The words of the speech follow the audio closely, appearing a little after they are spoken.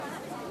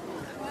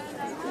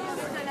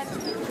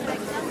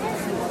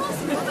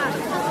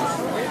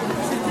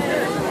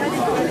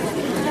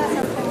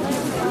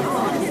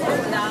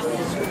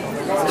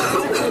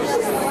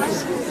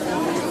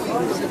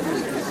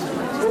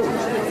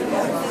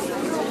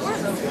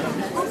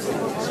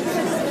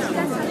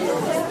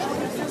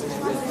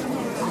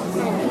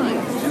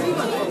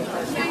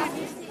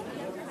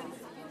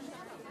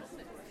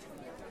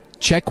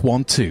Check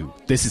 1, 2.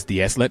 This is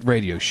the SLET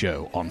Radio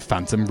Show on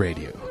Phantom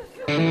Radio.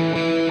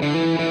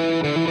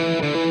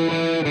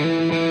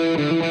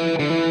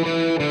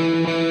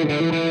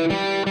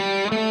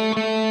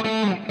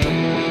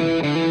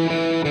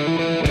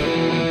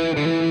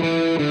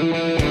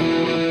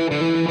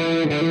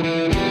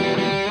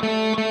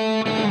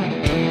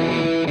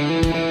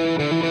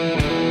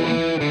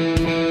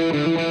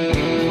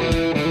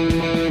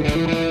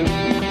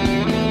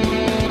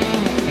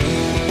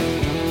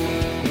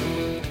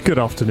 Good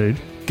afternoon.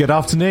 Good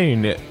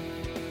afternoon.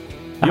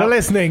 You're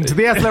listening to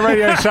the SLET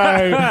Radio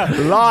Show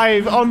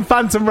live on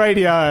Phantom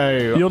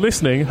Radio. You're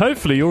listening.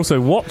 Hopefully, you're also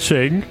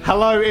watching.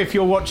 Hello, if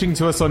you're watching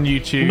to us on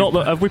YouTube. Not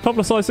that have we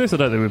publicised this? I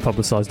don't think we've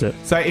publicised it.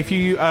 So if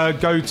you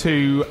go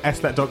to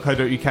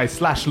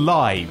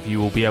slet.co.uk/live, you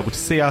will be able to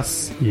see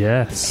us.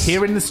 Yes.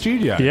 Here in the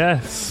studio.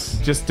 Yes.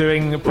 Just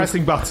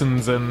pressing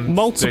buttons and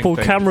multiple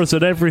cameras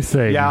and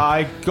everything. Yeah,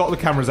 I got the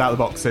cameras out of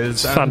the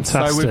boxes.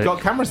 Fantastic. So we've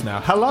got cameras now.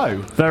 Hello.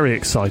 Very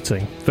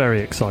exciting. Very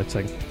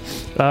exciting.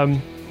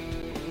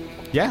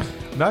 Yeah.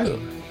 No.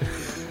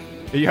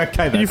 Are you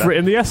okay there? You've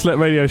written the SLET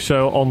Radio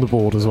Show on the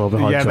board as well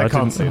behind you. Yeah, they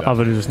can't see that.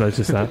 I've only just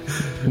noticed that.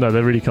 No,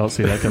 they really can't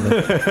see that, can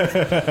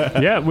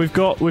they? Yeah, we've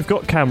got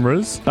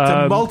cameras. It's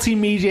a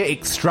multimedia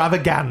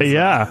extravaganza.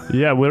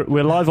 Yeah,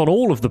 we're live on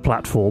all of the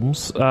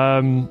platforms.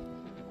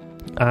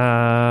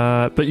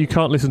 But you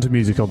can't listen to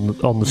music on the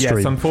stream.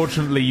 Yes,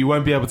 unfortunately, you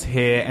won't be able to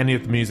hear any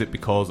of the music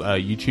because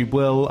YouTube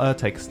will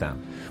take us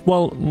down.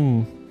 Well,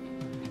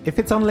 if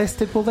it's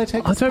unlisted, will they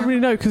take us down? I don't really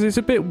know, because it's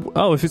a bit...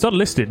 Oh, if it's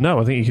unlisted, no,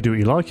 I think you can do what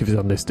you like if it's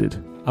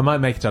unlisted. I might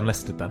make it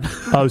unlisted then.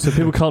 Oh, so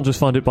people can't just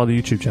find it by the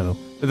YouTube channel?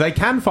 They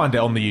can find it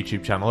on the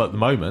YouTube channel at the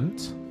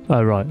moment.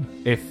 Oh, right.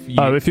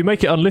 If you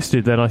make it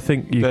unlisted, then I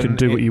think you can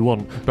do what you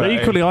want. But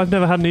equally, I've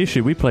never had any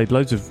issue. We played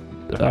loads of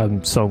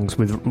songs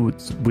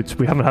which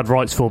we haven't had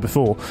rights for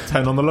before.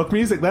 Turn on the lock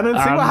music then and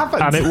see what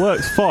happens. And it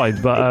works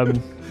fine, but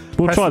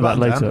we'll try that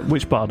later. Down.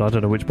 Which button? I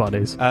don't know which button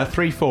it is.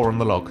 3-4 on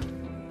the log.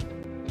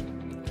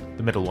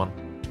 The middle one.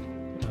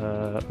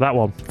 That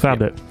one.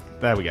 Found it.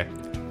 There we go.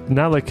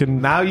 Now they can...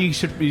 Now you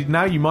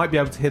might be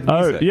able to hear the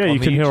music. Oh, yeah, you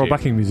can hear our YouTube.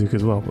 backing music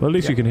as well. Well, at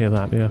least you can hear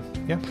that, yeah.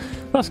 Yeah.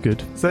 That's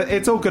good. So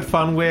it's all good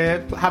fun.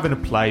 We're having a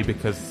play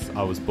because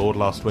I was bored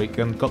last week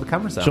and got the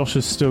cameras out. Josh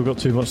has still got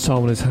too much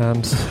time on his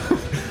hands.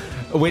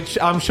 Which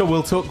I'm sure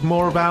we'll talk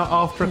more about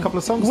after a couple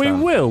of songs. We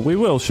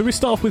will. Should we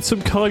start off with some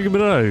Kylie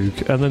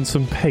Minogue and then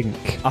some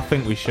Pink? I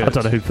think we should. I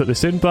don't know who put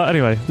this in, but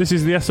anyway, this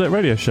is the SLET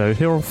Radio Show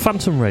here on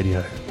Phantom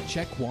Radio.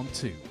 Check 1,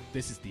 2.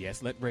 This is the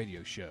SLET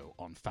Radio Show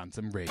on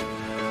Phantom Radio.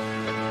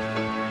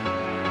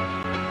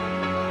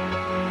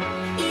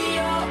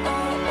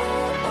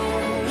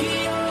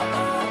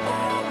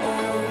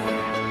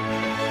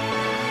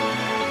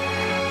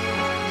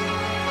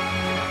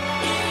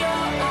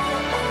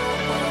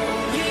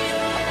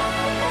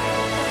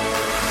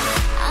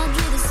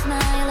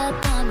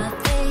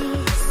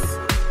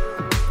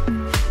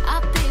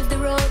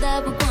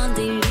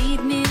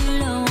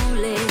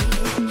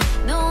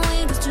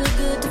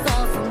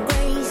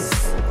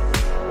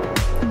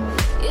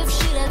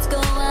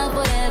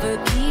 Whatever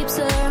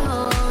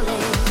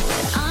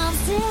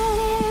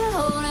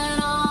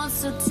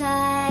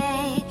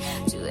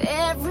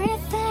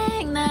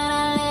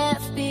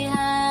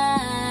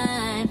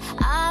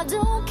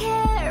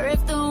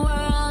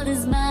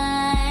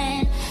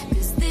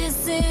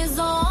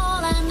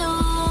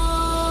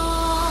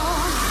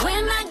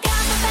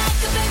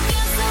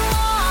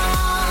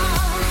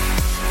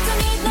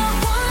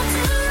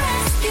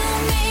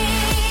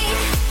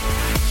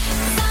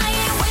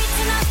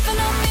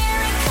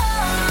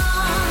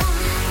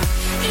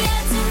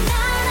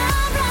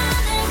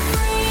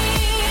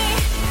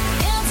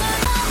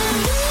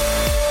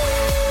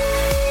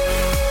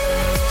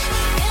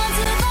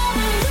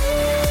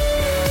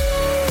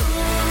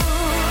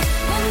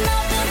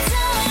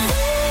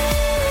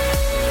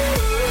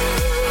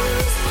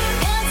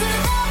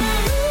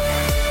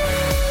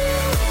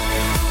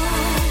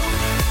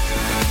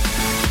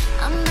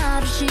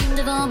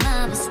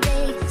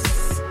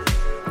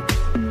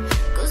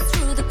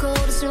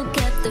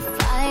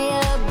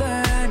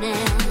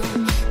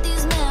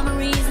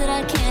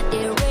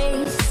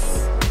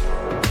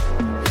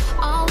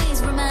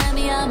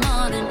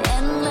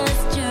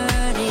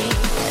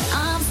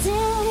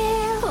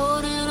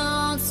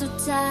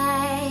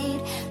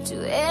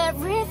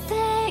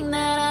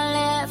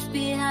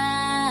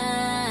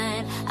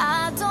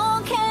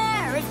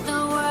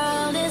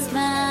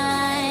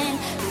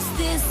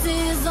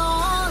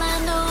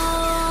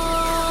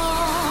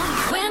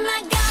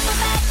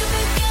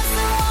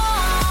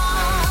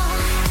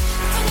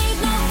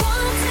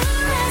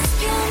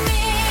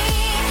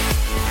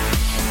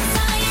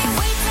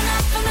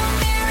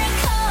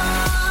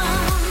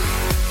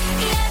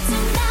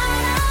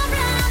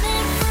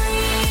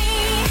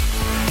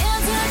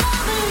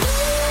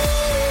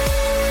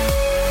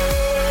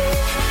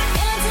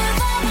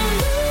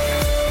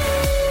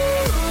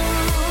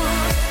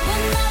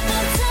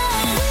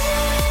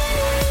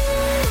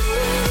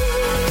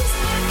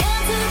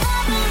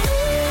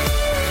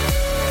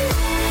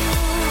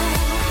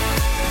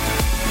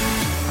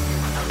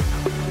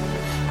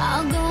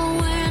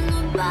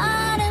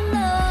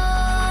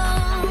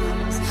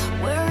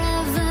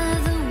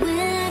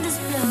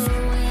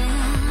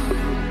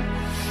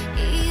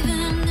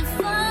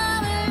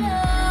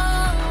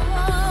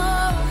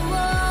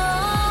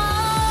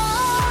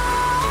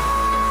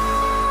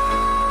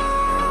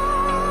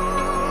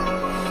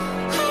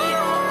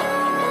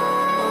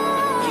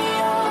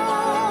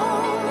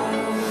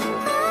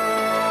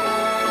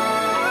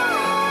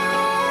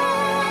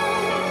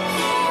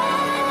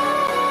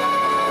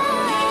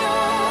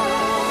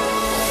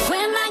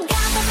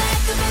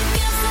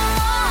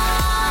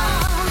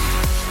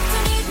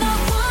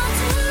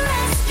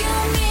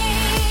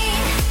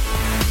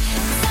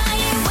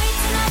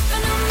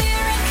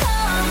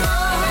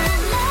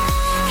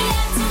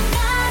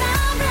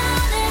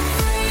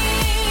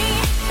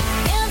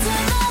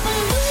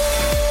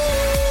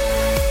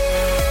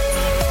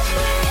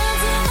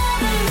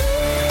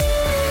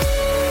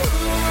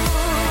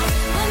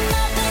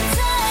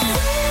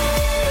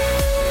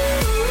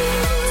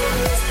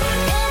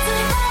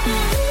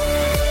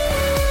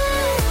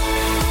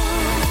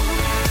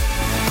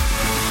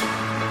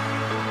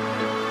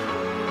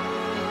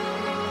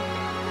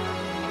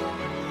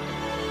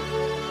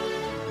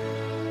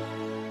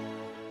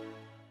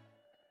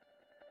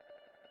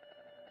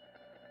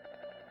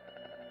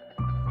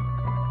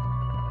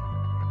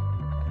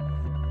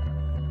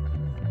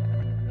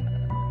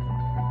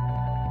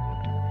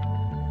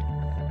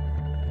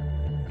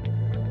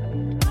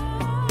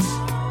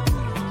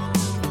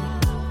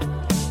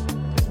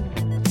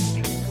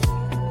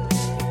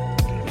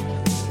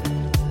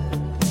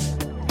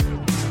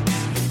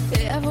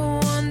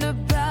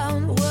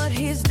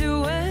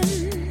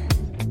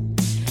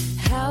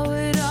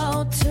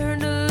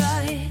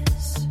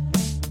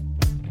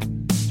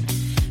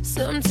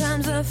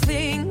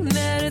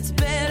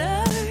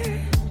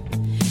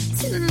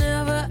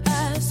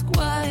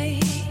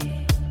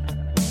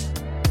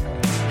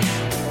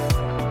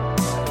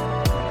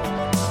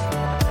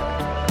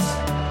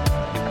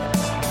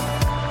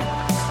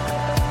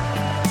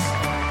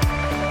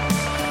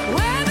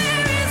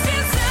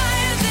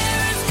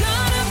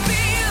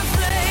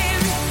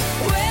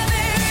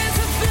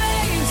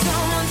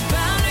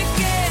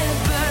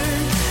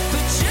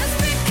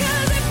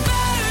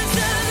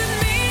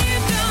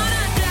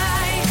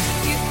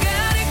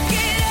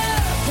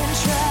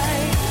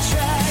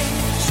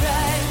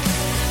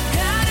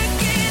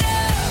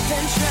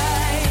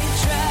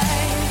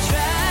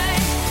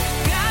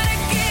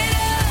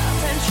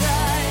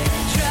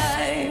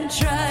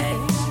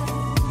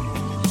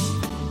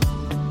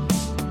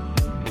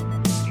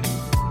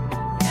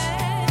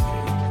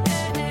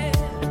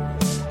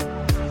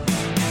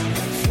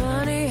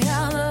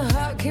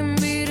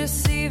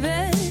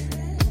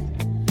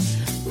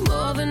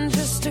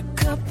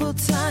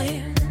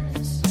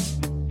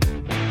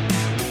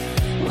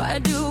Why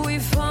do we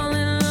fall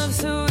in love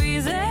so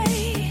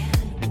easy,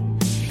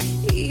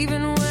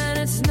 even when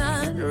it's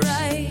not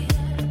right?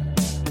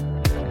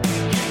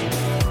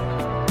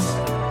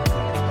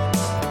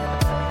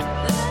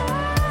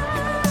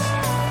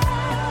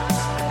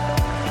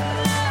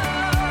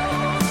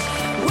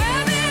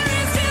 Where there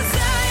is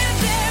desire,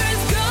 there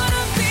is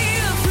gonna be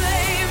a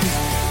flame.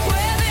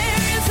 Where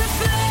there is a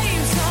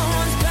flame,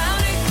 someone's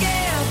bound to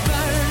get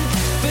burned.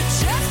 But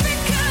just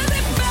because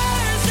it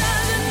burns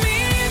doesn't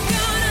mean you're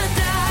gonna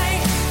die.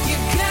 You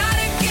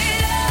gotta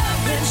get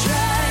up and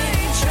try,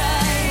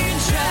 try,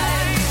 try.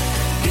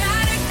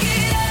 Gotta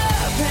get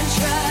up and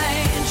try,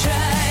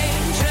 try,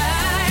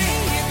 try.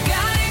 You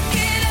gotta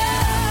get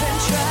up and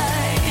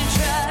try,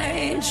 try,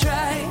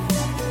 try.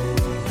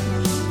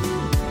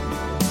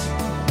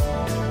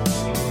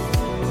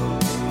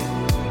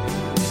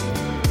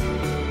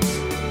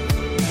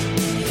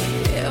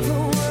 Ever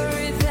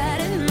worry that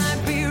it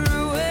might be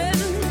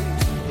ruined?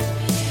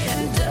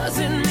 And does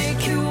it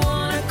make you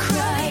wanna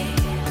cry?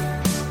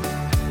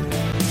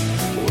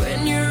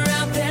 When you're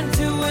out there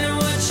doing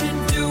what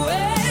you're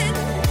doing,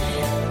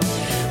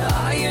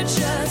 are you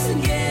just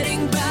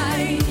getting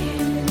by?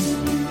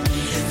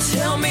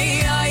 Tell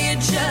me, are you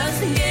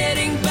just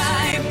getting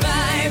by,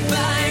 by,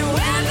 by?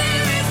 Where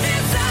there is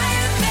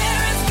desire,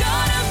 there is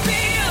gonna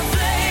be a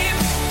flame.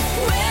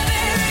 Where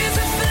there is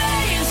a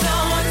flame,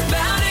 someone's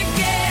bound to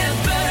get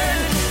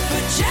burned.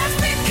 But just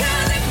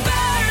because it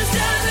burns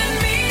doesn't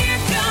mean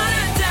you're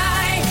gonna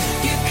die.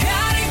 You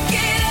gotta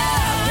get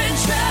up and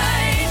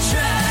try,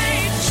 try,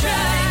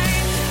 try.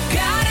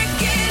 Gotta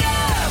get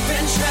up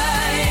and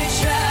try,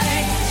 try,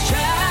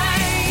 try.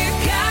 You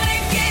gotta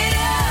get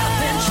up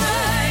and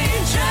try,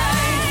 try,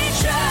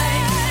 try.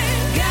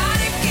 Gotta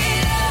get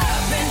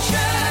up and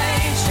try,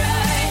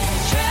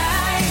 try, try.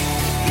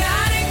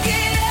 Gotta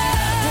get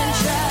up and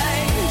try,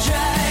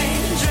 try,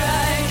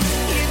 try.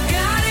 You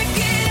gotta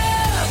get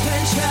up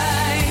and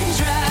try,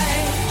 try,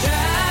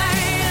 try.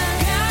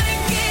 Gotta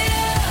get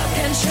up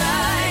and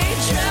try,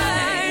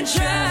 try,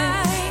 try.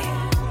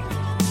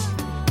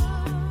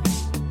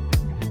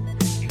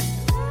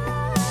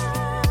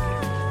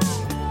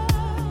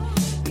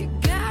 You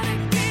gotta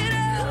get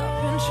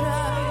up and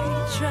try,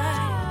 try,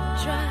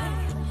 try.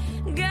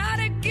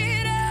 Gotta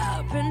get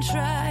up and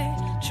try,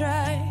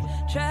 try,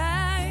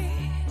 try.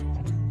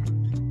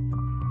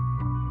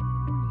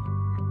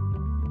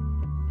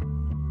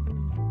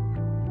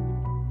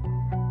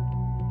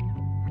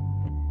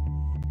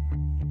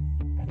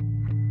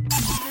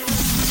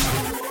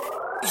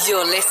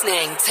 You're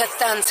listening to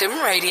Phantom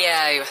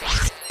Radio.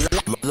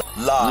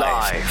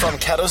 Live from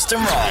Kettleston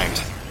Road.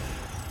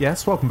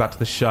 Yes, welcome back to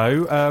the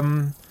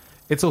show.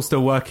 It's all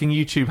still working.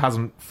 YouTube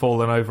hasn't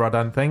fallen over, I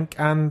don't think.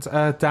 And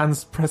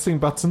Dan's pressing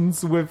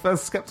buttons with a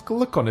sceptical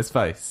look on his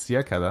face. You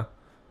okay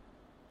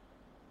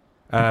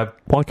there?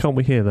 Why can't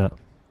we hear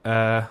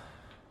that?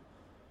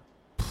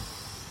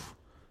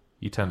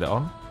 You turned it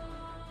on?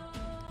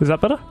 Is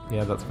that better?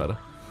 Yeah, that's better.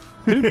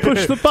 Who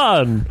pushed the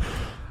button?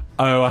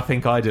 Oh, I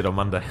think I did on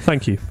Monday.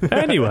 Thank you.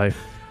 Anyway,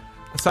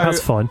 So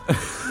that's fine.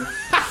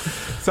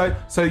 So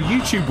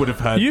YouTube would have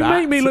heard You that.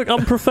 make me look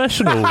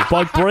unprofessional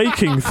by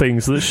breaking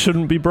things that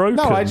shouldn't be broken.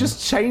 No, I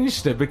just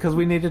changed it because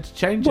we needed to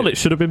change Well, it. it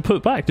should have been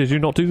put back. Did you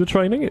not do the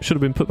training? It should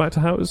have been put back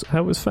to how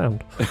it was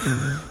found.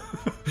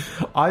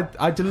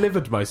 I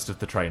delivered most of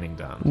the training,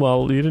 Dan.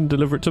 Well, you didn't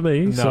deliver it to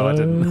me. No, so I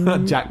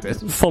didn't. Jack did.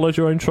 Followed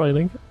your own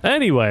training.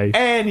 Anyway,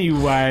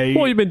 Anyway.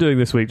 what have you been doing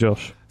this week,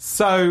 Josh?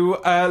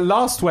 So,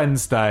 last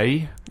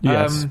Wednesday,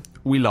 Yes.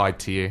 we lied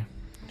to you,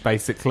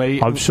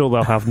 basically. I'm sure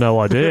they'll have no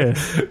idea.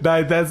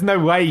 No, there's no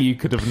way you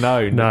could have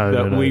known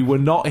that we were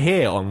not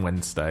here on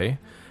Wednesday,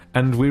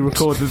 and we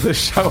recorded the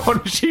show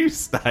on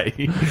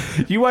Tuesday.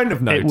 You won't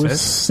have noticed. It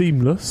was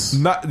seamless.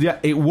 No, yeah,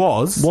 it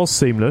was. Was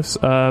seamless.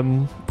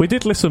 We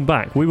did listen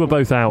back. We were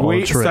both out on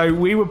a trip. So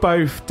we were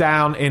both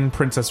down in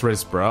Princess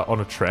Risborough on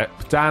a trip.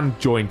 Dan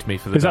joined me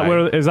for the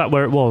day. Is that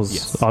where it was?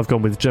 Yes. I've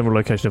gone with general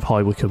location of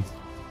High Wycombe.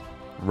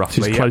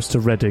 Roughly, Which is close to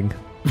Reading.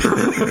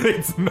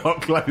 It's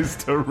not close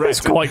to Reading.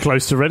 It's quite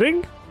close to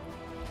Reading.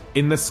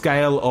 In the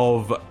scale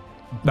of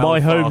Belfast My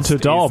home to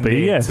Derby, is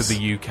near yes. to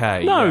the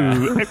UK. No,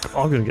 yeah.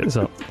 I'm going to get this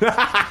up.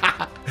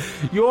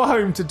 Your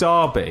home to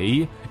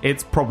Derby,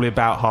 it's probably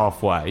about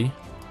halfway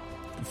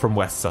from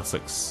West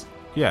Sussex.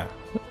 Yeah.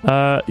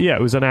 Yeah,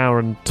 it was an hour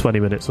and 20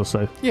 minutes or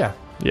so. Yeah.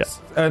 Yeah.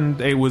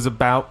 And it was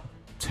about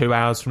 2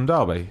 hours from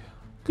Derby.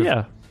 'Cause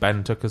Yeah.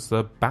 Ben took us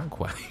the back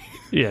way.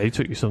 Yeah, he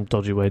took you some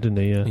dodgy way, didn't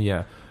he? Yeah.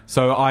 Yeah.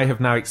 So I have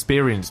now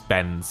experienced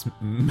Ben's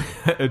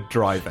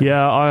driving.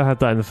 Yeah, I had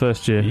that in the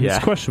first year. Yeah.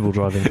 It's questionable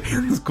driving.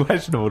 It's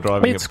questionable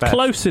driving. It's at best.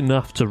 close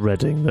enough to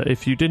Reading that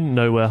if you didn't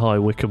know where High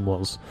Wycombe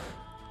was,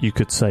 you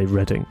could say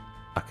Reading.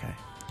 Okay.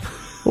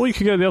 Or you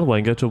could go the other way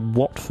and go to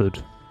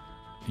Watford.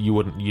 You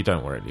wouldn't. You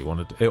don't really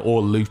want to.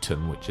 Or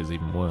Luton, which is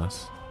even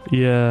worse.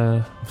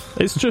 Yeah.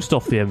 It's just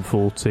off the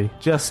M40.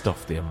 Just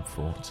off the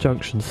M40.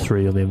 Junction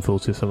 3 on the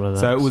M40 or something like that.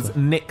 So it was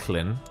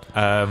Nicklin,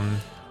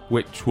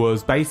 which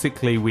was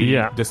basically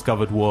we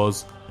discovered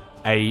was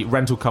a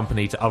rental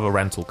company to other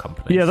rental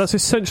companies. Yeah, that's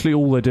essentially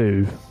all they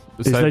do.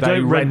 is they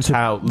don't rent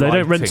out. They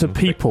don't rent to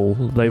lighting. people.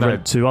 They No.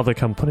 rent to other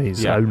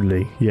companies Yeah.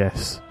 only.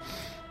 Yes,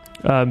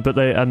 but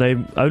they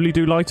only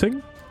do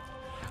lighting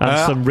and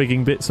some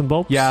rigging bits and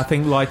bobs. Yeah, I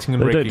think lighting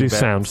and They don't rigging do bits.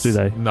 sound, do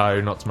they? No,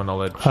 not to my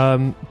knowledge.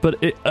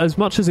 But as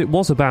much as it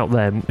was about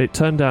them, it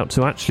turned out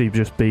to actually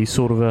just be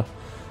sort of a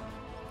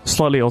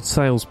slightly odd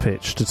sales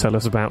pitch to tell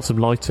us about some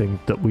lighting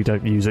that we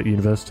don't use at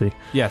university.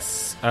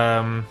 Yes.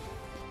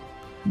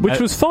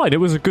 Which was fine. It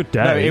was a good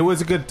day. No, it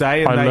was a good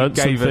day, and I they learnt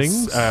some gave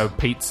things. us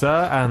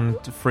pizza and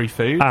free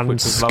food, and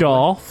which was lovely.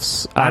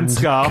 scarves, and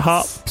scarves,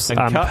 cups, and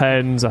and cup.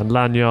 pens, and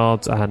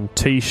lanyards, and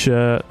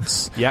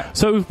T-shirts. Yeah.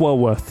 So it was well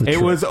worth the trip.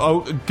 It was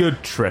a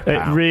good trip. It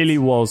out. really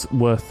was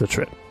worth the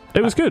trip.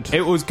 It was good.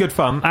 It was good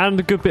fun. And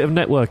a good bit of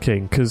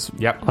networking, because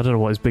Yep. I don't know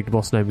what his big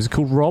boss name is. Is it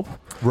called Rob?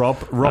 Rob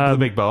the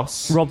big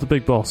boss. Rob the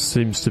big boss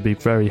seems to be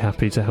very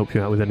happy to help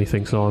you out with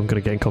anything, so I'm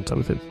going to get in contact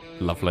with him.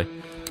 Lovely.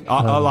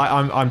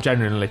 I'm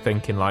genuinely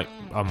thinking like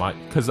I might,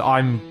 because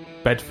I'm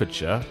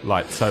Bedfordshire,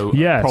 like so.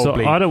 Yeah, so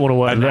probably I don't want to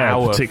work an there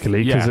hour-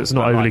 particularly because yeah, it's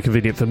not but, overly like,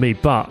 convenient for me.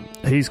 But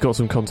he's got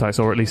some contacts,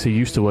 or at least he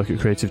used to work at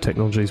Creative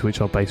Technologies, which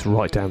are based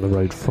right down the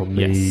road from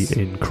me Yes.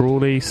 in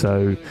Crawley.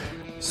 So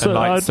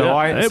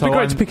it'd be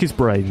great to pick his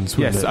brains.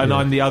 Wouldn't Yes, it? and Yeah.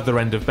 I'm the other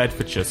end of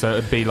Bedfordshire, so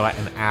it'd be like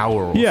an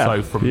hour or Yeah,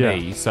 so from yeah.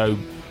 me. So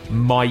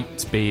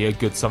might be a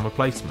good summer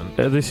placement.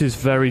 This is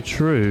very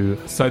true.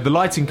 So the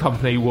lighting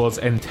company was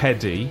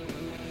Entedi,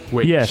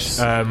 which Yes.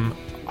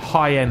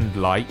 high-end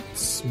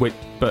lights, but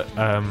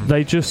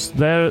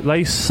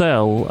They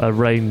sell a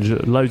range,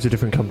 loads of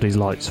different companies'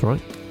 lights,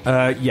 right?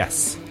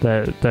 yes,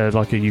 They're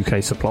like a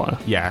UK supplier,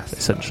 yes,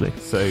 essentially.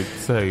 So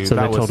So that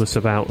they was, told us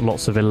about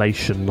lots of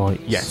Elation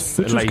lights. yes,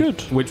 which was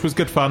good. which was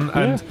good fun,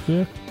 and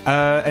yeah.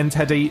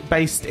 Entedi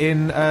based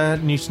in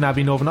Newton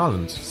Abbey, Northern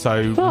Ireland,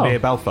 so Oh, near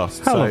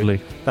Belfast. how so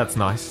lovely. That's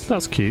nice.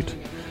 That's cute.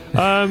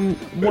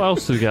 What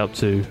else did we get up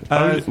to?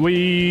 Uh,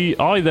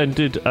 I then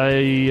did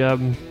a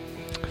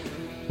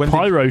When did-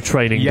 pyro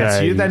training Yes,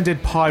 day. you then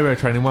did pyro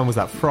training. When was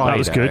that? Friday. That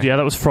was good. Yeah,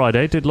 that was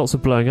Friday. Did lots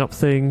of blowing up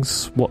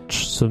things.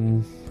 Watched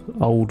some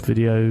old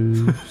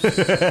videos.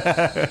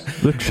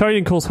 The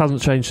training course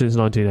hasn't changed since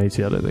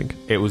 1980. I don't think.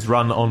 It was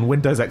run on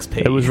Windows XP.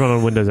 It was run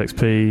on Windows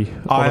XP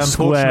I on a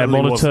square unfortunately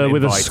monitor wasn't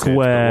with a invited, but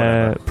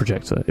square whatever.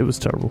 projector. It was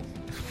terrible,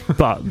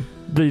 but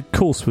the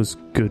course was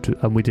good,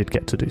 and we did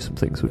get to do some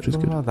things, which was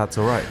good. Oh, that's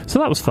all right. So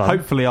that was fun.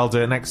 Hopefully, I'll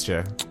do it next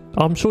year.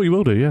 I'm sure you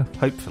will do. Yeah.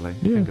 Hopefully,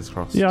 Yeah. fingers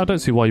crossed. Yeah, I don't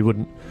see why you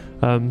wouldn't.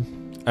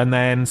 And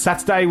then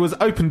Saturday was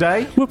open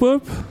day. Whoop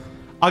whoop.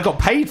 I got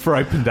paid for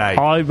open day.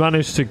 I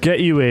managed to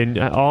get you in.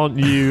 Aren't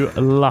you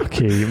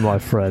lucky, my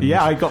friend?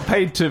 Yeah, I got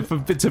paid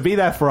to be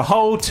there for a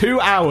whole 2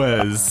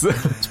 hours.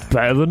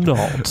 Better than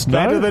not.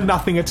 Better No? than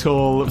nothing at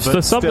all. But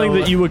For something still-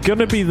 that you were going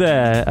to be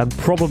there and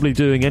probably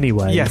doing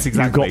anyway. Yes,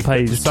 exactly. You got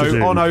paid so to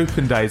do. on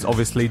open days,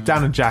 obviously,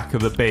 Dan and Jack are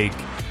the big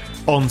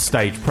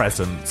on-stage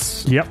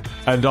presence. Yep.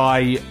 And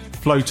I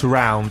float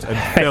around and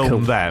Heckle.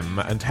 film them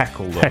and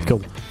heckle them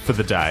Heckle. for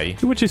the day,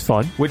 Which is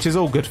fine. which is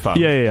all good fun.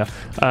 Yeah.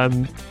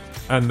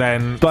 And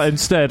then But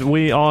instead,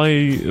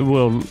 I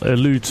will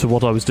allude to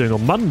what I was doing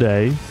on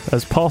Monday.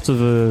 As part of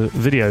the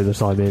video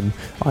that I'm in,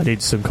 I need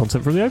some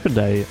content from the open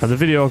day. And the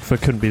videographer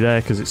couldn't be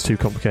there because it's too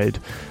complicated.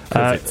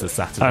 'cause it's a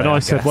Saturday. And I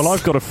said, guess. well,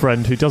 I've got a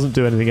friend who doesn't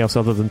do anything else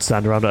other than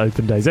stand around at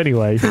open days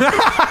anyway.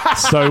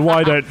 So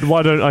why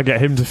don't I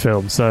get him to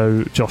film?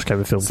 So Josh came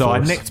and filmed So for I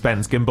us. nicked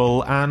Ben's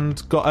gimbal and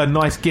got a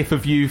nice gif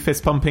of you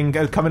fist pumping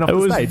coming off It the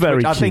was stage, very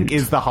which I think cute.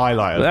 is the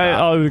highlight of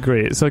that. I would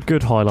agree. It's a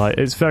good highlight.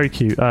 It's very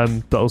cute.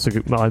 But also,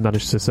 I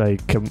managed to say,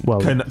 can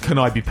Can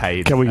I be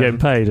paid? we get him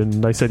And- paid?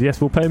 And they said, yes,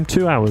 we'll pay him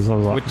 2 hours. I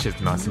was like, Which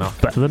is nice enough.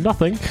 better than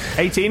nothing.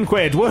 18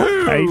 quid,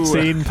 woohoo!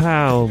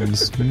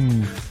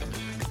 £18.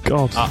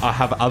 God. I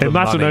have other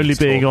Imagine money only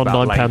to being talk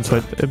on about £9.20.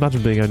 later.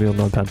 Imagine being only on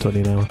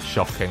 £9.20 an hour.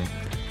 Shocking.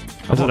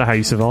 I don't know how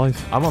you survive.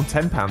 I'm on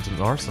 £10 at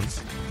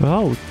Morrison's.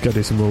 Oh, go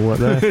do some more work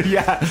there.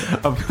 Yeah,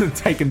 I've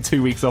taken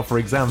 2 weeks off for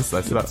exams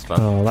though, so that's fun.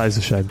 Oh, that is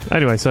a shame.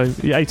 Anyway, so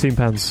yeah, £18.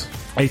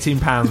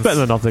 £18. Better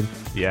than nothing.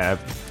 Yeah.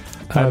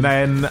 And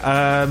then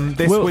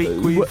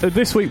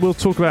This week we'll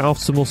talk about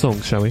after some more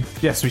songs, shall we?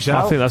 Yes, we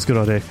shall. I think that's a good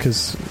idea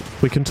because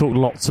we can talk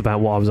lots about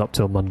what I was up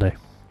to on Monday.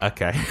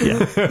 Okay.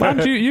 Yeah,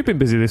 and you've been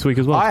busy this week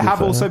as well. I to be have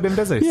fair. also been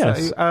busy.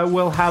 Yes. So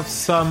we'll have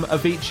some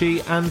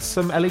Avicii and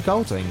some Ellie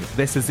Goulding.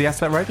 This is the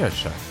SLET Radio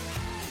Show.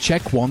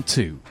 Check 1,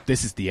 2.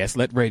 This is the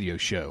SLET Radio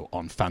Show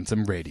on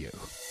Phantom Radio.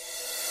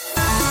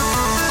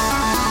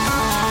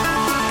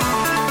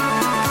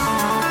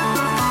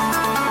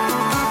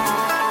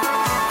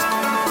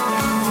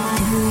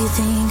 Do you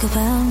think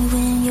about me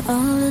when you're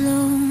all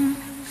alone?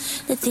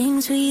 The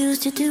things we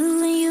used to do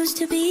and used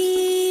to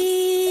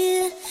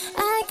be.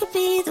 I could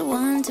be the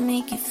one to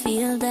make you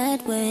feel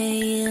that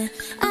way.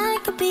 I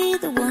could be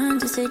the one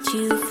to set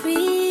you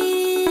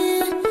free.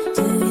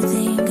 Do you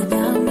think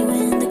about me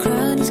when the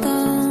crowd is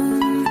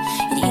gone?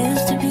 It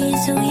used to be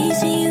so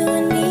easy, you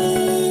and me.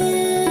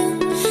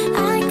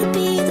 I could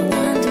be the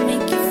one to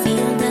make you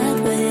feel that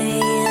way.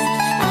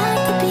 I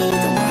could be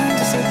the one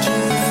to set you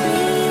free.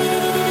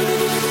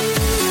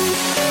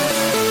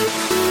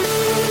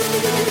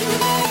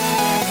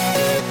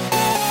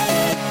 'Cause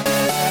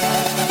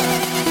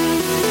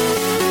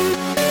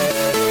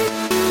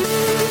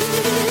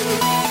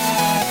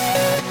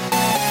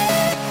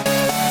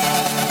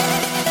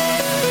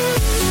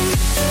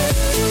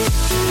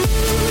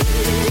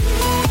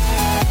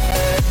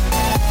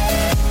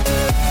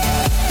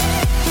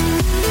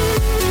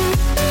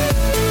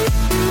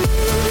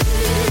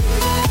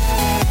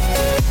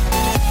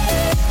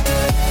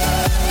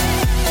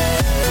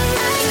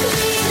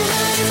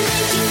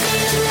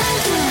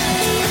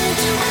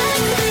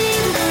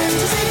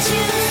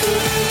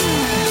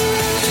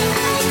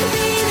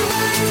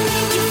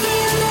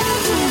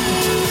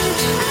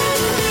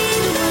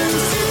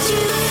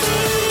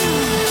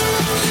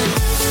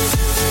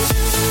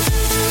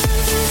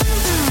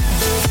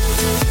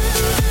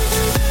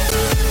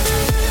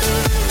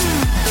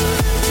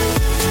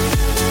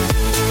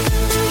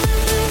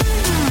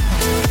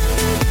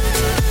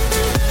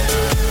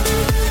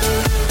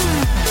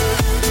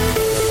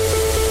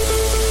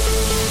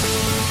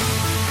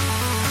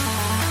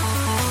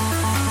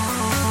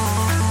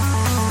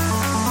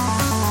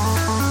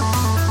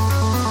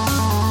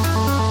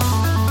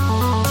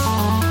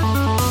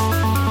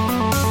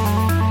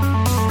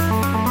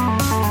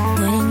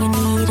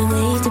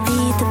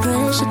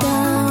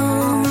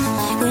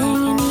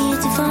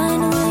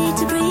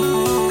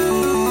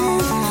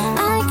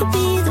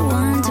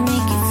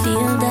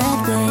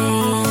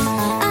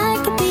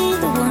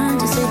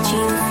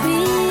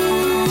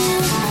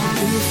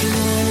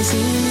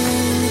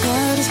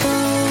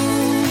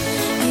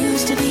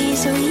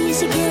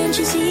Can't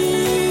you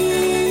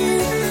see?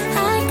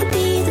 I could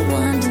be the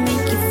one to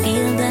make you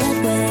feel that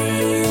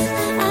way.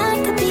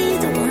 I could be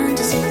the one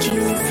to set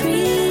you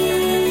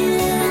free.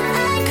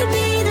 I could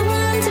be the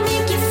one to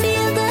make you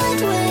feel that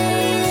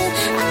way.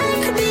 I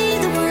could be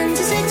the one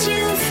to set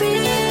you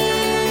free.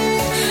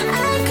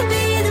 I could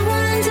be the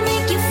one to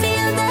make you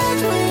feel that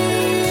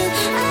way.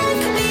 I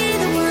could be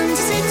the one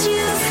to set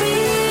you free.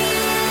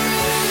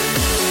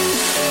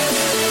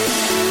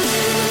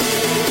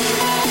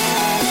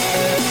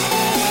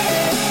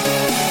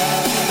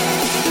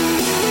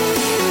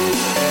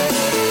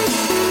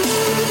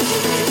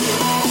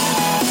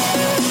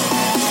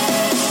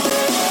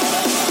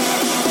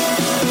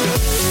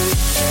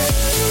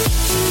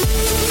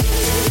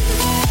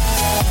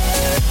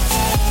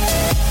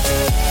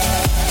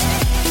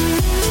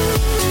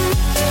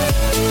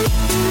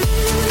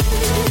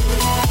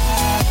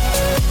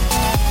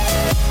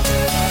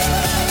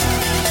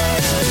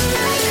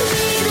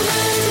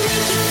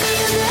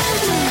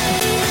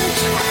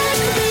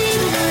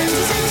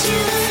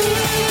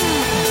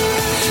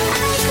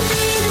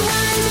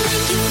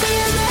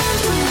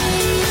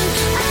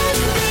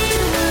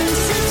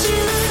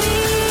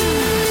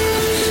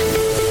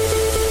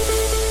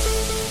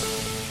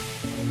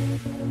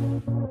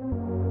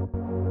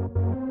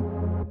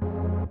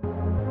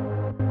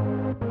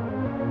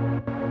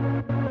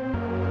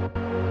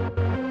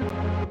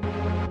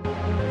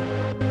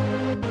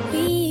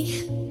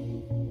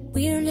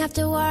 We don't have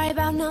to worry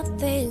about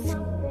nothing.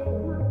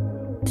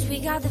 'Cause we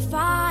got the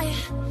fire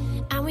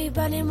and we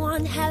burning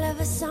one hell of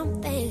a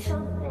something.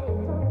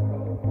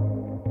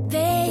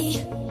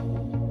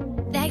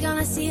 They're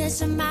gonna see us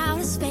from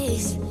outer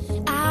space,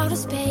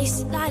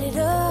 light it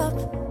up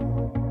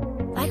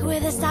like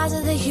we're the stars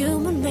of the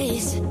human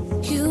race.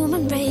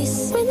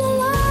 When the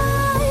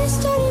lights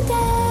turn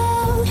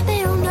down, they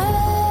don't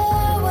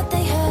know what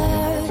they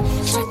heard.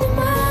 Strike the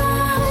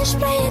march,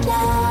 play it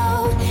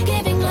loud,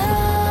 giving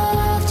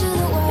love to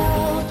the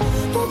world.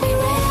 We'll be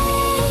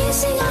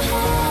raising our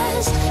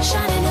hands,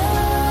 shining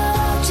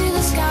up to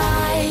the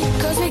sky.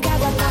 'Cause we got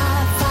the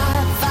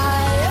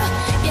fire.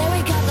 Yeah, we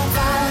got the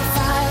fire.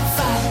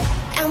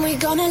 And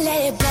we're gonna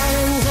let it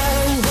burn.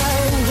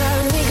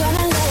 We're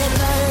gonna let it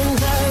burn.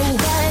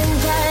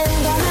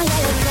 Gonna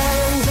let it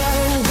burn.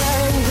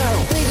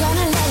 We're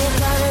gonna let it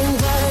burn.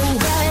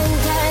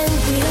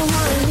 We don't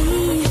wanna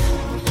leave.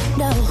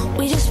 No,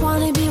 we just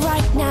wanna be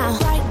right now.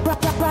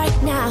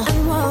 Right now.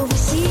 And what we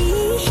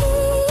see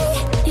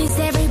is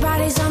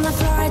everybody's on the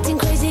floor acting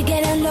crazy,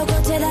 getting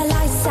local till the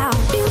lights out.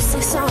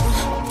 Music's on,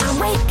 I'm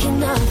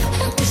waking up.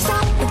 We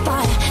start the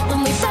fire, then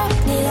we burn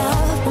it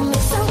up. When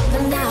we're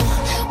sober now,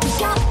 we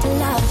got the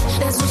love.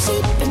 There's no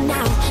sleeping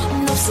now,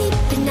 no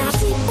sleeping now.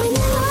 When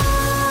the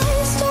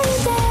lights turn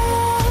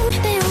down,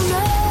 they don't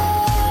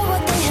know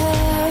what they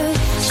heard.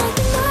 Strike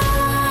the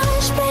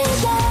march, play it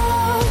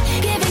loud,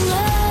 giving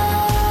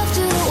love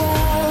to the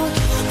world.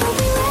 We'll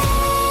be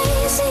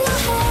raising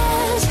our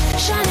hands,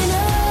 shining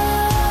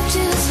up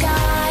to the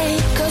sky.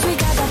 'Cause we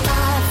got the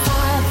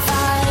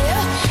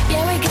fire.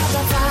 Yeah, we got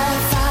the fire.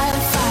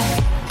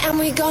 And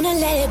we're gonna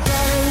let it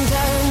burn.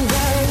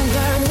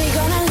 We're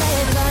gonna let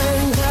it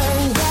burn.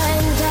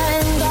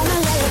 Gonna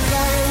let it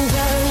burn.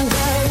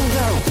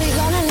 We're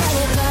gonna let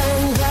it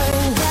burn.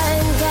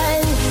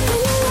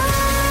 When the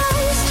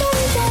lights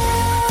turn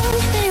down,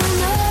 they don't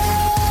know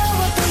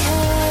what they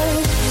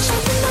heard.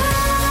 Strike the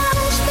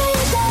march, play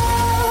it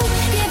loud,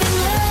 giving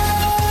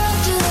love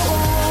to the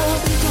world.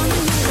 We're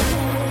gonna let it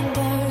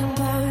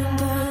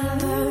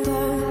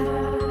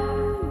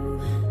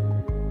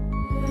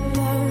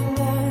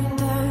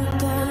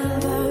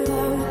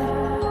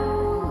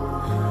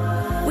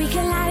We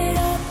can light it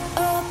up,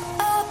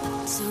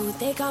 so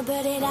they can't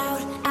put it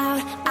out.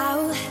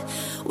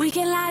 We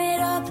can light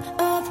it up,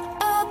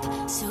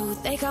 so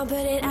they can't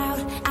put it out.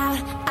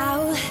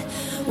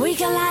 We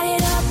can light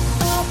it up,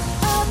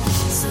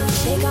 so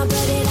they can't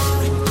put it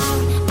out.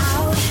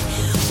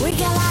 We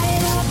can light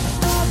it up,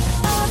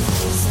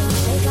 so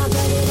they can't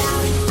put it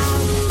out.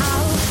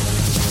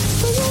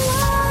 When the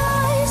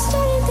lights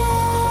turn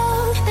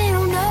down, they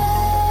don't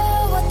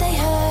know what they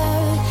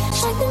heard.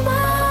 Strike the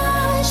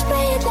march,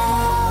 play it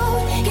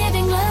loud,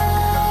 giving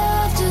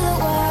love to the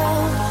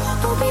world.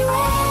 We'll be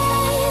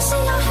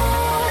raising our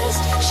hands,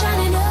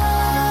 shining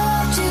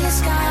up to the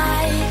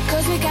sky.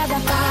 'Cause we got the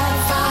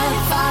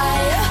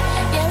fire.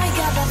 Yeah, we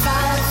got the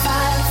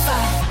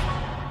fire.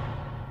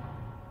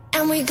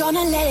 And we're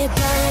gonna let it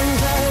burn.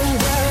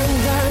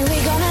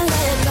 We're gonna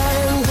let it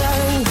burn.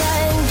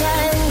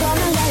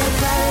 Gonna let it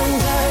burn.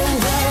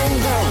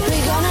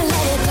 We're gonna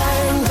let it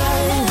burn.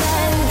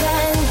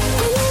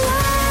 When the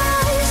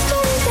lights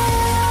turn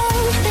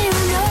down, they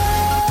don't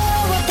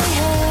know what they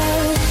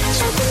heard.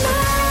 Strike the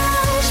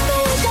march,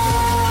 play it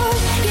loud,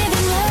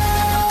 giving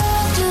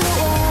love to the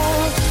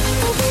world.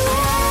 We'll be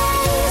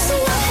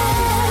raising our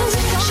hands,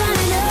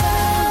 shining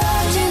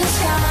up to the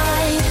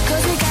sky.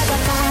 'Cause we got the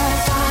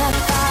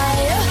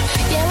fire.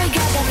 Yeah, we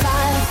got the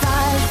fire.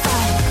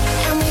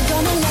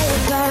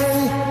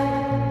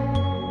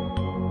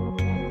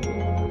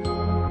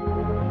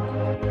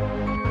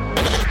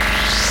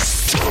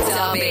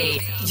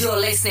 Derby. You're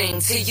listening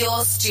to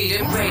your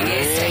student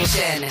radio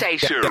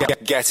station.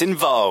 Get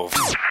involved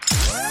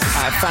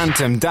at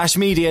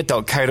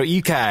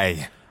phantom-media.co.uk.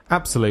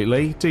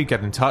 Absolutely. Do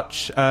get in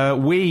touch.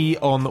 We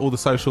on all the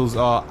socials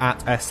are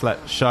at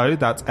SLET Show.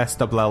 That's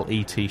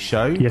SLLET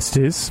Show. Yes,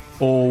 it is.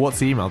 Or what's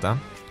the email, Dan?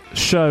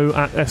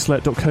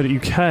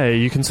 show@slet.co.uk.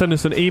 You can send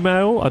us an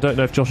email. I don't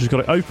know if Josh has got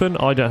it open.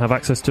 I don't have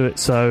access to it,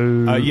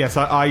 so... yes,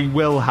 I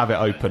will have it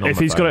open on if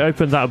the he's phone. got it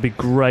open, that would be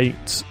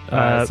great.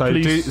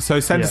 Please,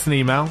 send us an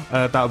email.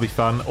 That would be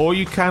fun. Or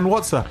you can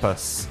WhatsApp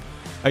us.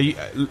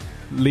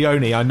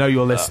 Leonie, I know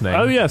you're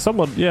listening.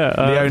 Someone,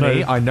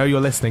 Leonie, no. I know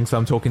you're listening, so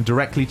I'm talking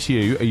directly to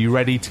you. Are you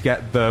ready to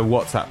get the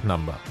WhatsApp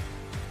number?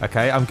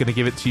 Okay, I'm going to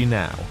give it to you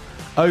now.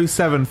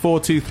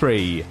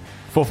 07423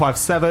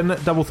 457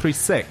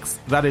 336.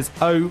 That is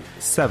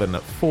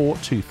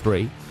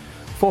 07423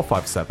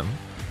 457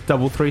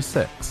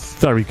 336.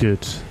 Very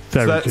good.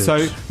 Very good.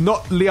 So,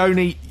 not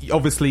Leonie,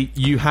 obviously,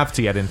 you have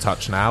to get in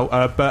touch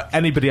now, but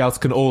anybody else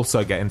can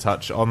also get in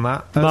touch on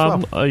that as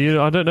Mum,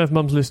 well. I don't know if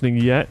Mum's listening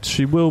yet.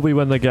 She will be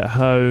when they get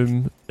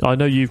home. I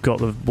know you've got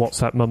the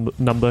WhatsApp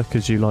number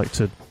because you like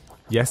to...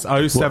 Yes,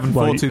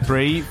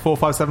 07423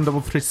 457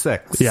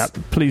 336. Yeah,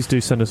 please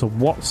do send us a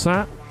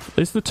WhatsApp.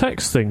 Is the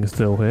text thing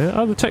still here?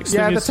 Oh, the text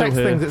thing is still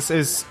here. Yeah, the text thing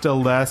is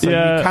still there, so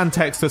you can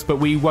text us, but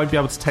we won't be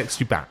able to text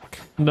you back.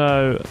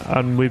 No,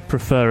 and we'd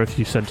prefer if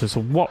you sent us a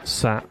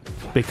WhatsApp.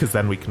 Because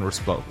then we can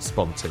respond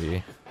to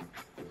you.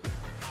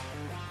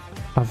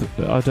 I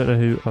don't know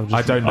who... I'm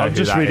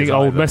just reading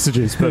old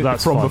messages, but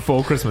that's from fine.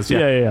 before Christmas,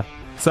 Yeah.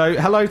 So,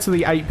 hello to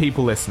the 8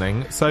 people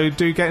listening. So,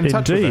 do get in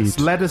touch with us.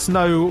 Let us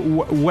know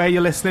where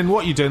you're listening,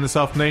 what you're doing this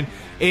afternoon.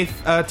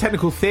 If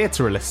Technical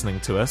Theatre are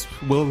listening to us,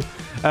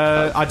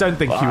 I don't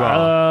think you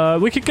are.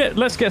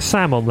 Let's get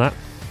Sam on that.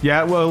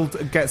 Yeah, we'll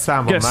get Sam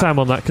on that. Get Sam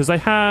on that, because they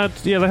had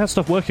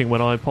stuff working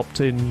when I popped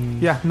in.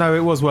 Yeah, no,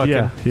 it was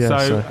working.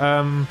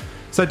 Yeah,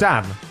 so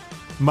Dan,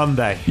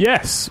 Monday.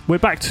 Yes, we're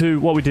back to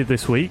what we did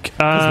this week.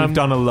 We've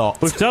done a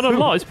lot. We've done a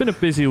lot. It's been a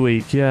busy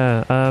week,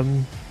 yeah.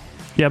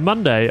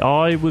 Monday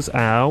I was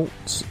out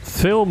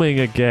filming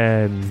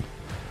again.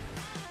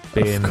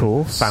 Being of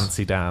course.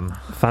 Fancy Dan.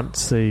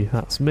 Fancy,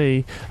 that's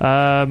me.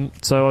 So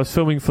I was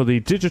filming for the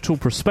digital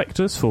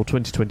prospectus for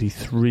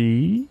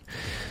 2023.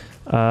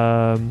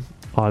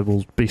 I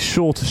will be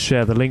sure to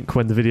share the link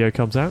when the video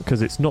comes out,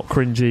 because it's not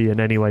cringy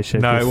in any way,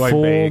 shape, or form. No, it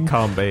won't be. It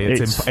can't be.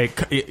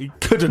 It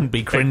couldn't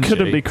be cringy. It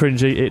couldn't be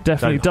cringy. It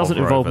definitely doesn't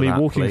involve me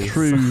walking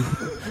through...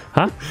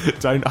 Huh?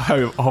 Don't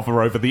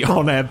hover over the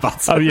on-air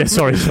button. Oh, yeah,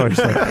 sorry.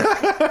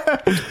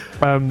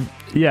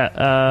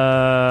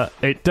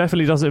 It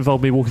definitely doesn't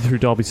involve me walking through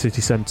Derby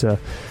City Centre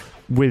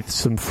with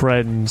some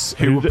friends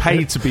who were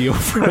paid to be your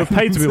friends. Who were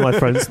paid to be my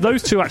friends.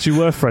 Those two actually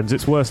were friends.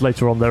 It's worse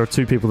later on. There are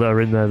 2 people that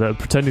are in there that are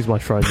pretending to be my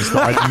friends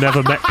that I'd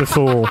never met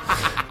before.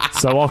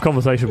 So our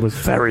conversation was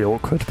very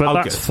awkward, but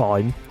that's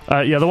fine.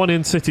 The one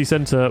in City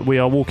Centre, we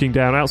are walking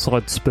down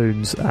outside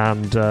Spoons,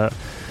 and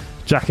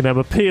Jack and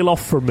Emma peel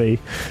off from me,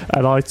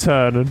 and I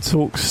turn and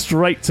talk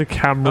straight to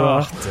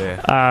camera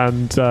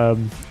and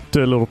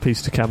do a little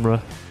piece to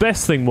camera.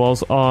 Best thing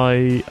was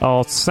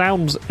our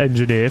sound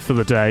engineer for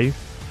the day.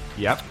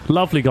 Yep.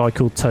 Lovely guy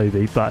called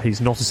Toby, but he's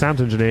not a sound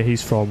engineer.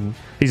 He's a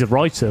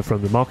writer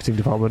from the marketing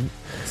department.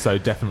 So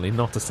definitely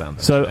not a sound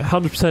engineer. So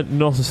 100%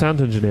 not a sound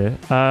engineer.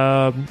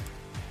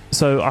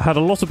 So I had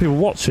a lot of people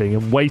watching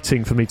and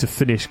waiting for me to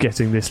finish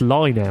getting this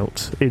line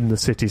out in the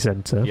city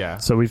centre. Yeah.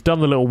 So we've done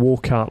the little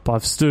walk up.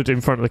 I've stood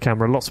in front of the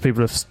camera. Lots of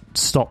people have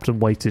stopped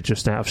and waited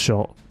just out of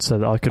shot so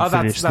that I could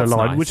finish the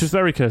line, nice. which is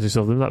very courteous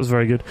of them. That was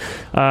very good.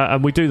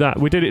 And we do that.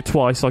 We did it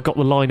twice. I got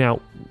the line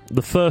out.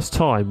 The first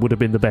time would have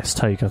been the best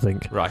take, I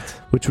think. Right.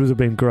 Which would have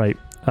been great.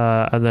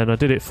 And then I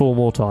did it 4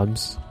 more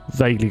times.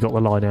 Vaguely got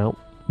the line out.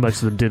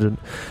 Most of them didn't.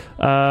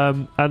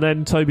 And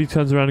then Toby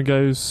turns around and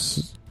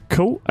goes...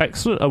 Cool,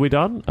 excellent, are we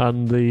done?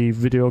 And the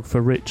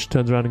videographer Rich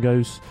turns around and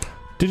goes,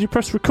 did you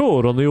press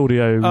record on the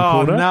audio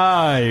recorder? Oh,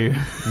 no.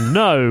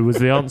 No was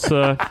the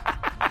answer.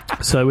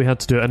 So we had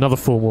to do it another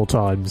 4 more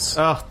times.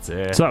 Oh,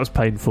 dear. So that was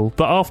painful.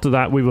 But after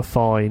that, we were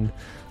fine.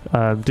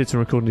 Did some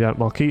recording out at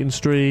Markeaton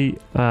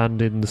Street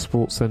and in the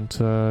sports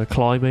centre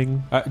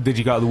climbing. Did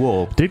you go up the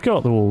wall? Did go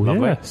up the wall,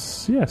 Lovely.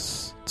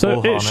 yes. So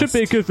All it should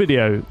be a good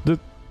video.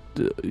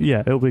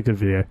 It'll be a good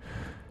video.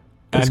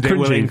 It's And, it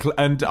will cringy,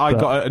 and I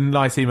got a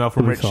nice email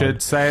from it'll be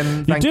Richard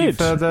saying thank you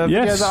for the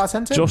video that I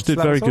sent him. Josh did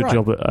So a very that's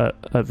all good right.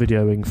 job at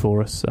videoing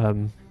for us.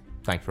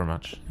 Thank you very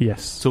much.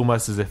 Yes. It's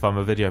almost as if I'm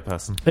a video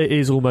person. It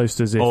is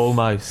almost as if...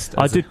 Almost.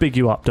 I did big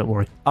you up, don't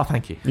worry. Oh,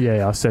 thank you.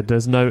 Yeah, I said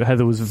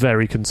Heather was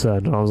very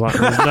concerned, and I was like,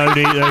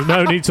 there's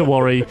no need to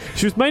worry.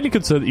 She was mainly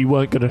concerned that you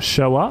weren't going to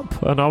show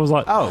up, and I was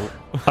like, oh,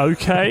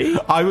 okay.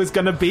 I was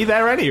going to be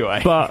there anyway,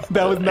 but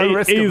there was no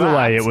risk of either that.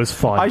 way, it was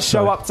fine. I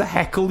show up to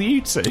heckle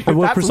you two. Well,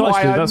 that's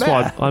precisely. why That's I'm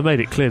there. why I made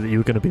it clear that you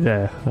were going to be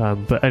there.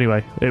 But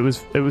anyway, it was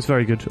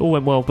very good. All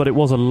went well, but it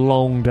was a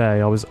long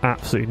day. I was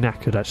absolutely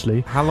knackered, actually.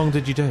 How long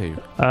did you do?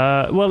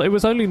 Well, it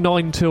was only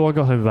 9 till I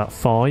got home about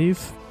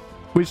 5,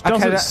 which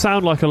doesn't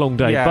sound like a long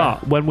day. Yeah.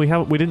 But when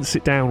we didn't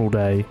sit down all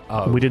day,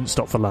 Oh. and we didn't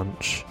stop for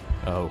lunch.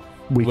 Oh.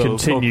 we'll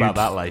talk about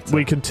that later.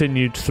 We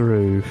continued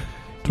through.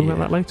 Talk about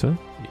that later.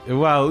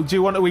 Well,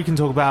 we can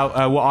talk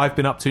about what I've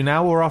been up to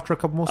now, or after a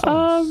couple more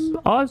songs?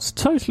 It's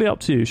totally up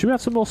to you. Should we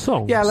have some more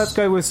songs? Yeah, let's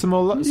go with some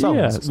more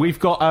songs. Yeah. We've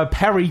got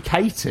Perry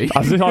Katie. I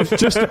was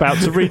just about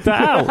to read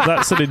that out.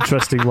 That's an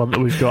interesting one that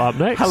we've got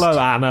up next. Hello,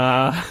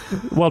 Anna.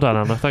 Well done,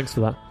 Anna. Thanks for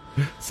that.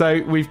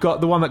 So we've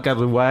got The One That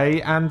Got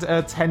Away and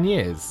 10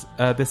 Years.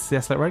 This is the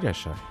S-Let Radio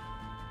Show.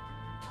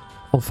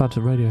 On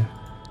Phantom Radio.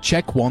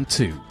 Check 1,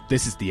 2.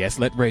 This is the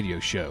S-Let Radio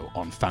Show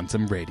on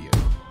Phantom Radio.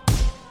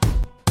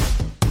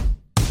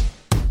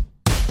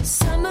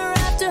 Summer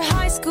after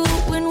high school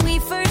when we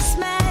first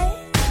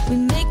met, we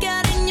make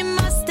out in your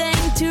Mustang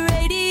to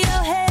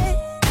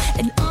Radiohead.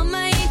 And on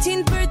my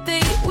 18th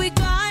birthday, we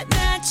got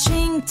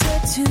matching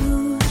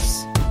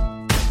tattoos.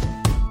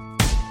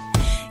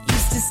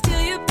 Used to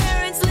steal your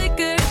parents'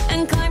 liquor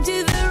and climb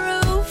to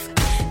the roof.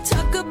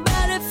 Talk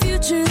about a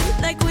future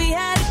like we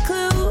had a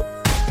clue.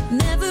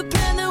 Never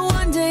planned that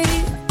one day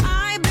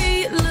I'd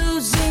be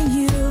losing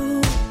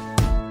you.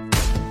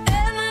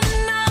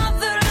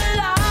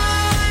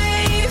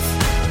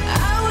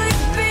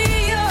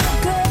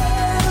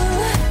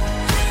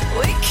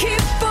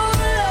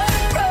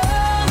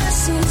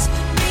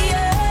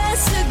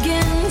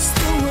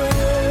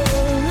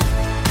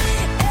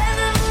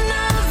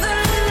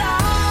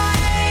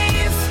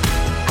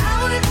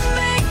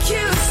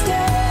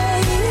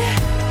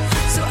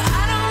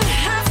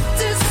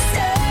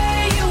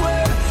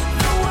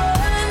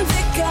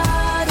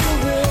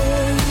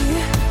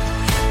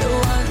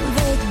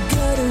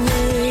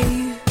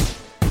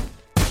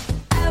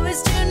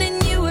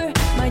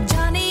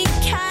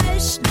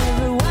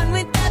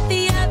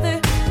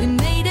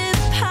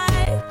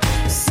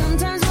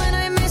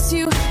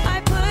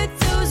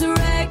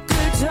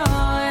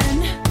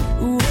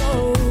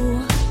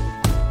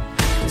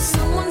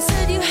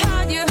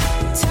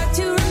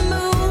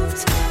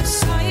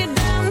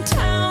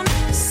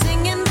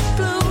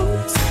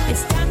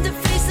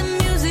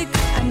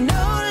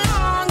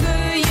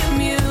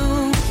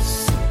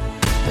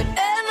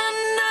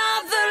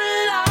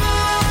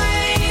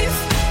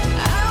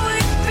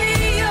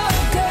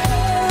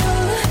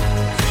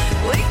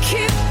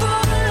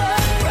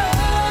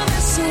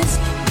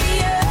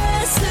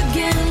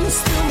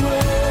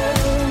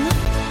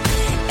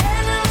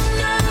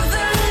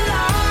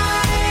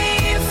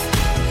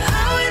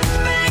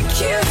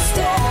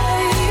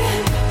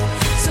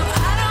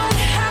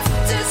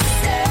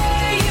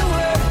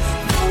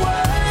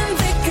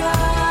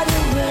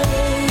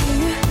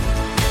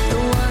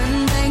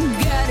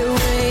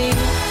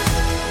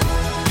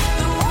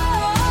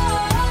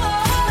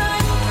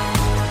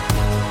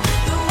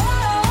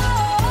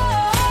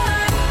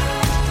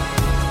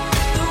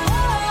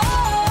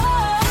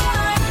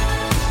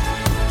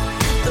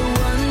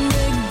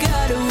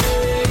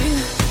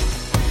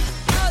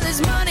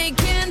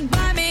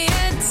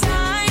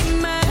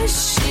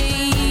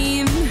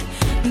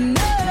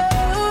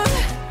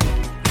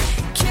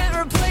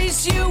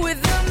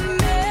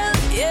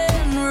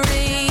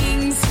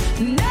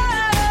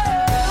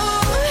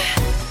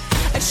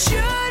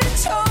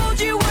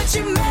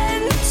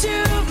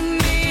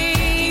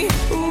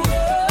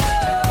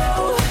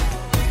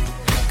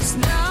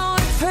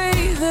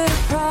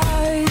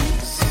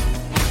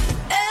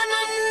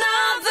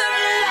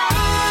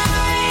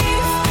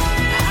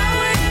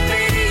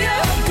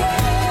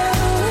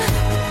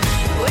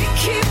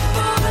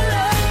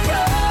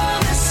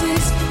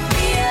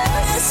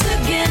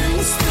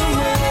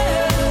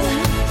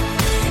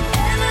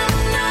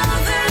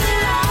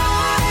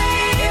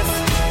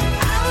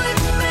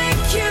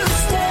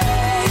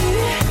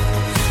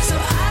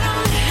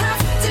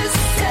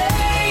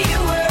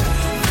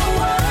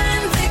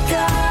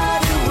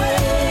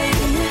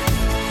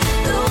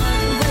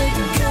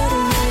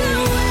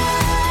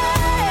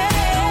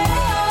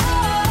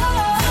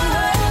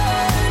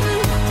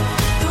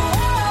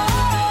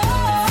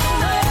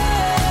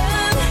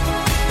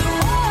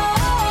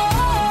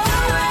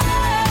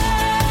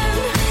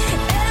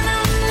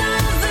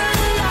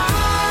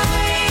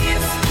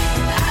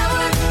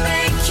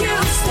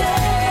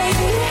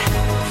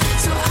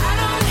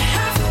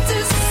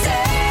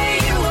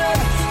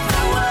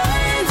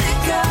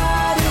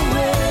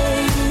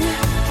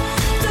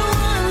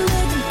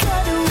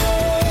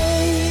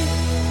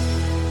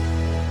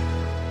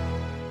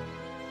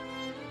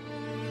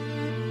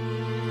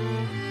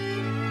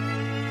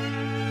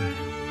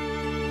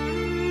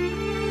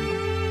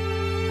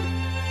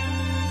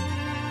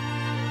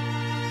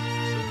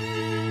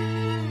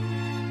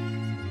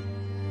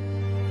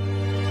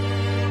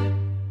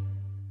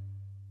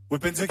 We've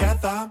been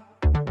together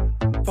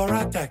for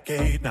a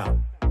decade now.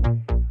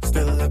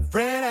 Still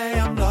every day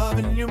I'm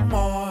loving you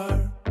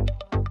more.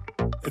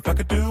 If I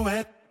could do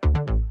it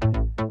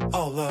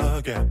all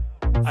again,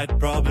 I'd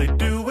probably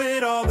do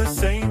it all the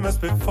same as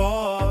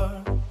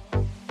before.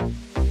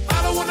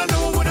 I don't wanna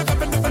know what would have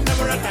happened if I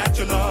never had had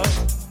your love.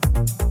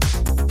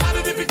 How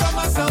did it become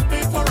myself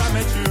before I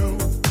met you?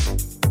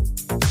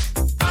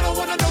 I don't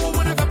wanna know what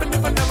would have happened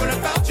if I never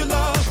had felt your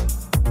love.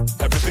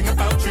 Everything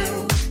about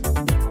you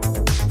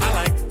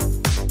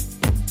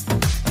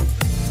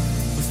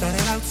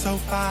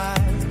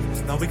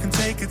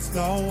take it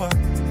slower.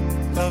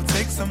 Love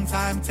takes some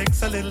time,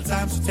 takes a little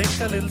time, so take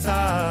a little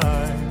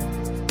time.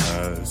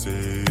 As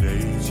it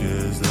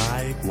ages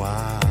like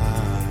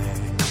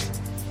wine.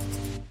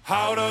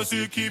 How does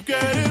it keep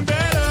getting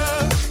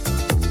better?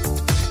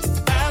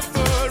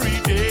 Every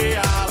day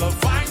I'll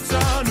find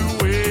some new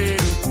way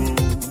to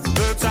prove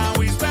the time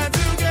we spent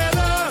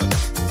together.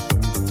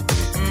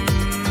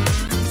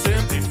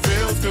 Simply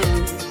feels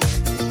good.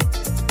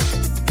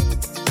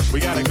 We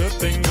got a good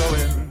thing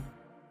going.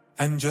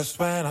 And just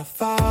when I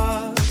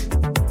thought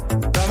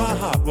that my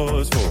heart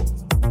was full,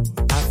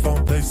 I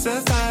found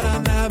places that I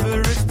never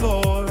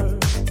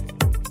explored.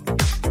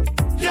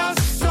 You're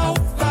so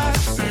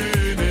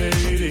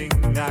fascinating.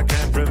 I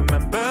can't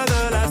remember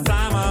the last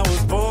time I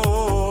was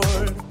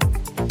bored.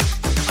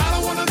 I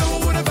don't wanna know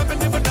what would have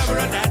happened if I never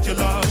had had your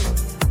love.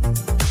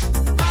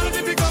 I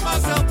didn't become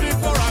myself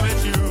before I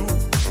met you.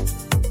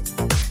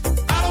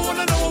 I don't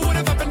wanna know what would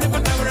have happened if I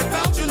never had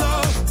felt your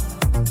love.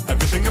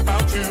 Everything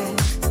about you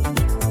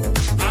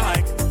I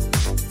like.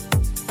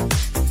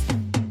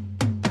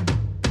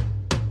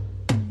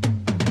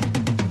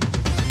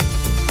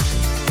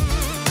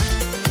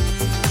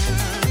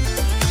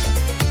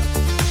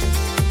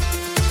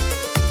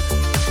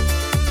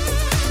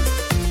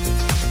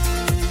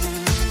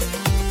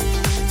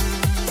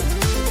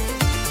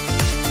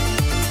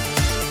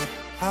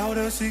 How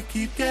does it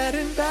keep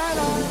getting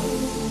better?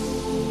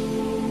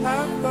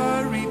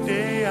 Every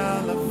day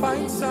I'll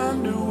find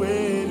some new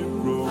way to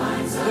grow.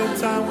 The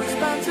time we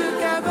spent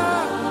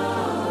together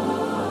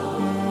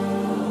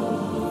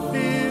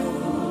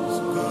feels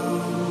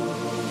good.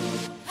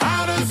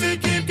 How does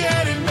it keep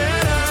getting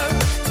better?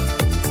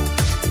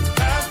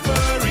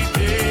 Every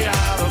day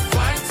I'll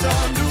find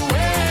some new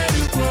way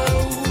to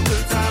grow. The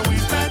time we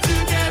spent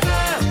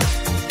together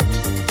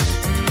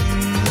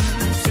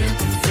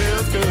simply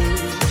feels good.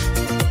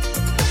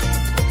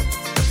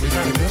 We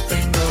got a good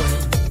thing going.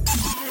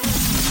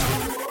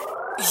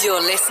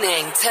 You're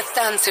listening to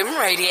Phantom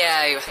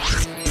Radio.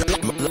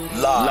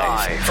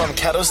 Live from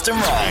Kettleston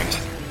Round.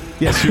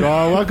 Yes, you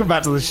are. Welcome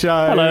back to the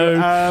show. Hello.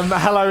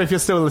 Hello, if you're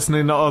still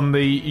listening on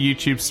the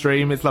YouTube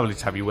stream. It's lovely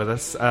to have you with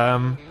us.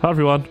 Hi,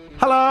 everyone.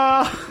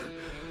 Hello!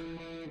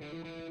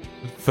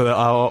 For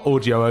our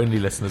audio-only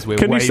listeners, we're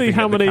Can you see waving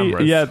how at the many?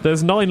 cameras. Yeah,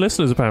 there's 9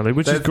 listeners apparently,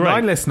 which There's is great.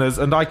 9 listeners,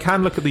 and I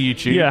can look at the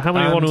YouTube. Yeah, how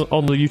many and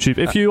on the YouTube?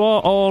 If you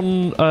are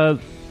on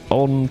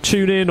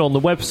TuneIn, on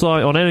the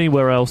website, on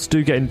anywhere else,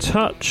 do get in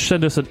touch.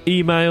 Send us an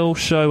email,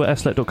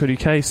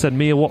 show@slet.co.uk. Send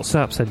me a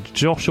WhatsApp, send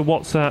Josh a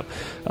WhatsApp,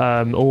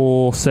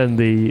 or send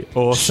the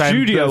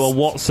studio a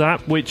WhatsApp,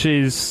 which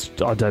is,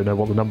 I don't know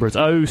what the number is,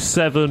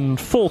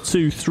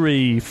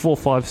 07423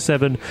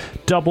 457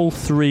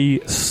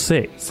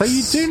 336. So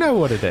you do know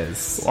what it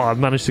is. I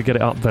managed to get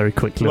it up very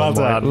quickly Well on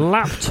my done.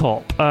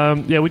 laptop.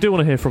 Yeah, we do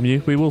want to hear from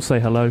you. We will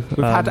say hello.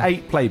 We've had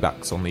 8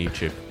 playbacks on the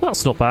YouTube.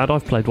 That's not bad.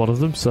 I've played one of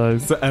them, so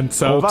So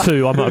or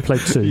 2. I might have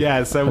played 2.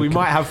 Yeah, so we Okay.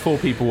 might have 4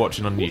 people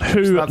watching on YouTube.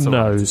 Who so that's all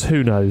right. knows?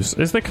 Who knows?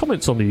 Is there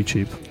comments on the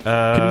YouTube?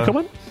 Can you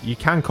comment? You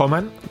can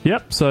comment.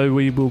 Yep, so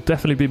we will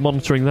definitely be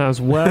monitoring that as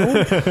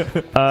well.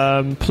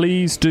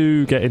 Please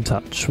do get in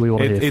touch. We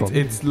want to hear from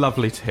you. It's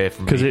lovely to hear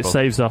from Because people. it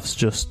saves us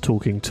just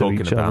talking to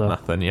each about other.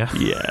 nothing, yeah.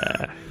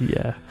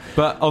 Yeah.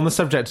 But on the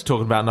subject of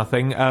talking about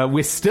nothing,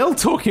 we're still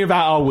talking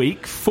about our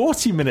week,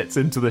 40 minutes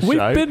into the We've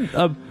show. been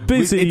a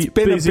busy, It's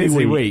been a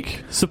busy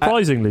week.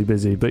 Surprisingly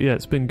busy, but yeah,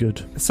 it's been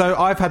good. So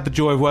I've had the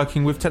joy of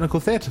working with Technical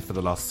Theatre for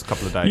the last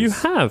couple of days.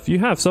 You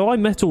have. So I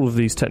met all of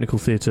these technical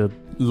theatre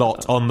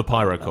lot on the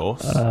Pyro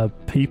course.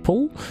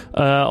 people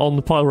on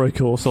the Pyro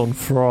course on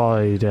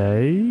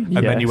Friday. And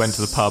then you went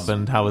to the pub,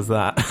 and how was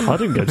that? I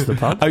didn't go to the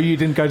pub. Oh, you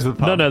didn't go to the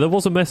pub? No, there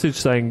was a message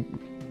saying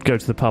go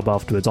to the pub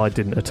afterwards. I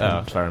didn't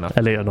attend. Oh, fair enough.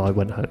 Elliot and I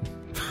went home.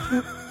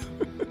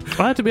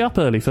 I had to be up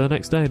early for the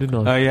next day,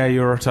 didn't I? Oh, yeah,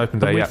 you were at open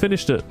day, And we yeah.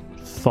 finished at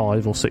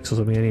 5 or 6 or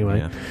something anyway.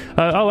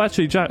 Yeah.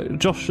 Actually,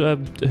 Josh,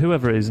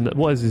 whoever it is,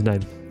 what is his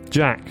name?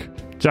 Jack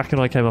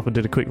and I came up and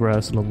did a quick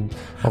rehearsal on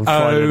Friday night.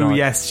 Oh,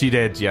 yes, you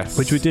did, yes.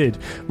 Which we did.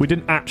 We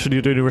didn't actually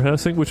do any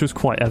rehearsing, which was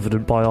quite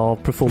evident by our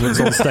performance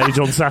on stage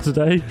on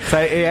Saturday.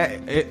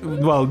 So,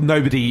 well,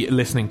 nobody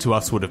listening to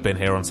us would have been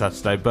here on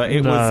Saturday, but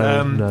it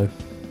No.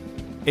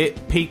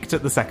 It peaked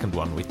at the second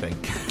one, we think.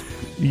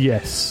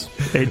 Yes,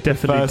 it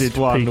definitely First did.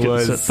 one peak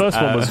was,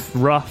 first one was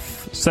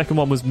rough. Second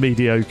one was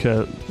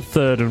mediocre.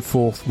 Third and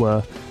fourth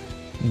were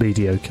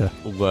mediocre.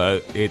 Well,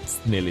 it's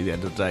nearly the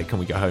end of the day. Can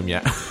we go home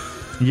yet?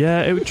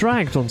 Yeah, it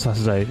dragged on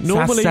Saturday.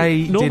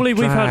 Normally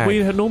we've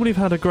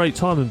had a great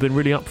time and been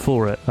really up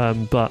for it,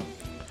 but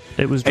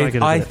it was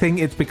dragging. I think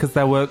it's because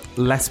there were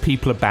less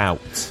people about.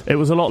 It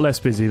was a lot less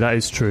busy. That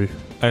is true,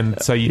 and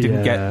so you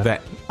didn't get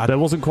that. There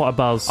wasn't quite a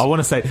buzz. I want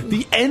to say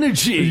the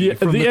energy,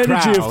 from the the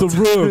energy crowd. of the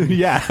room.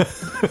 Yeah,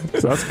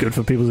 so that's good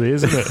for people's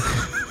ears, isn't it?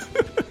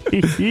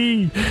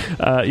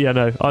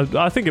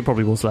 I think it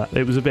probably was that.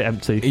 It was a bit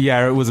empty.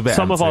 Yeah, it was a bit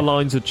Some empty. of our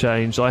lines had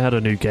changed. I had a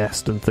new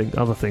guest and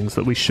other things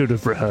that we should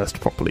have rehearsed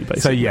properly,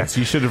 basically. So yes,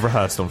 you should have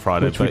rehearsed on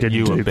Friday, Which we but didn't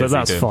you were do, busy but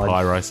that's doing fine.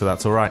 Pyro, so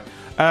that's all right.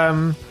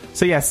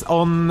 So yes,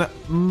 on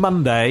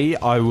Monday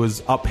I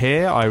was up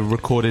here. I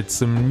recorded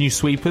some new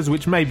sweepers,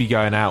 which may be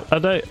going out Are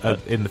they,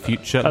 in the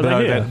future. are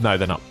they here? No,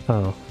 they're not.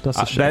 Oh, that's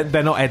a shame.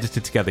 They're not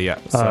edited together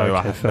yet, so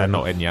okay, they're fair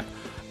not in yet.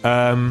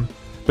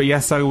 But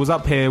yes, I was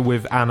up here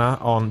with Anna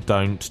on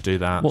Don't Do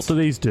That. What do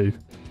these do?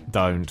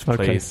 Don't,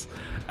 Okay. please.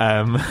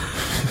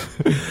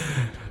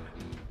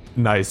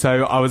 No,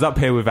 so I was up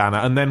here with Anna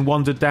and then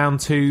wandered down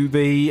to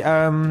the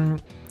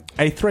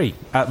A3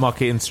 at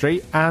Market Inn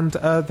Street, and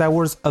there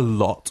was a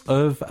lot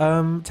of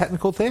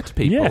technical theatre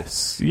people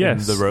Yes. in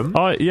the room.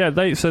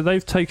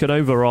 They've taken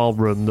over our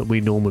room that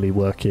we normally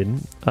work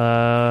in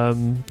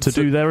to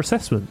do their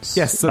assessments.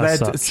 Yes,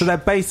 so they're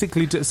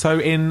basically so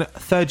in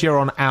third year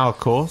on our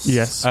course.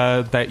 Yes.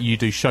 That you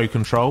do show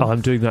control.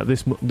 I'm doing that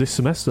this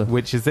semester.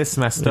 Which is this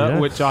semester, Yeah.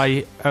 which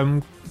I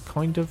am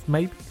kind of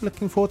maybe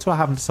looking forward to. I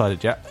haven't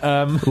decided yet.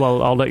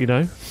 Well, I'll let you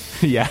know.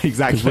 Yeah,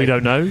 exactly. Because we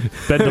don't know.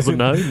 Ben doesn't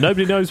know.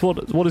 Nobody knows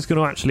what is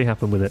going to actually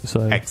happen with it.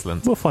 So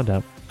Excellent. We'll find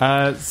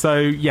out. So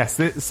yes,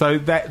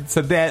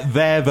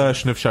 their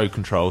version of show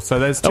control. So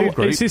there's two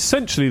groups. It's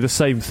essentially the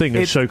same thing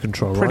as show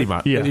control, pretty right?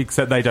 much. Yeah.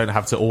 Except they don't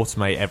have to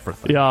automate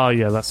everything.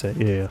 Yeah, that's it.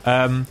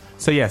 Yeah.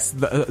 So yes,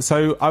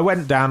 so I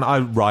went down. I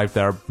arrived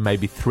there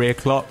maybe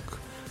 3:00.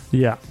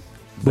 Yeah.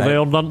 Were they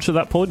on lunch at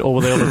that point, or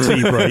were they on a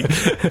tea break?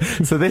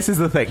 So this is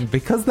the thing,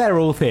 because they're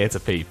all theatre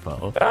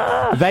people,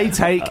 they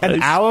take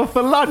an hour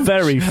for lunch.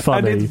 Very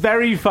funny. And it's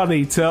very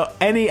funny to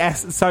any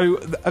so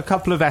a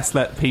couple of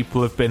SLET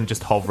people have been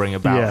just hovering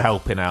about,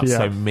 helping out. Yeah.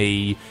 So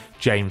me,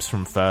 James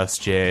from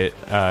first year,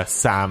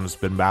 Sam's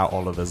been about,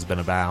 Oliver's been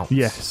about.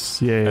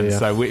 Yes. And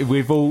so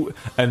we've all,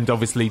 and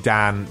obviously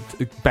Dan,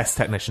 best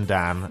technician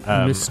Dan,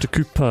 Mr.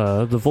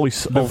 Cooper, the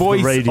voice of the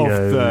radio, radio.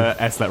 of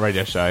the SLET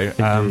radio show.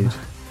 Indeed.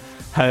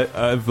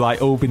 Have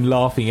like all been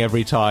laughing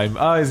every time.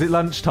 Oh, is it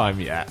lunchtime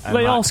yet? And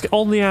They ask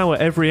on the hour,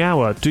 every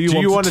hour, do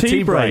you want a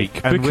tea break?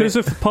 And Because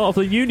of part of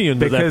the union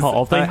that they're part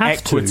of, they have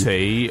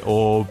Equity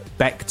or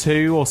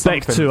BEC2 or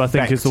something. BEC2, I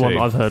think, is the one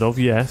BEC2. I've heard of,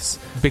 yes.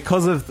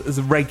 Because of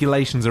the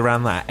regulations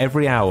around that,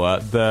 every hour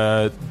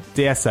the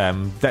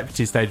DSM,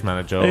 Deputy Stage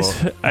Manager,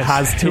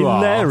 has to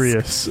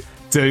hilarious. ask,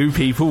 do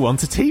people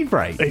want a tea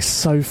break? It's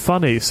so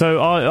funny.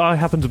 So I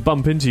happened to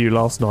bump into you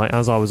last night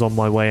as I was on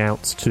my way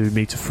out to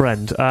meet a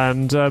friend,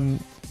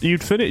 and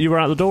you'd finished. You were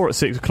out the door at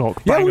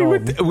 6:00. Yeah,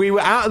 we were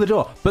out of the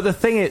door. But the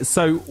thing is,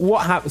 so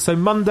what happened? So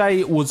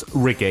Monday was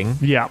rigging.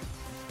 Yeah.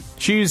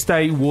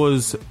 Tuesday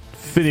was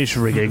finish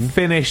rigging,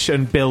 finish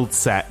and build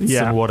sets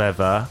and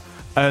whatever.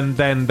 And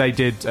then they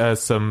did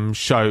some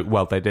show.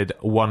 Well, they did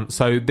one.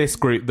 So this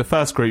group, the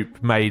first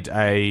group, made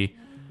a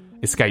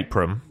escape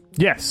room.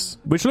 Yes,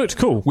 which looked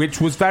cool,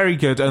 which was very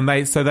good. And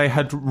they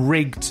had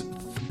rigged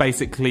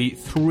basically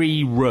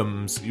 3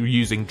 rooms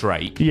using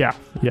Drake. Yeah,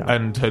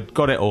 and had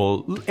got it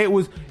all.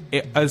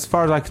 As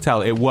far as I could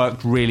tell, it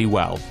worked really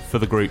well for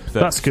the group.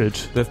 That's good.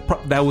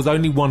 There was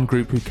only one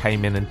group who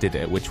came in and did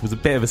it, which was a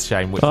bit of a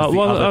shame. Which was the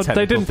other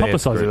they didn't technical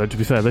publicise it, though, to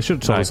be fair. They should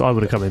have told us. I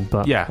would have come in,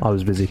 but I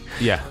was busy.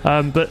 Yeah.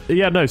 But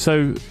yeah, no.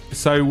 So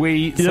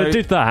we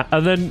did that,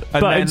 and then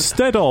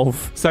instead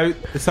of so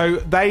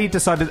they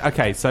decided,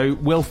 okay, so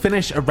we'll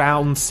finish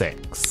around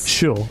 6.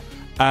 Sure.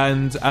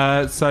 And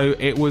so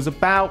it was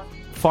about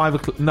 5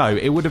 o'clock. No,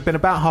 it would have been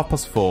about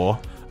 4:30,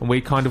 and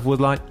we kind of were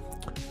like,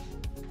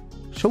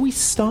 shall we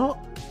start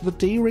the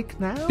D-rig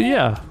now?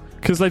 Yeah,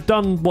 because they've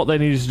done what they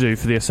needed to do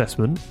for the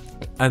assessment.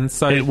 And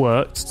so it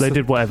worked. They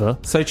did whatever.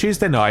 So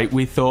Tuesday night,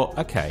 we thought,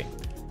 okay,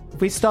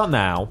 if we start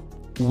now,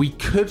 we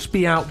could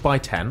be out by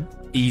 10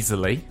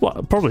 easily.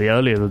 Well, probably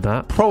earlier than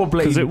that.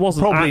 Probably, because it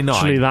wasn't probably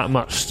actually 9. that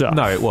much stuff.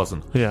 No, it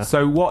wasn't. Yeah.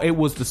 So what it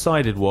was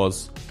decided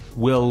was,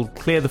 we'll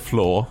clear the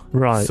floor,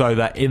 right, so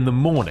that in the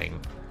morning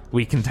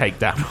we can take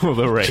down all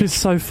the rigs. Which is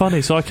so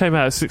funny. So I came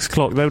out at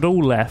 6:00. They'd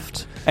all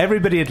left.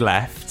 Everybody had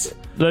left.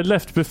 They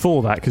left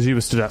before that because you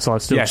were stood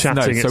outside still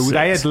chatting. No, so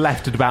they had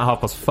left at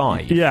about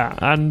 5:30. Yeah,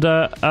 and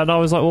I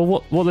was like,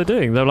 well, what are they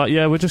doing? They were like,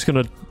 yeah, we're just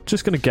gonna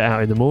get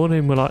out in the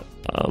morning. We're like,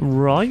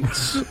 right.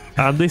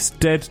 And this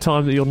dead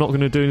time that you're not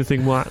going to do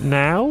anything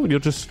now, you're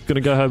just going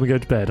to go home and go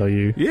to bed, are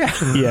you? Yeah.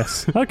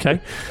 Yes.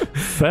 Okay.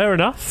 Fair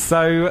enough.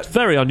 So it's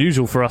very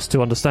unusual for us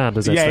to understand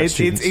as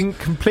it's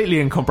completely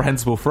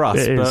incomprehensible for us,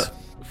 it but is.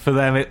 For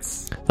them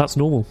that's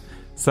normal.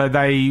 So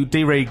they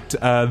de-rigged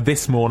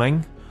this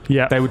morning.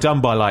 Yeah, they were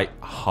done by like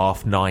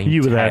 9:30.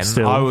 You were there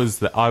still. I was.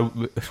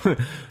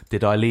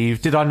 Did I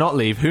leave? Did I not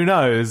leave? Who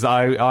knows?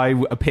 I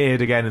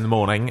appeared again in the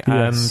morning,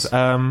 yes.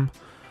 And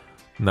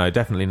no,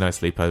 definitely no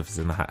sleepovers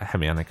in the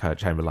Hemianica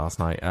chamber last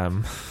night.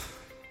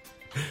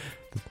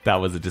 That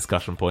was a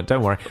discussion point.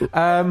 Don't worry.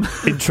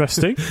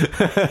 Interesting.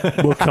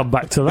 We'll come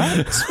back to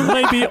that.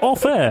 Maybe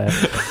off air.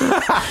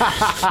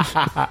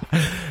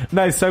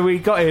 No, so we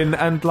got in,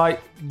 and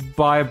like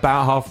by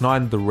about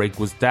 9:30, the rig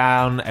was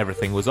down,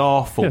 everything was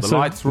off, all the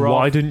lights were off.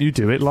 Why didn't you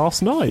do it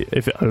last night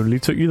if it only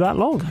took you that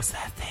long? Because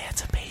they're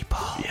theatre people.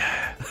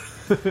 Yeah.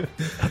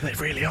 And they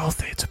really are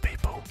theatre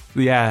people.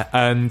 Yeah,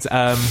 and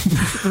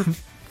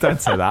don't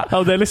say that.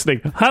 Oh, they're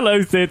listening.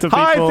 Hello, theatre people.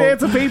 Hi,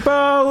 theatre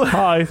people.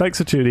 Hi, thanks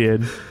for tuning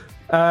in.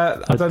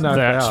 I don't know.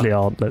 They if actually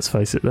are. aren't. Let's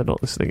face it, they're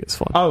not listening. It's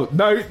fine. Oh,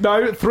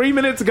 no. 3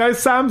 minutes ago,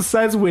 Sam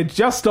says we're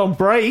just on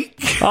break.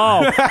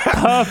 Oh,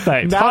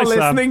 perfect. Now Hi,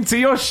 listening to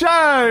your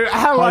show.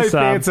 Hello, Hi,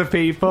 Sam. theatre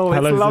people.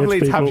 Hello, it's lovely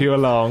theatre to have people. you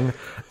along.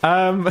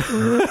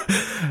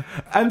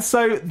 And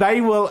so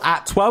they will,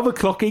 at 12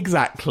 o'clock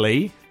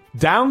exactly,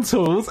 down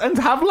tools and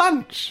have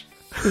lunch.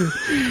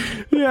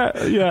 Yeah.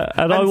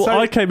 And And so-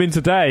 I came in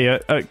today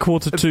at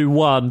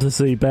 1:45 to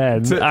see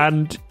Ben,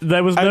 and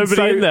there was And nobody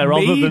so in there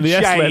other me, than the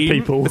S-Let James-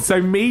 people.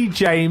 So me,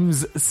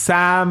 James,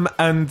 Sam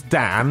and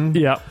Dan,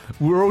 Yeah.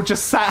 we're all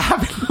just sat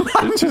having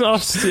lunch, Just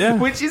us, yeah.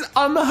 which is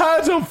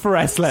unheard of for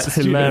S-Let It's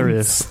students.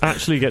 hilarious.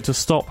 Actually get to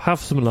stop, have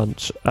some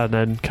lunch, and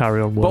then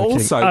carry on working.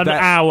 also an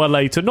that- hour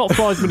later, not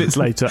 5 minutes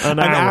later, an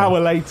hour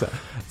later.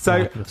 So,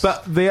 Madness.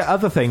 but the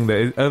other thing that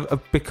is,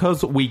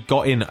 because we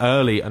got in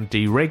early and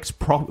de-rigged,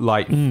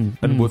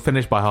 and were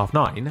finished by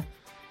 9:30,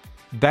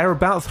 they're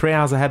about 3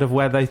 hours ahead of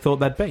where they thought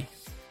they'd be.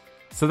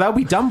 So they'll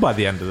be done by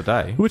the end of the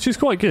day. Which is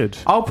quite good.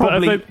 I'll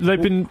probably- But they've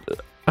been.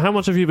 How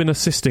much have you been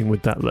assisting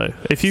with that, though?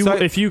 If you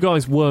So-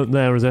 guys weren't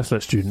there as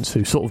S-Let students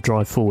who sort of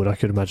drive forward, I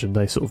could imagine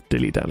they sort of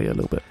dilly-dally a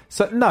little bit.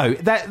 So no,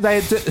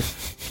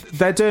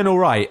 they're doing all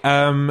right.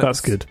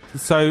 That's good.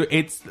 So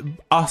it's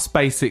us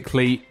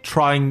basically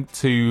trying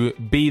to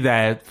be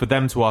there for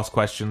them to ask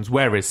questions.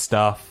 Where is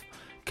stuff?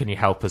 Can you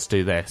help us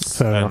do this?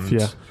 Fair enough,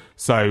 yeah.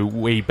 So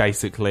we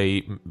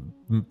basically,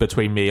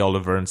 between me,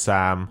 Oliver, and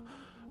Sam,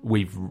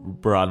 we've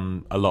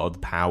run a lot of the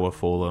power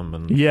for them.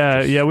 And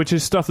Yeah, which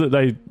is stuff that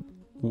they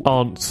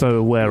aren't so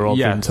aware of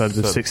Yeah, in terms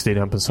of so- 16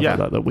 amp and stuff yeah.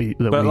 like that we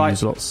But like-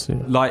 use lots. Yeah.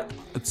 Like,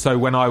 so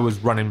when I was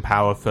running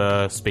power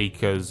for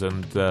speakers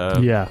and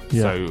Yeah.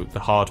 so the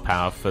hard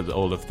power for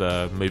all of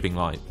the moving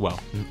light. Well,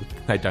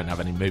 they don't have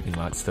any moving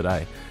lights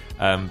today.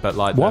 But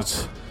like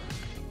What?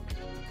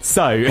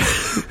 So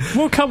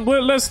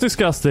Let's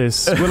discuss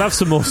this. We'll have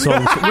some more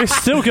songs. We're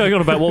still going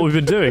on about what we've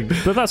been doing,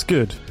 but that's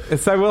good.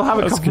 we'll have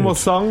a That's couple good. more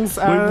songs.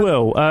 We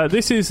will.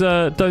 This is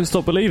Don't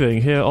Stop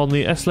Believing here on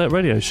the S-Let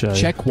Radio Show.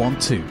 Check 1,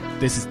 2.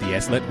 This is the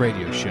S-Let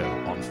Radio Show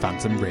on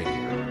Phantom Radio.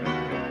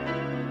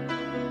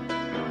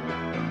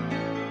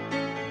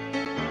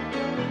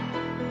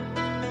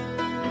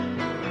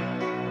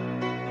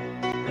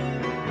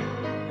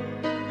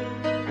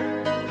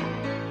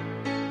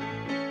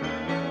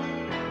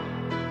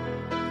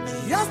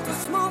 Just a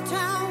small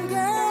town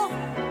girl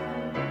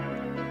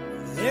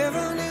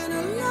living in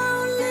a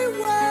lonely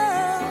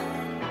world.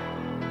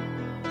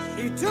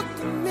 She took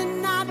the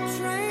midnight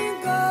train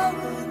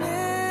going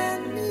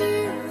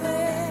anywhere.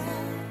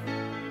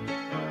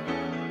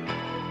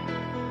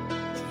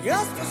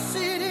 Just a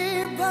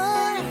city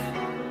boy,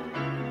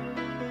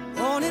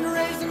 born and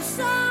raised in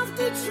South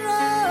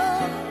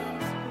Detroit.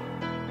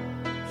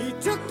 He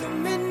took the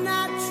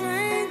midnight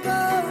train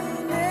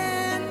going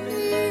anywhere.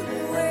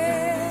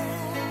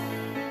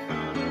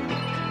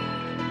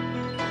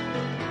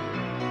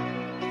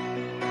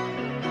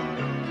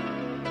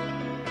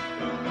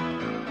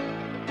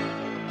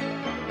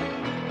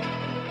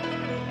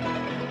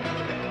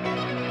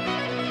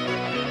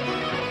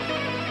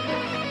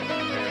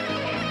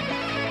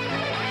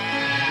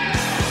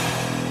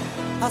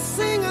 A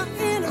singer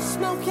in a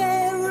smoky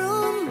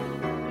room,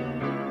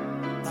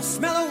 the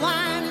smell of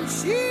wine and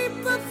cheap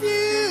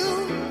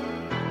perfume.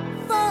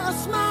 For a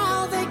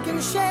smile they can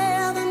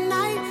share the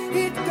night.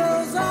 It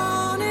goes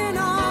on and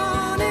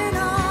on and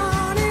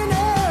on and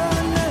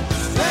on.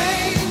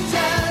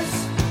 Strangers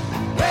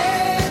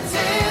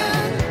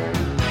waiting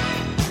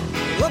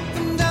up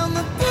and down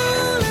the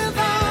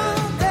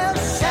boulevard. Their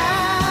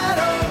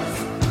shadows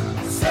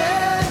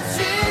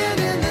searching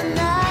in the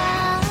night.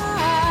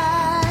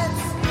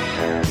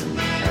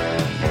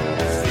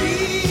 Street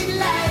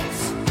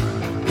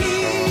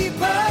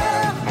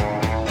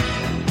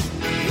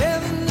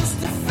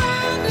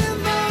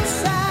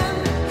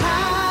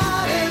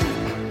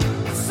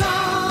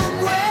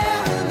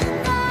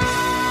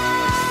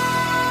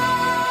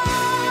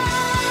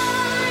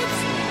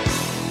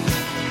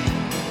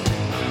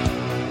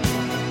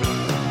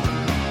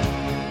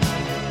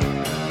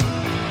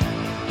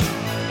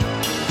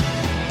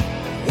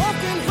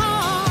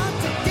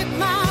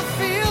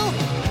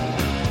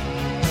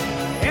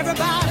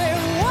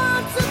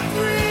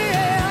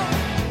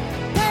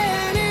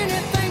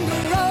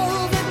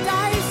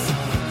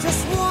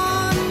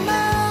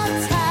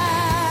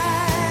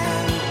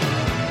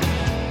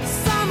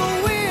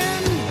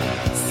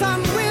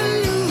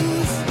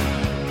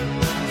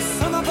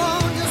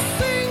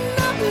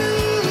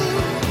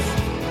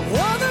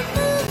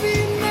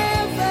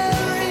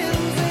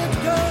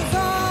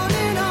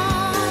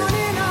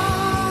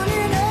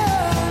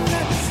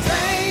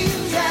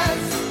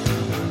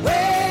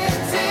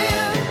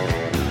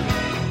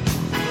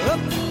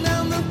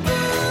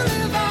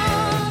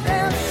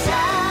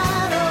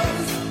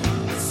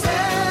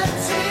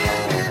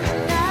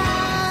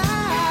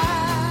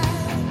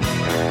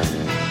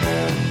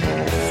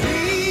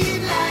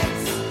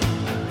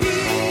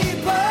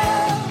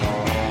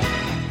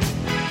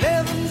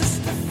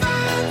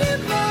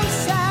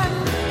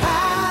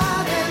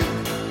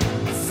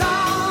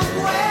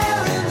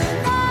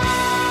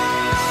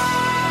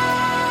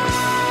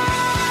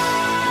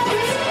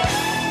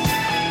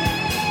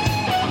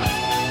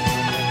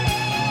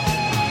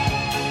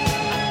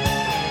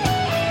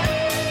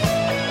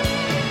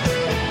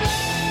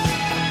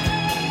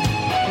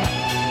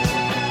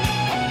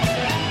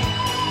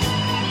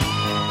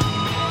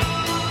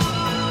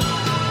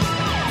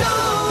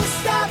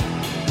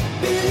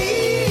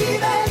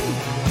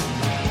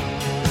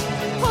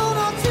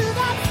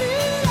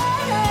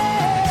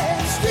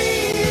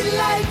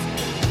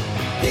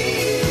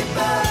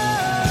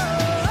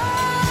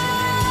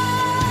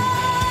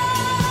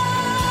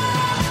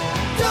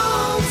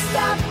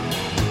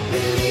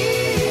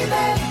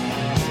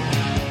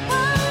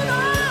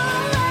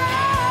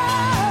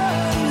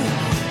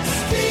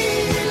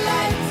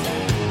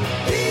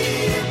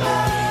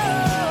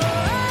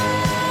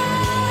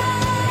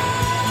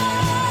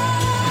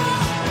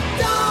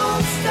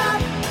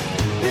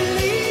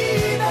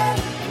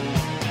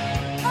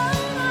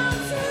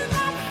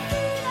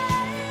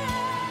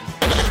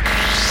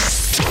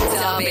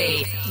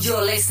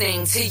You're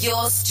listening to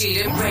your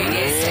student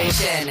radio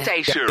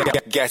station.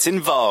 Get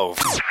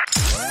involved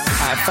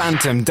at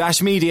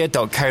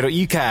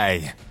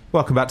phantom-media.co.uk.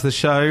 Welcome back to the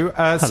show.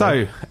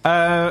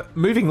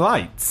 Moving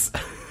lights.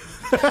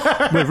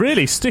 We're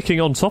really sticking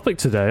on topic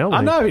today, aren't we?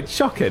 I know, it's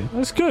shocking.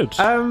 That's good.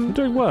 You're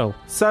doing well.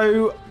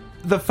 So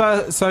this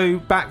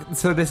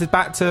is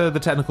back to the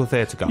technical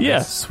theatre guys.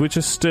 Yes, which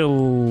are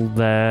still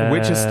there.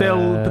 Which are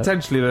still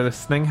potentially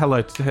listening.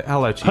 Hello to you.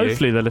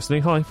 Hopefully they're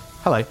listening. Hi.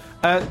 Hello.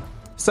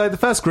 So the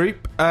first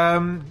group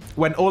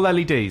went all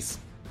LEDs.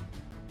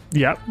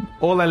 Yeah.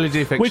 All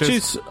LED fixtures. Which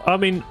is, I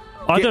mean,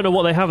 I don't know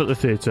what they have at the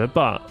theatre,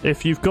 but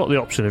if you've got the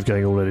option of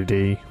going all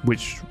LED,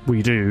 which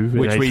we do in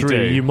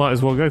A3, you might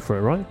as well go for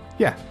it, right?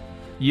 Yeah.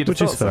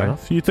 Which is fair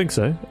enough. You'd think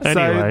so.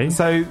 Anyway.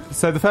 So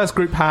the first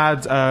group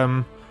had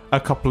a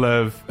couple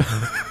of...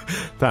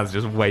 Dan's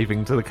just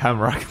waving to the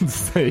camera, I can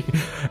see.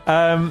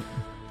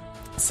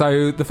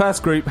 So the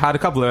first group had a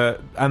couple of...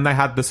 And they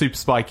had the super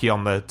spiky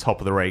on the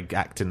top of the rig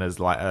acting as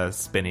like a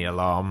spinny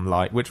alarm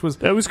light, which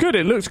was... It was good.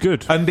 It looked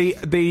good. And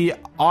the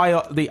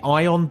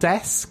ion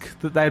desk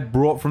that they had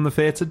brought from the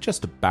theatre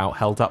just about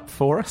held up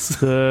for us.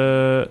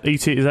 The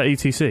is that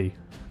ETC?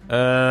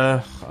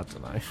 I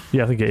don't know.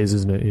 Yeah, I think it is,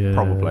 isn't it? Yeah,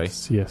 probably.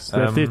 Yes,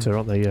 they're theatre,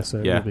 aren't they? Yes,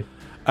 so yeah. It will be.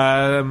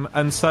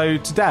 And so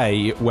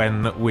today,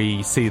 when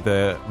we see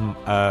the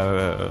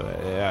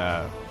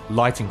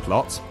lighting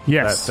plot,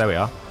 yes, there we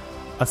are.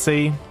 I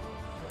see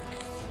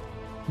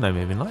no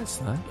moving lights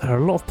there. There are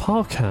a lot of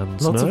park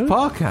hands. Lots of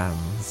park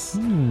hands.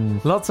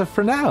 Lots of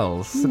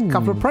Fresnels. A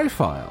couple of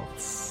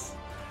profiles.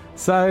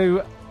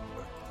 So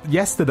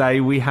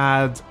yesterday we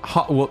had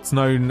what's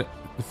known,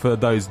 for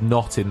those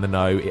not in the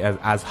know,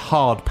 as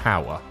hard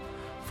power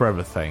for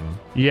everything.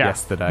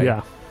 Yesterday.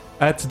 Yeah.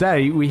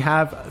 Today we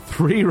have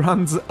 3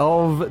 runs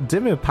of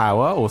dimmer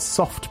power or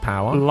soft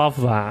power.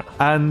 Love that.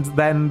 And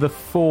then the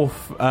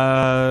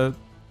 4th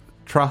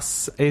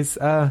truss is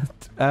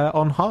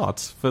on hard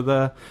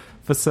for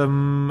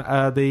some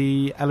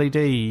the LED.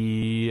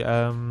 I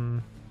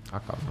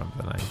can't remember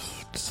the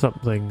names.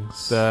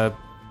 Somethings. The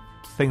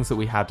things that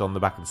we had on the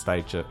back of the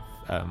stage at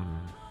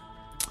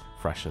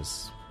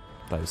Freshers.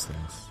 Those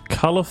things.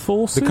 Colour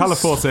Forces? The Colour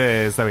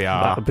Forces, there we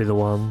are. That would be the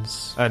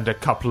ones. And a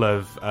couple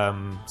of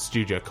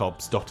studio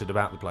cobs dotted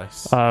about the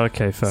place. Oh,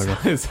 okay, fair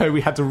enough. So we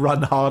had to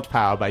run hard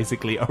power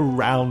basically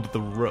around the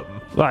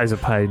room. That is a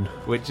pain.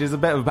 Which is a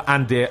bit of...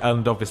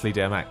 And obviously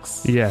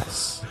DMX.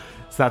 Yes.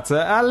 So that's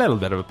a little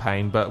bit of a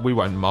pain, but we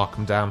won't mark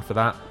them down for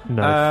that.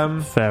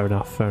 No, fair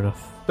enough.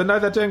 But no,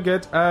 they're doing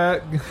good.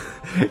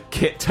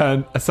 Kit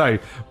turned... So,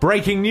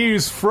 breaking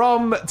news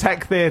from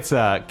Tech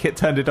Theatre. Kit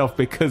turned it off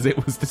because it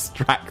was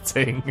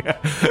distracting.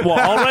 What,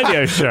 our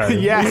radio show?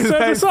 Yeah. You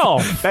turned us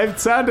off? They've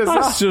turned us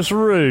off. That's just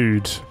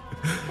rude.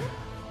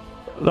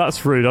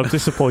 That's rude. I'm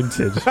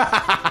disappointed.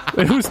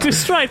 It was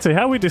distracting.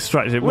 How are we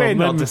distracted? We're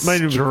not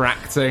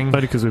distracting.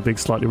 Mainly because we're being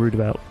slightly rude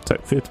about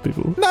Tech Theatre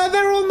people. No,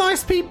 they're all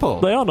nice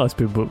people. They are nice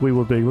people, but we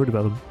were being rude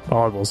about them. Oh,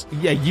 I was.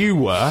 Yeah, you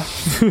were.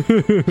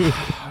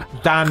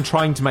 Dan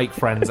trying to make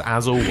friends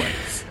as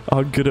always.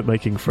 I'm good at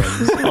making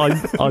friends.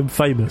 I'm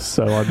famous,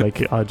 so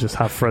I just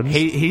have friends.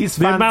 He's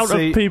the amount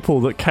of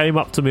people that came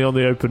up to me on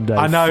the open day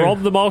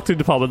from the marketing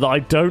department that I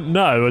don't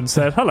know and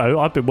said, "Hello,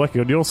 I've been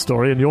working on your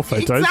story and your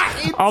photos."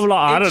 Exactly. I'm like,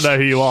 I don't know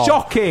who you are.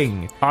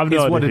 Shocking. I'm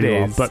not what who it you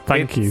is. are, but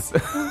thank you.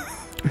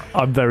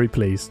 I'm very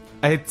pleased.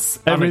 It's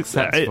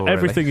unacceptable.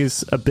 Everything really.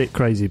 is a bit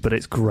crazy, but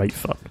it's great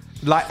fun.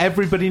 Like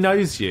everybody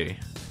knows you.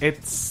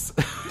 It's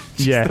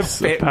yes.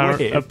 a bit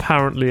weird.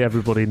 Apparently,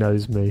 everybody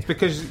knows me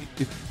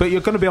but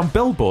you're going to be on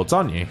billboards,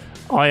 aren't you?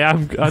 I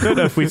am. I don't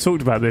know if we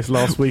talked about this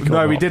last week. No, or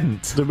not. we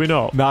didn't. Did we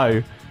not?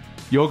 No.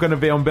 You're going to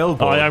be on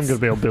billboards. I am going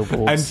to be on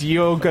billboards. And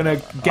you're going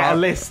to get a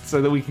list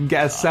so that we can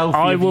get a selfie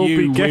I of will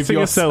you be getting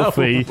with a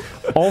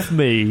selfie of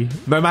me.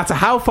 No matter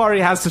how far he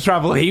has to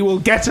travel, he will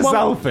get a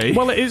selfie.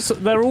 Well,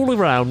 they're all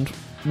around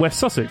West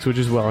Sussex, which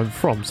is where I'm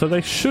from, so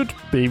they should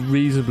be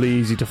reasonably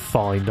easy to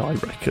find, I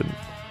reckon.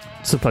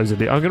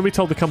 Supposedly. I'm going to be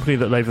told the company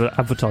that they've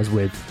advertised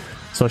with,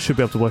 so I should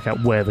be able to work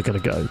out where they're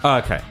going to go. Oh,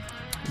 okay.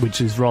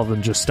 Which is rather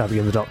than just stabbing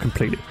in the dark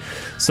completely.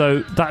 So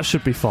that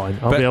should be fine.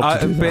 I'll be able to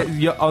do that.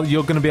 But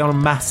you're going to be on a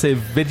massive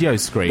video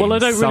screen. Well, I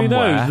don't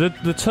somewhere. really know.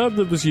 The term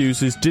that was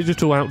used is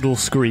digital outdoor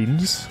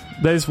screens.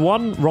 There's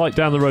one right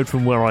down the road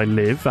from where I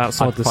live,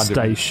 outside the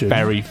station.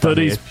 Very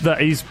funny.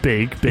 That is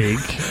big.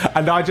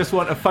 And I just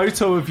want a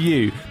photo of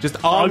you,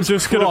 just arms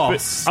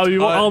crossed.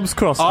 You want arms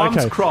crossed?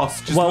 Arms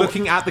crossed, just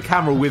looking at the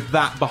camera with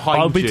that behind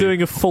you. I'll be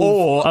doing a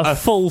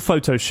full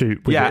photo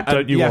shoot with it,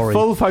 don't you worry.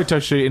 Full photo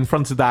shoot in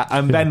front of that,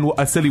 and then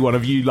a silly one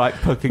of you,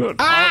 like, looking...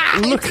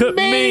 Look at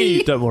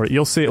me! Don't worry,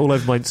 you'll see it all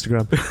over my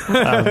Instagram.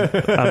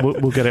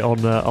 And we'll get it on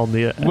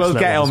the We'll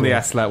get it on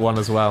the SLET one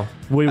as well.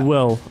 We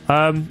will.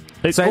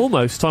 It's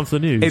almost time for the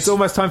news. It's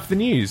almost time for the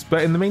news,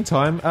 but in the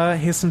meantime,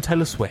 here's some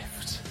Taylor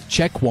Swift.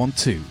 Check 1,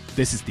 2.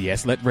 This is the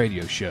SLET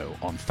Radio Show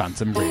on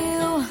Phantom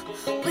Radio.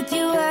 With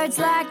your words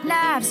like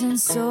knives and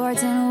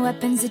swords and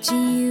weapons that you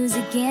use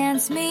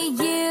against me,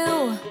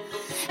 you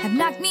have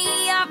knocked me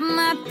off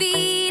my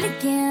feet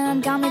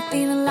again. Got me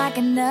feeling like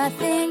a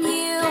nothing.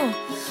 You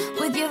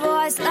with your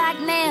voice like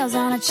nails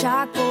on a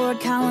chalkboard,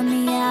 calling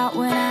me out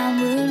when I'm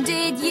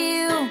wounded.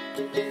 You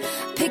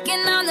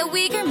picking on the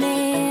weaker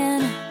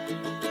man.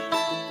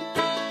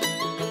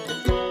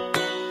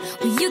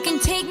 Well, you can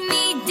take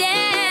me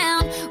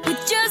down with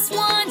just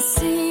one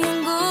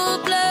single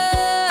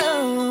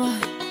blow.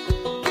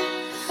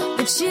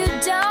 But you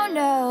don't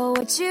know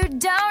what you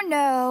don't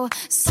know.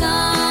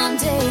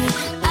 Someday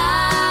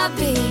I'll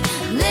be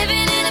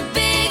living in a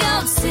big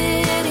old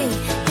city,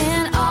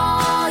 and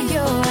all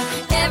you're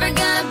ever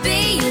gonna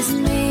be is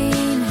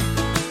mean.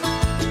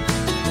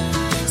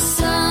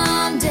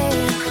 Someday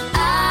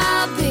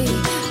I'll be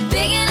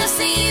big enough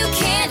so you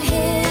can't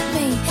hit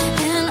me,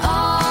 and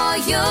all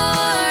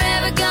you're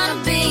ever gonna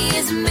be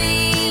is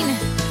mean.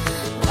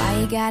 Why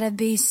you gotta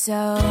be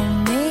so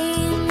mean?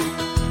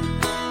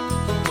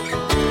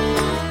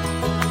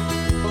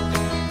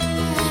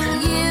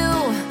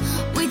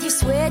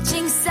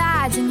 Switching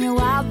sides and your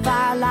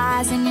wildfire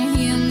lies and your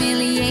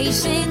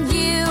humiliation.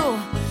 You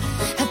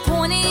have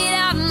pointed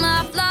out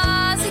my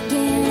flaws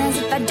again, as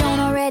if I don't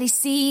already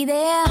see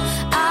them.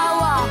 I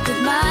walk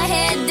with my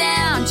head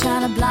down,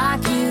 trying to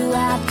block you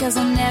out, cause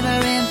I'll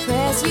never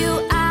impress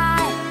you. I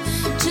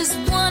just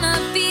wanna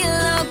feel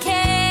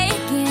okay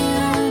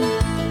again.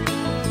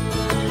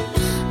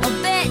 I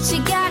bet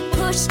you got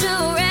pushed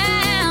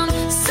around,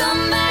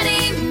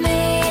 somebody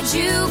made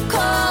you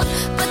cold,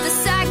 but the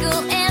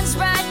cycle ends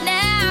right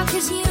now,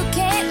 cause you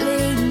can't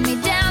lead me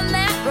down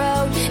that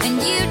road,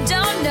 and you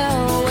don't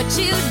know what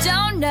you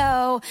don't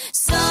know.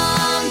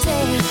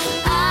 Someday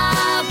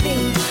I'll be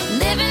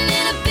living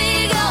in a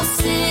big old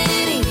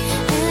city,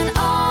 and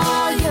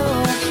all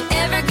you're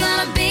ever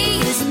gonna be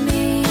is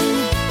me.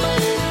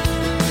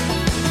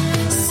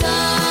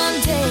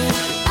 Someday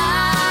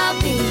I'll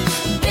be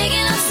big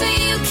enough so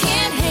you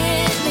can't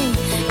hit me,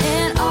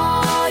 and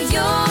all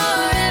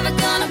you're ever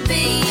gonna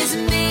be is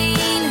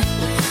mean.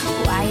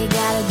 Why you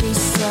gotta be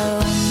so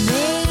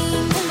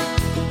mean?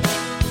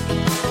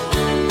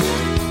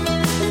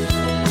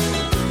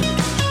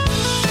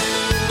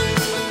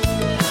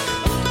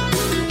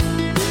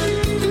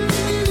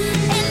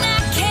 And I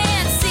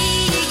can't see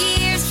you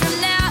years from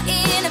now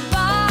in a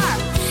bar,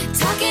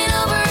 talking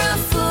over a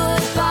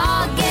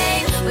football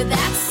game with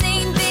that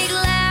same big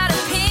loud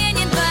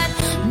opinion, but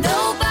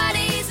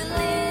nobody's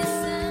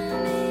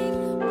listening.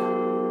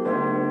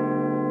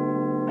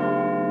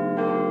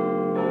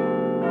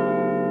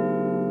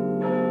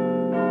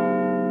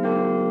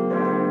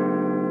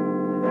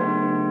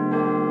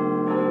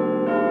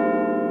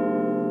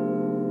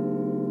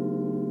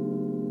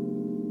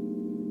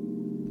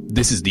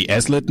 This is the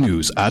SLET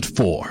News at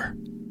 4.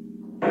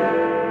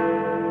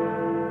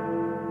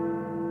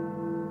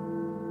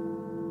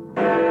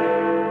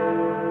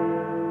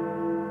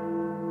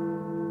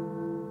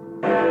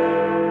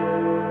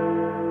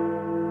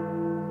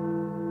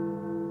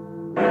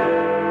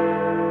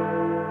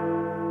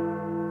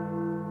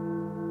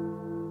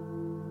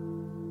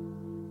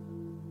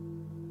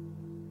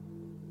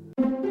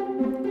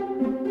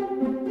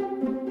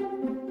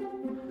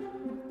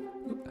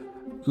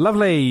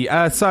 Lovely.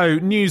 So,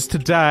 news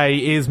today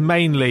is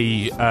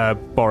mainly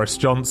Boris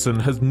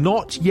Johnson has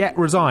not yet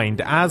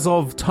resigned. As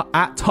of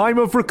at time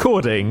of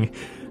recording,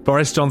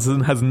 Boris Johnson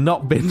has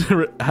not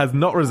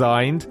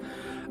resigned.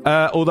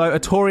 Although a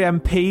Tory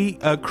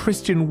MP,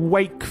 Christian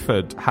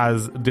Wakeford,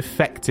 has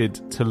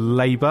defected to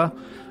Labour.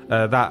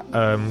 That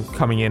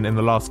coming in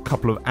the last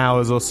couple of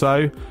hours or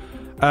so.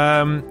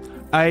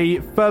 A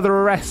further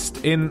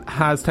arrest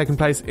has taken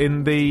place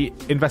in the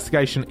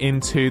investigation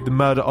into the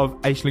murder of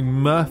Aisling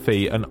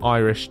Murphy, an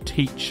Irish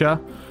teacher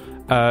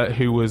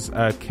who was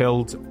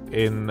killed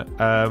in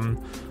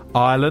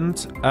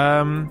Ireland.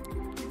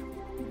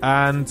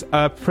 And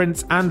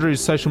Prince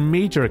Andrew's social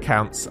media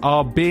accounts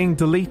are being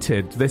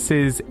deleted. This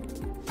is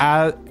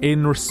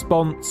in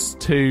response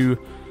to...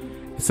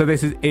 So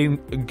this is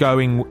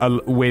going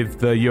with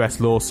the US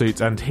lawsuits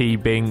and he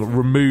being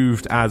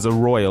removed as a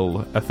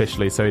royal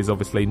officially. So he's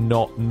obviously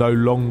no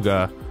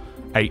longer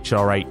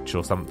HRH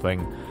or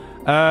something.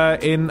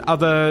 In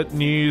other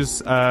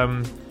news,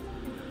 I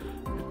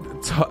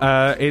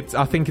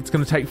think it's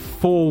going to take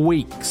 4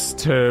 weeks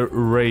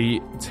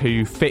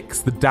to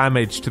fix the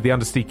damage to the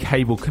undersea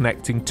cable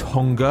connecting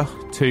Tonga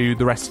to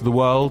the rest of the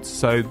world.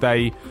 So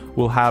they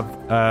will have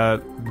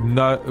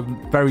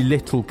very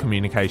little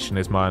communication,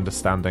 is my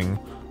understanding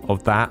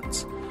of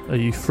that. Are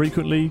you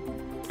frequently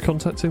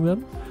contacting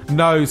them?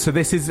 No, so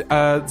this is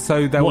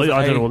so there was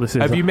I don't know what this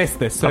is. Have you missed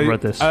this? So I've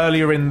read this.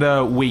 Earlier in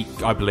the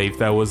week, I believe,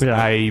 there was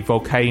an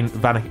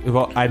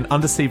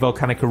undersea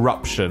volcanic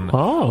eruption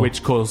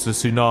which caused a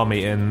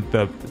tsunami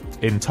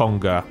in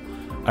Tonga,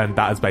 and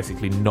that has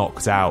basically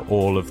knocked out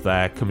all of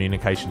their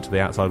communication to the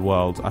outside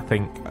world. I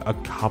think a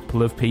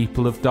couple of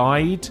people have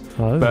died,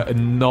 but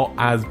not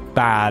as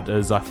bad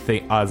as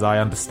I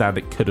understand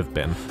it could have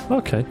been.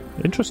 Okay,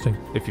 interesting.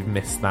 If you've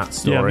missed that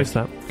story. Yeah, I missed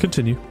that.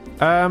 Continue.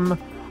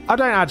 I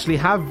don't actually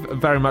have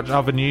very much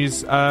other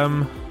news.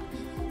 No,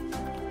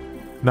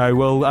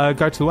 we'll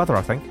go to the weather,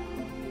 I think.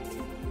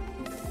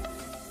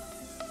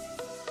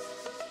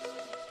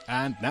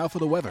 And now for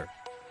the weather.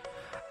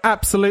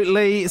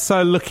 Absolutely.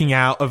 So looking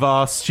out of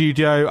our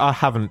studio, I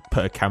haven't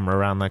put a camera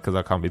around there because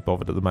I can't be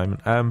bothered at the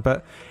moment.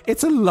 But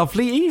it's a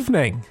lovely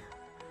evening.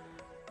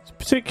 It's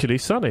particularly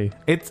sunny.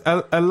 It's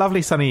a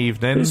lovely sunny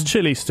evening. It's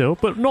chilly still,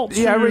 but not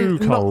too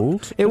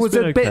cold. It was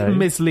a bit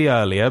mizzly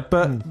earlier,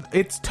 but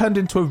it's turned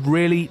into a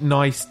really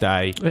nice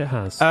day. It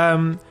has.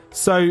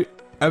 So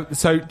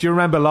do you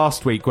remember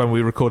last week when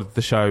we recorded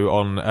the show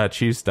on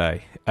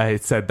Tuesday?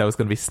 It said there was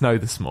going to be snow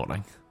this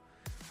morning.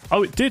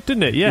 Oh, it did,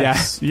 didn't it?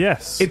 Yes. Yeah.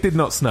 Yes. It did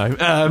not snow.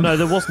 No,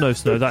 there was no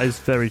snow. That is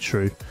very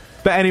true.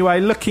 But anyway,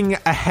 looking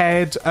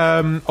ahead,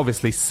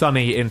 obviously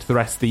sunny into the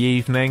rest of the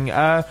evening.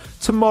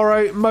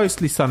 Tomorrow,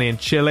 mostly sunny and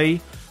chilly.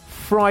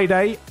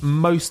 Friday,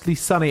 mostly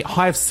sunny.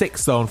 High of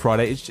 6 though on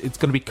Friday. It's going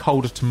to be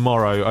colder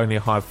tomorrow, only a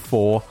high of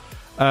 4.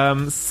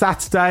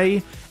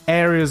 Saturday,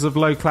 areas of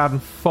low cloud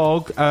and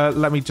fog.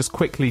 Let me just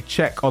quickly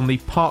check on the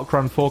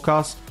parkrun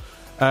forecast.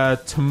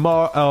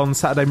 Tomorrow on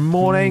Saturday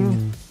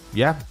morning.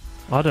 Yeah.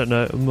 I don't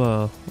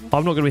know.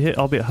 I'm not going to be here.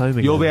 I'll be at home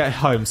again. You'll be at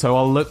home, so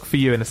I'll look for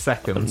you in a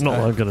second. Not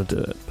that I'm going to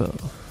do it, but...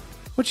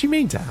 What do you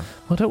mean, Dan?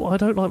 I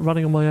don't like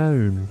running on my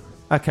own.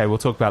 Okay, we'll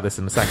talk about this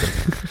in a second.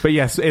 But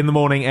yes, in the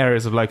morning,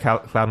 areas of low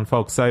cloud and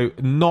fog. So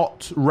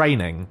not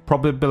raining.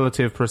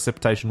 Probability of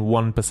precipitation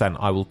 1%.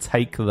 I will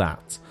take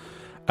that.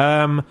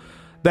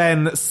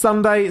 Then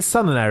Sunday,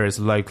 sun and areas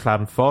of low cloud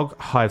and fog.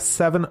 High of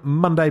 7.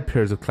 Monday,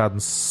 periods of cloud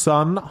and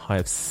sun. High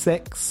of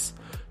 6.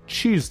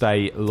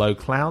 Tuesday, low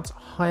clouds,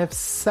 high of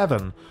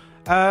 7.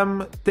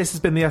 This has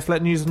been the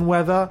SLET News and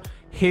Weather.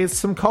 Here's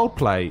some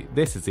Coldplay.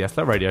 This is the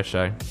SLET Radio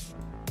Show.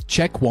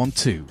 Check 1,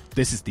 2.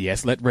 This is the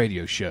SLET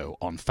Radio Show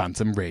on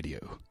Phantom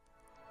Radio.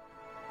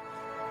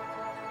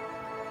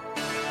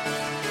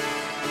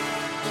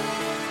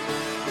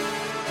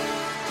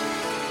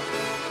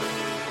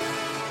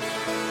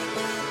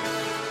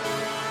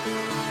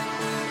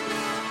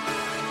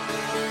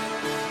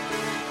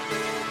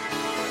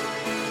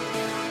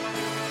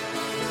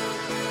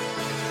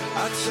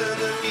 I turn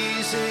the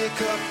music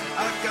up,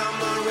 I got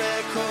my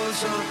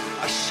records on.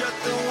 I shut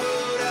the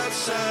world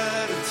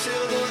outside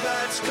until the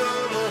lights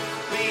come on.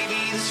 Maybe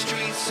the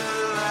streets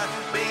are alive,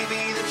 maybe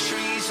the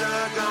trees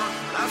are gone.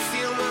 I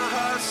feel my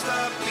heart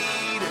stop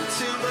beating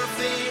to my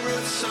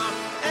favorite song.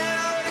 And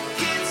all the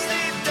kids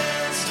they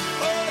dance,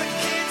 all the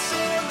kids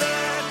all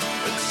that.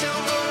 Until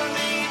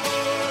morning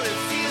it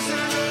feels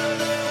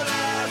another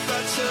life.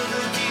 I turn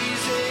the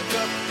music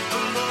up,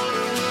 I'm on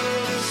the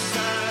world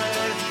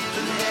side.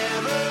 And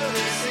heaven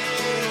is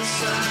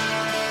inside.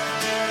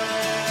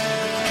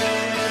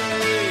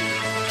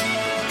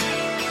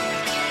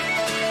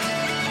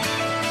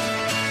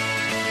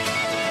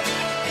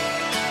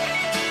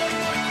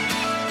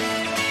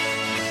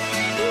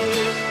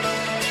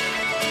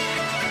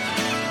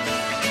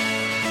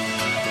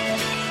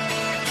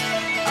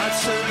 I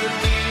turn the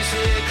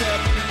music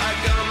up, I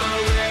got my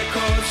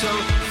records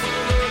on.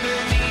 From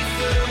underneath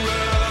the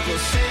rug, we'll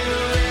sing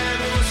a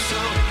rebel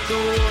song.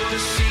 Don't wanna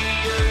see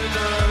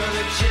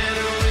another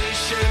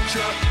generation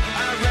drop.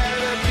 I'd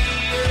rather be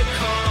a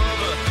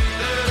comma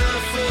than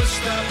a full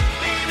stop.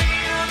 Maybe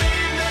I'm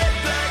in the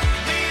black,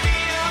 maybe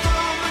I'm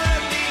on my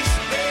knees.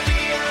 Maybe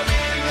I'm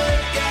in the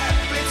gap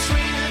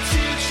between the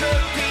two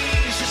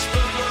trapezes.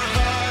 But my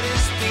heart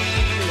is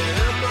beating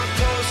and my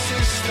pulse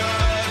is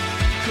starting.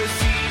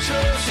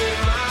 Cathedrals in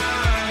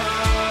my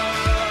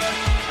heart,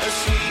 a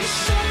sweet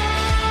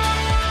song.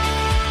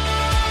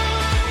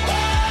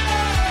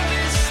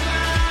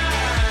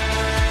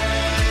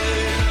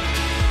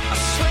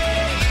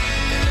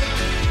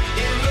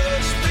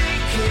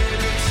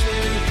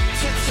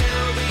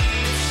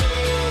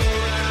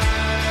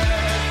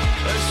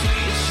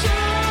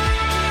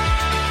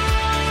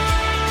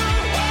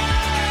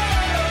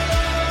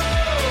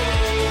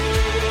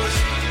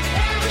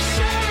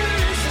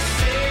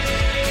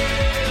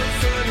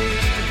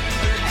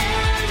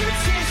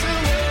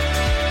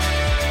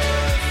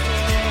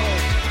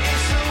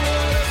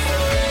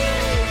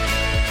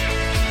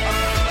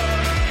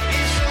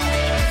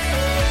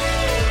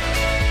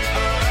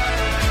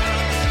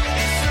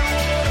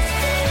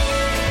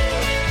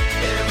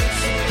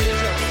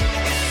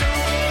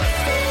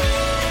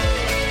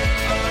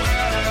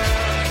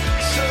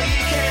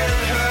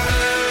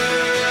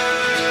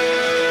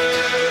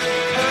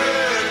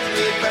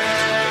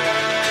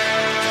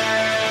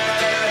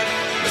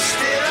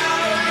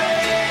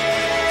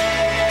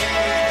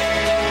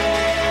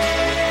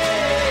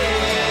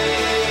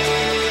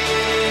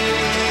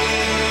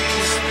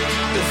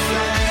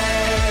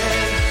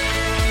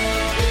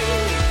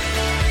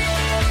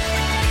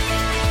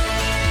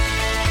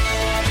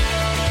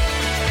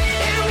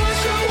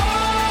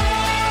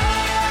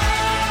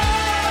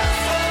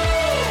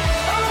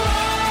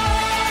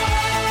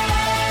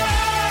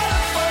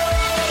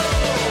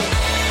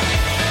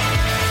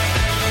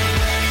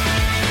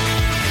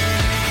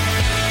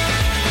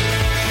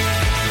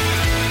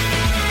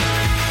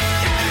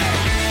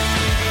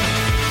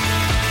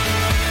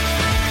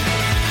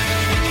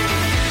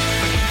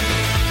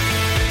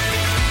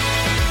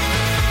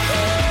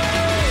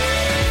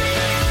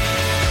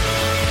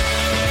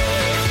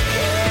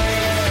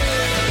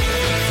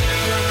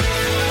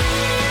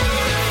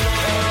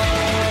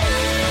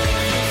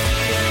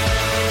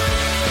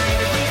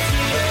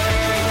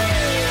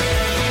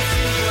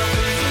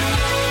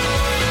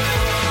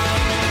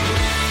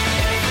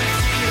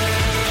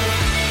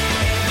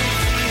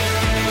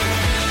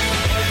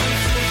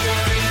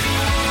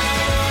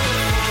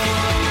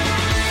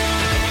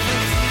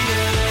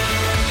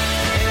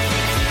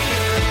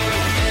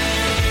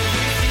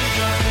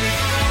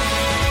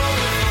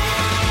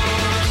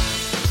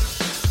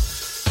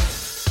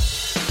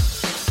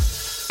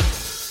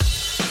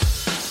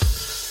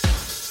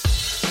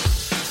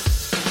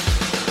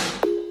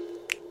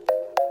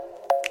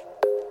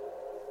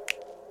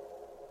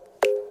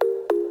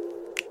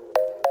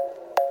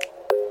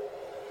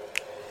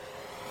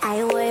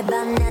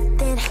 about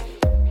nothing.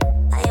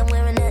 I am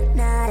wearing a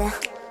nada.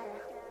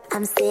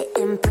 I'm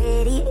sitting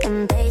pretty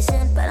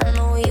impatient, but I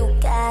know you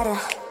gotta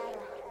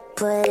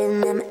put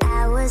in them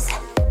hours.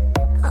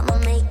 I'ma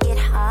make it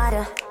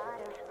harder.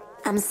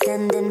 I'm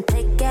sending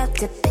pic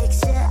after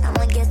picture.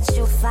 I'ma get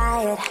you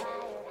fired.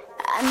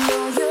 I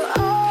know you're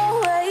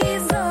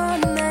always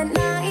on that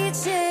night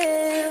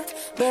shift,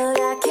 but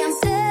I can't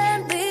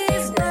stand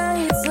these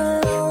nights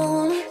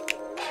alone.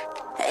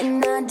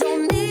 And I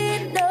don't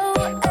need no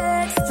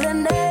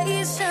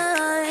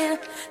explanation,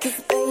 'cause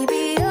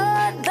baby,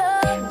 you're the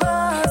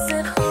boss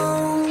at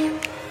home.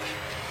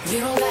 You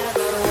don't gotta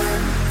go to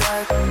work,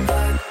 work,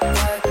 work,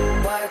 work,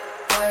 work,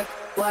 work,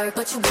 work,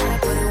 but you gotta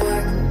put in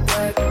work,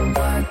 work, work,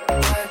 work,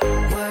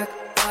 work,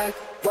 work,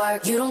 work.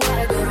 You don't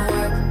gotta go to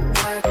work,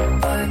 work,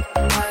 work,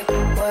 work,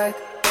 work,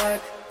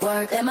 work,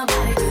 work. Let my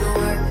body do the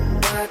work,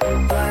 work,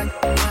 work,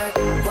 work,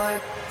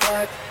 work,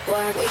 work,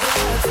 work. We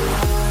can work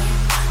tomorrow.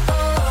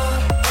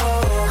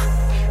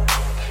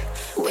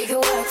 We can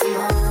work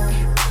tomorrow.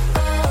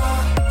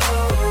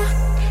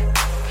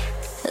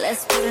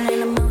 Let's put it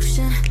in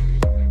motion.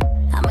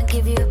 I'ma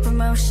give you a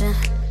promotion.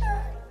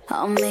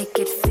 I'll make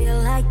it feel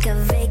like a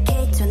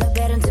vacate. Turn the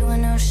bed into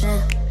an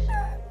ocean.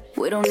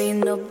 We don't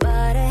need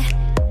nobody.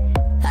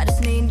 I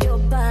just need your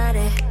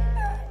body.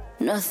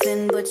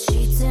 Nothing but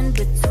sheets in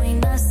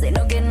between us. Ain't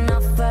no getting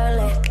off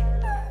early.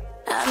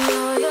 I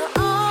know you're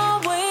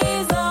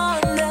always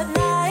on that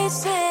night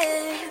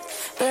shift,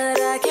 but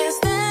I can't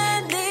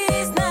stand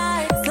these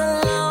nights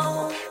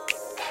alone.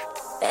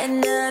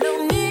 And I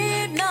don't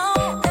need no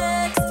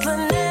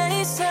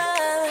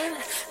explanation,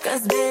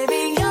 'cause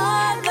baby,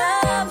 you're the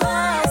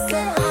boss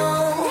at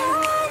home.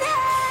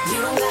 You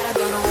don't gotta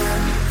go to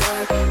work,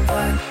 work,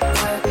 work,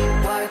 work,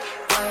 work,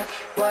 work,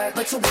 work,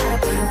 but you gotta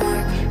put in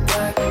work,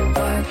 work,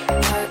 work, work,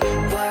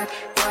 work, work,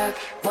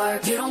 work.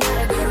 You don't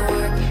gotta go to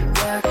work,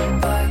 work,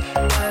 work,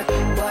 work,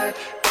 work,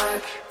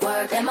 work,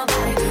 work. Let my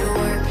body do the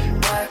work,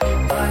 work,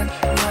 work,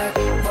 work,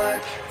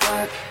 work,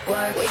 work,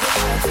 work. We can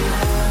work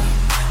tomorrow.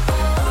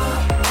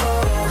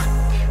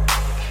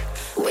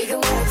 We can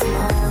work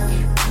tomorrow.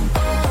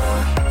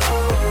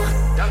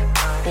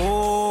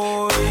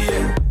 Oh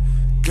yeah,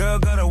 girl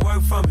gotta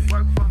work for me.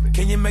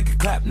 Can you make it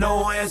clap?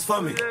 No hands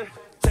for me.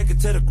 Take it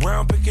to the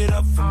ground, pick it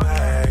up for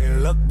me.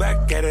 Look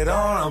back at it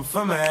all, I'm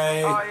for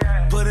me.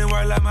 Put in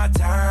work like my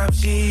time,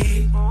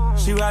 she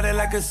ride it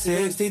like a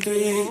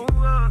 63.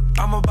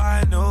 I'ma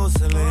buy a new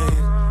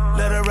Celine,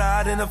 let her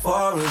ride in the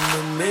foreign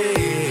with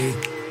me.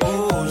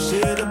 Oh, she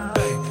the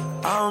babe,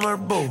 I'm her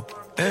boo,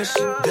 and she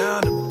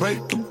down to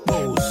break the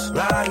rules.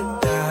 Ride or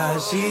die,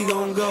 she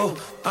gon' go,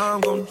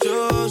 I'm gon'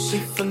 choose. She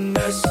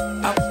finesse,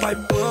 I fight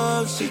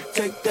book, she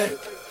take that.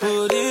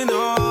 Put in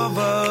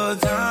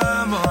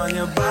overtime on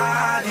your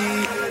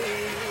body.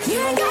 You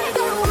ain't gotta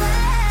go to work,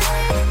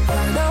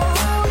 no.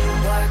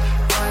 Work,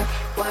 work,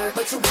 work,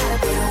 but you gotta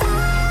put in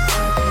work,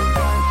 work,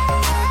 work,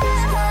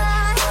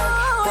 work,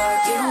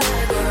 work. You don't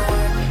gotta go to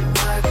work,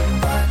 work,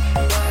 work,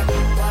 work,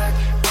 work,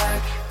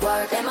 work,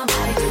 work. Let my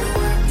body do the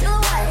work, do the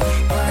work, do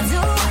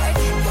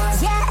the work.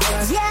 Yeah,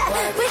 yeah,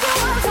 we can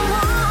work from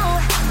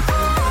home.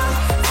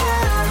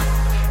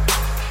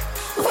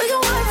 We can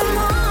work from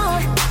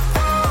home.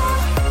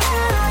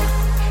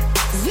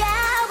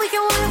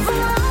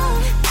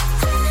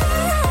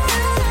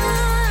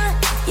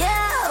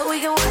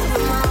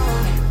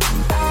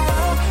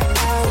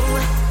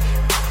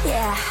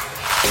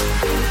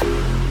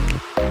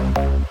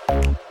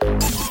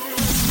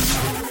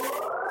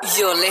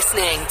 You're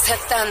listening to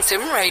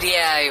Phantom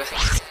Radio.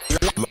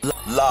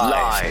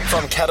 Live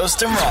from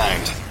Kettleston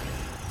Road.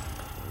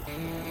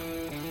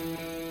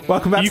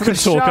 Welcome back you to can the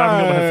talk, show. I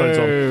haven't got my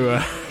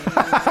headphones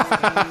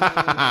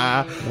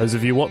on. Those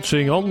of you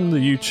watching on the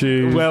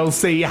YouTube We'll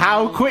see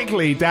how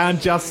quickly Dan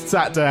just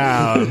sat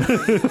down.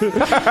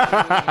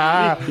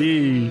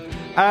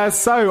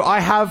 So I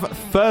have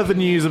further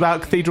news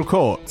about Cathedral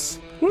Courts.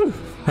 Woo.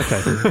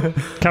 Okay,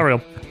 carry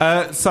on.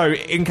 So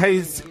in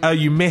case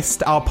you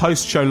missed our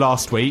post show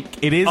last week,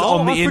 it is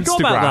on the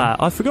Instagram.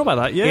 I forgot about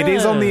that. Yeah, It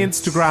is on the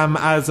Instagram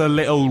as a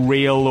little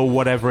reel or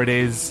whatever it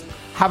is.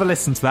 Have a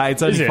listen to that.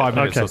 It's only 5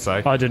 minutes or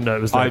so. I didn't know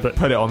it was there, I but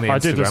put it on the Instagram. I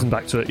did listen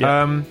back to it.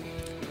 Yeah.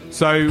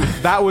 So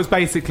that was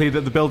basically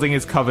that the building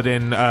is covered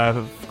in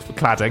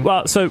cladding.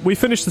 Well, so we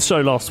finished the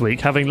show last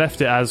week, having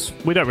left it as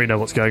we don't really know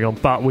what's going on,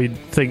 but we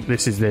think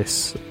this is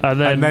this.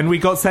 And then we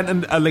got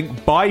sent a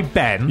link by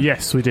Ben.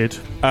 Yes, we did.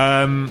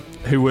 Who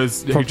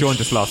joined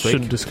us last week.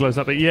 Shouldn't disclose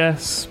that, but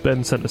yes,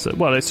 Ben sent us it.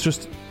 Well, it's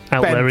just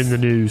out there in the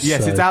news.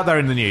 Yes, so. it's out there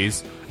in the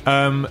news.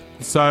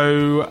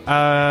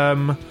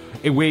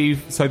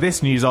 So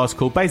this news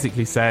article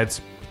basically said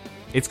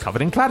it's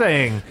covered in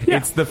cladding.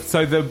 Yeah.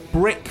 So the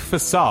brick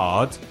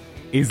facade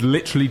is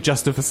literally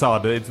just a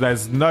facade.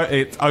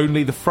 It's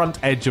only the front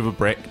edge of a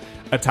brick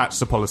attached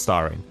to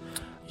polystyrene.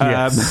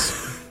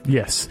 Yes.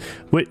 Yes.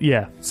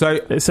 Yeah. So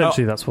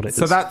essentially, that's what it is.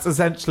 So that's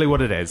essentially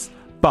what it is.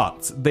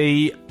 But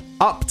the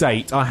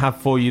update I have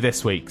for you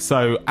this week.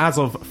 So, as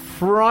of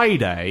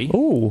Friday...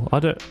 Oh, I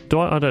don't think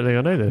I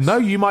know this. No,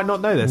 you might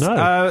not know this.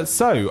 No.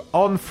 So,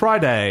 on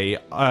Friday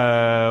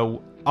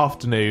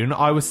afternoon,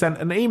 I was sent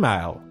an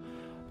email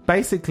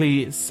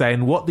basically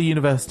saying what the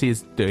university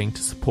is doing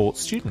to support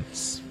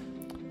students.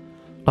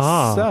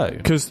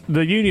 Because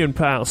the union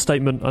put out a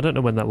statement. I don't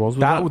know when that was.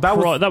 That was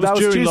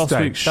during Tuesday. last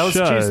week's That was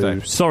show. Tuesday.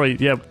 Sorry,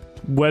 yeah.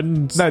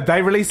 Wednesday. No,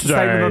 they released a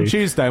statement on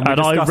Tuesday, and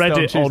I read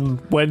it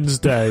on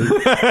Wednesday.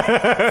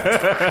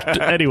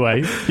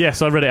 Anyway,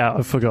 yes, I read it out.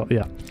 I forgot.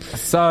 Yeah.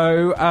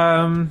 So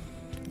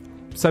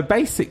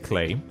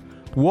basically,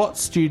 what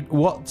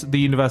the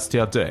university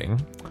are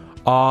doing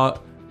are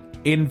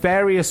in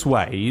various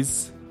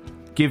ways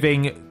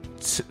giving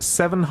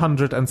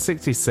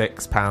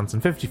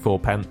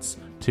 £766.54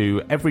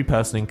 to every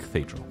person in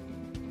Cathedral.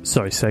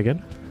 Sorry, say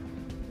again.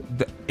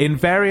 In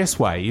various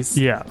ways,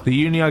 yeah, the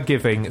uni are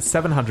giving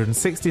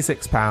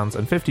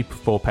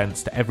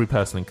 £766.54 to every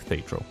person in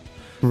Cathedral.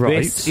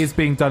 Right. This is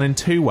being done in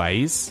two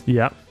ways.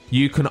 Yeah.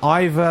 You can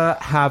either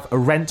have a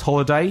rent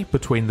holiday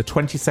between the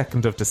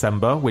 22nd of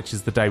December, which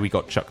is the day we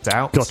got chucked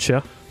out,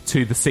 gotcha,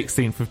 to the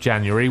 16th of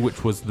January,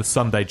 which was the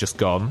Sunday just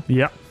gone.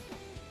 Yeah.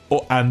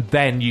 And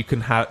then you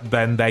can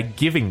then they're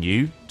giving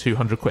you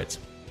 £200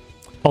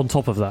 on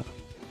top of that.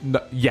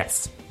 No,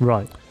 yes.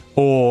 Right.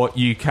 Or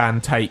you can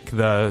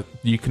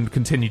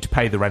continue to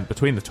pay the rent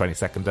between the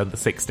 22nd and the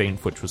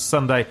 16th, which was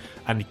Sunday,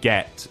 and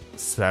get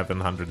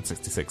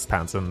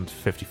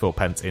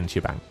 £766.54 into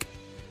your bank.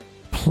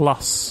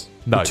 Plus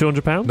the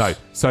 £200? No.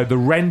 So the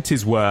rent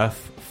is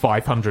worth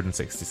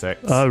 £566.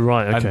 Oh,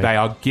 right, okay. And they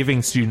are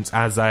giving students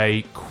as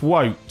a,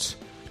 quote,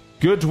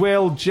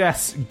 goodwill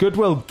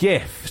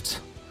gift.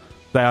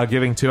 They are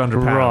giving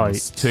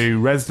 £200 to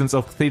residents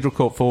of Cathedral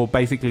Court for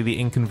basically the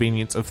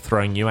inconvenience of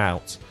throwing you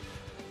out.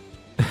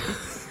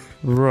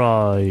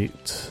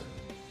 Right.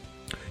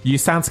 You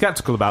sound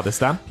sceptical about this,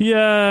 Dan?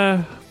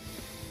 Yeah.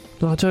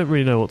 I don't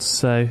really know what to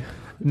say.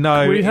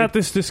 No. We had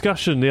this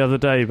discussion the other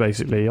day,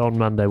 basically, on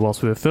Monday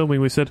whilst we were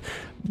filming. We said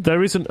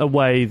there isn't a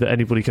way that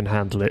anybody can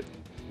handle it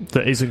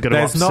that isn't going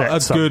to upset some people.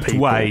 There's not a good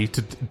way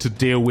to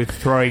deal with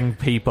throwing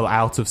people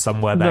out of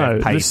somewhere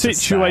they're paid to stay. The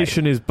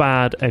situation is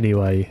bad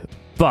anyway.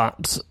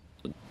 But,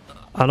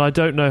 and I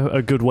don't know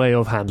a good way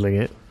of handling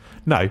it.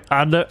 No.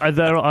 And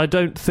I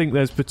don't think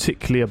there's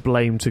particularly a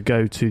blame to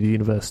go to the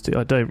university.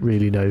 I don't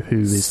really know who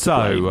is to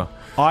blame. So,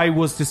 I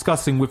was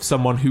discussing with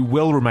someone who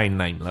will remain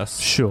nameless.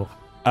 Sure.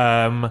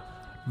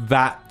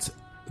 That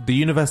the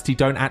university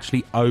don't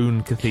actually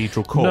own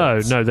Cathedral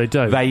Court. No, they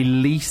don't. They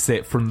lease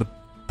it from the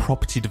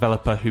property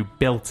developer who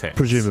built it.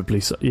 Presumably,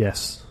 so,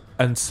 yes.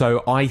 And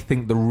so I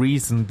think the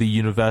reason the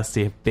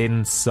university have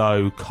been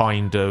so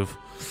kind of...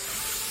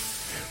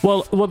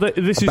 Well,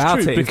 this is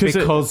true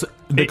because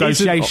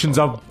negotiations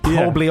are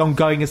probably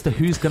ongoing as to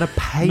who's going to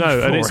pay for it.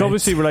 No, and it's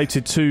obviously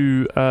related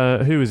to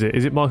who is it?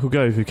 Is it Michael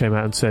Gove who came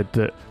out and said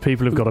that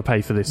people have got to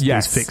pay for these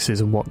fixes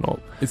and whatnot?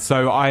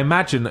 So I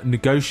imagine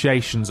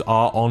negotiations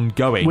are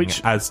ongoing,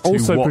 which as to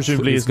also what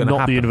presumably is not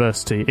happen. The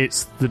university;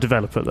 it's the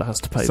developer that has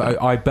to pay. So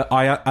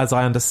as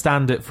I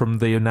understand it from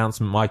the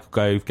announcement Michael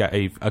Gove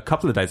gave a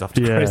couple of days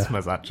after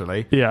Christmas,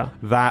 actually,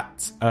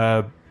 that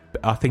I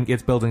think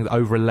it's building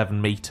over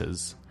 11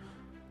 metres.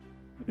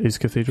 Is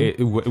Cathedral?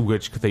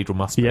 Which Cathedral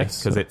must be,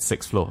 because it's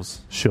 6 floors.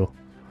 Sure.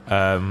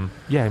 Yeah,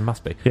 it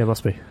must be. Yeah, it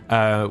must be.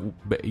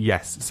 But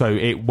yes, so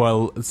it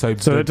does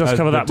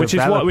cover that, which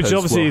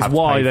obviously is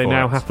why they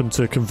now happen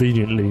to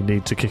conveniently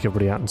need to kick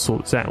everybody out and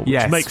sort this out.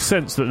 Which makes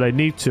sense that they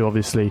need to,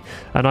 obviously.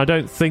 And I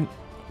don't think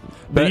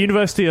the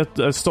university are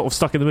sort of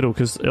stuck in the middle,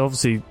 because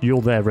obviously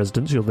you're their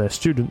residents, you're their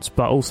students,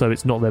 but also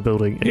it's not their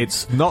building.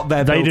 It's not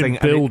their building. They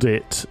didn't build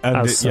it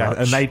as such.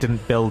 And they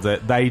didn't build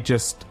it. They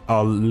just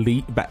are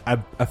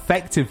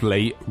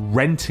effectively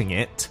renting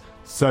it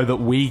so that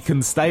we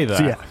can stay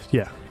there.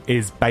 Yeah.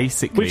 Is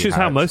basically which is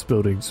how most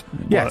buildings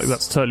work.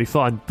 That's totally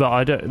fine.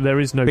 But there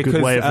is no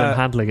good way of them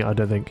handling it, I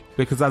don't think.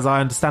 Because as I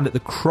understand it, the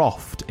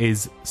Croft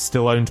is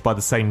still owned by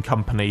the same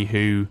company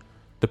who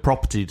the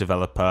property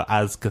developer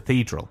as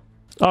Cathedral.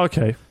 Oh,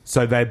 okay.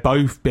 So they're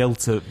both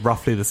built at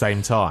roughly the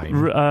same time.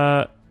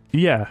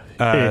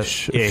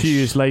 Ish. A few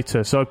years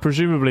later. So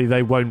presumably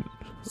they won't...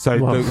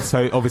 So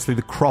obviously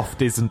the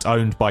Croft isn't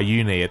owned by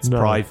uni, it's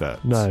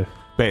private. No.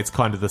 But it's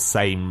kind of the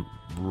same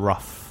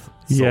rough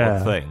sort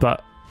of thing.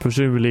 But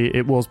presumably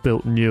it was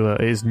built newer.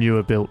 It is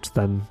newer built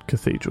than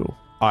Cathedral.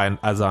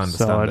 As I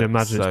understand so I'd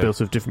imagine it's built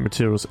of different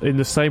materials. In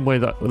the same way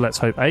that, let's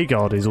hope,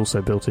 Agard is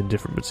also built in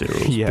different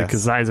materials. Yes.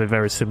 Because that is a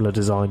very similar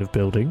design of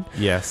building.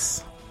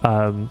 Yes.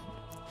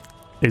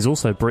 Is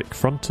also brick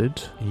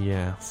fronted.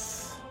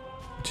 Yes.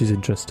 Which is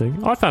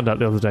interesting. I found out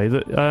the other day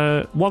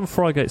that 1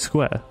 Frygate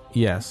Square,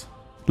 yes,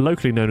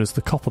 locally known as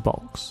the Copper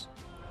Box,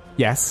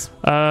 yes,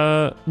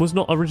 was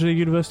not originally a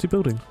university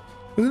building.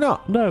 Was it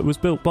not? No, it was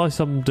built by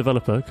some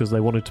developer because they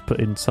wanted to put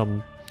in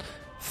some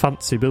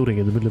fancy building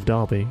in the middle of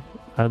Derby,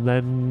 and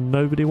then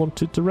nobody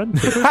wanted to rent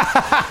it.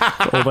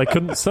 Or they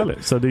couldn't sell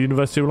it. So the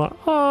university were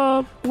like,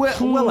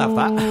 we'll have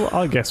that.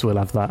 I guess we'll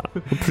have that. I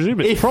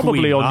presume it's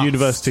probably on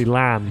university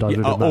land, I would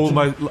imagine.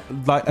 Almost,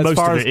 like, most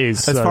of it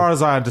is. As far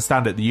as I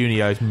understand it, the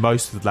uni owns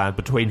most of the land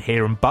between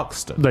here and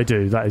Buxton. They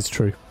do, that is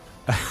true.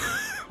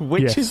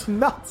 Which is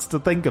nuts to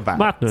think about.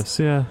 Madness,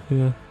 yeah.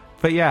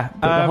 But yeah.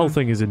 But the whole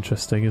thing is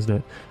interesting,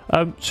 isn't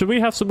it? Should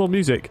we have some more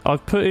music?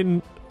 I've put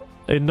in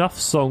enough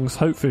songs,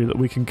 hopefully, that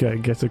we can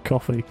get a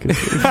coffee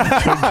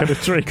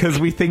because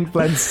we think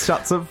Glenn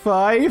shuts at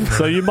 5.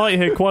 So you might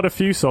hear quite a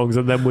few songs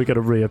and then we're going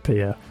to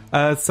reappear.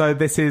 So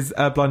this is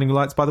Blinding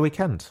Lights by The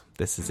Weeknd.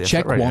 This is the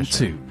Check S-Let Radio 1 Show.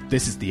 2.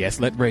 This is the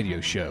S-Let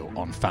Radio Show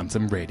on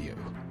Phantom Radio.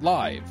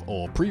 Live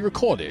or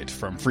pre-recorded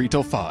from 3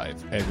 till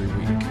 5 every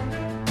week.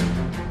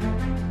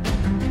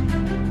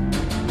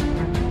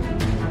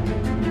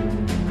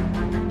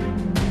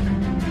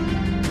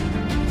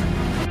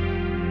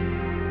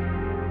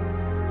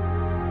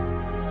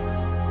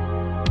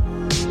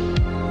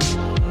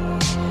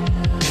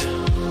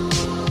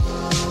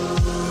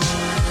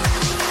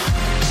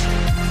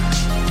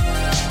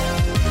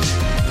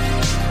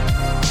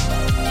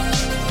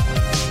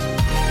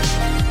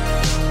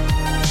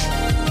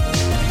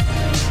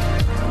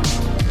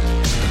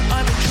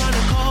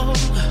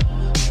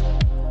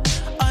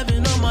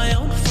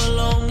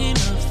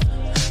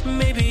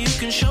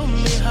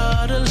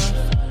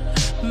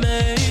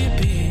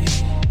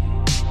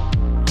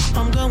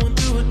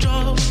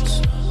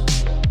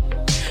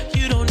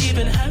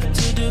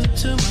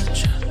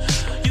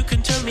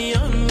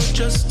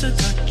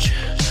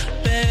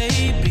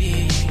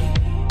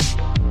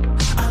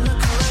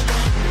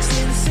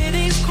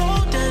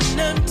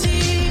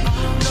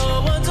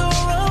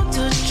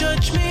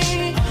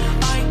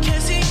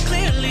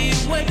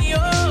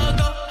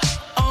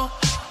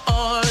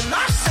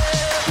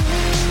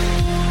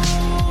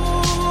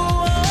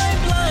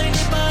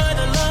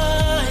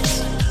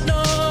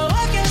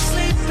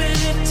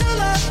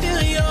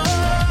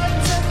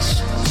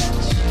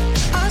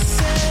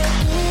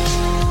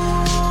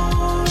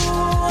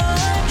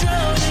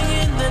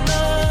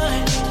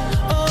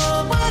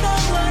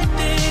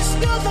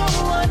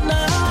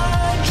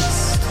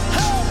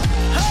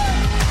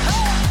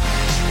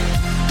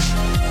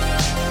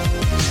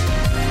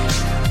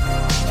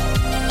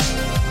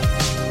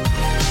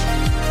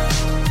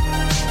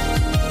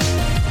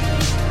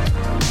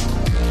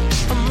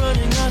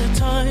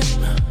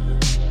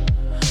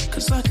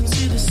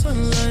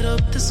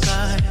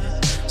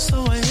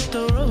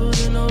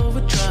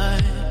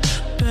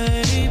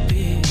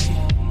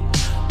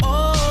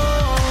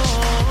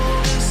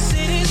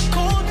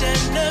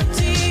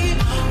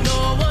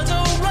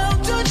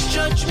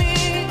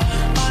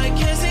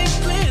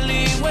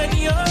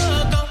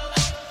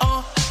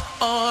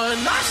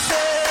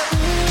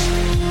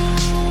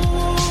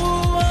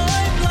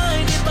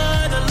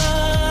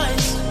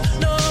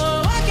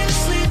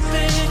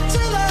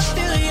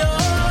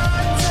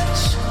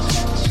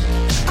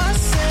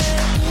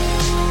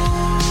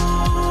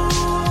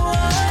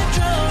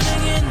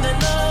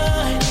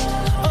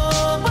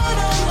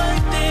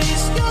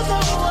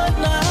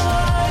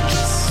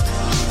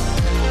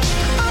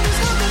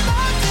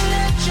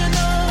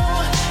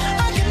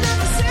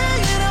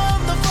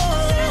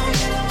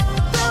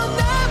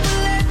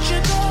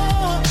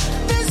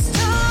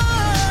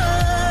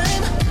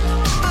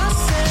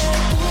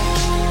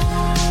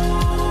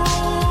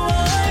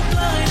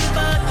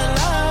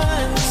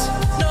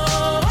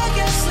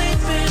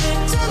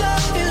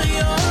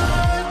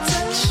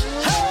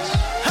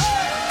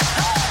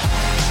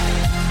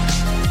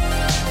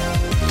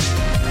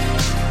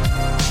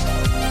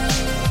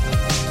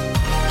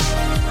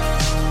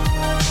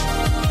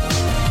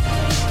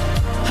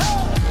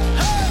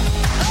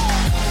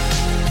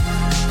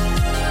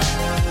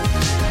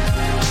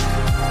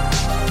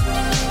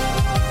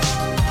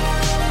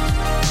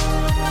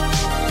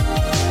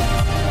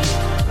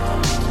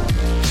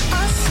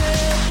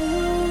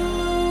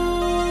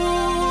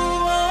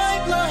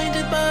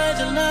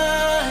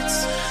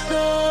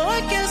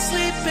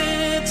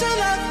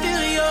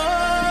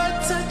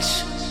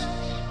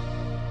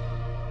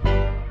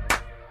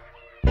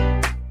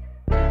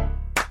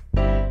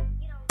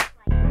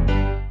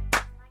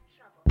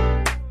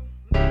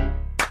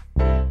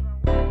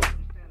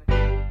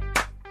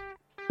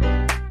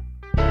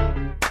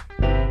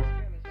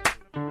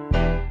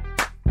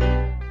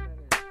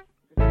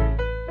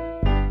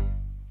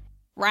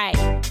 Right.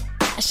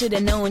 I should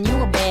have known you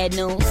were bad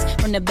news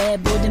from the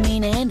bad boy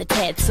demeanor and the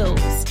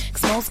tattoos.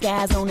 Cause most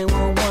guys only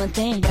want one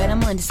thing, but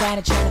I'm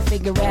undecided trying to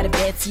figure out if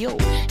that's you.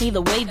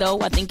 Either way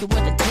though, I think you're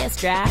worth a test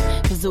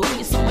drive. Cause ooh,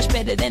 you're so much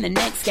better than the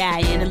next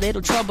guy. And a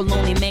little trouble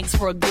only makes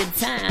for a good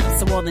time.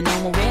 So all the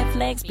normal red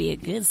flags be a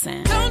good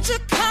sign. Don't you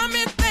come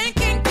in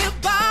thinking you're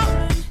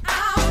ballin'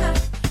 out.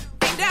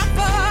 Ain't that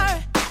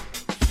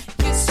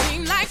far. You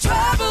seem like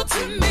trouble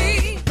to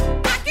me.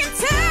 I can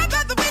tell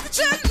by the way that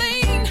you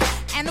lean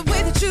and the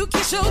way that you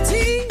kiss your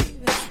teeth.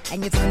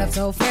 And you turn up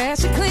so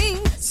fresh and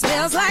clean.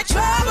 Smells like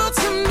trouble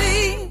to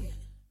me.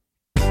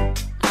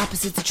 I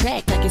opposites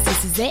attract like it's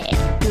this is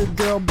that. Good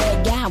girl,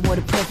 bad guy, what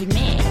a perfect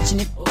match. And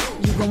if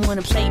you gon'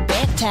 wanna play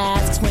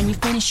baptized, cause when you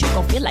finish you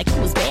gon' feel like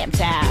you was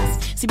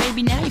baptized. See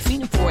baby, now you're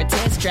feeling for a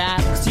test drive,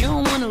 cause you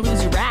don't wanna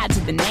lose your ride to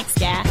the next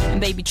guy.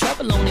 And baby,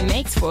 trouble only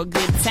makes for a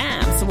good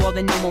time, so all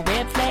the normal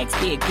red flags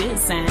be a good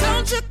sign.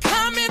 Don't you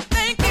come in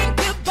thinking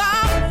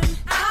goodbye.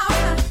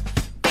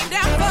 Ain't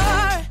that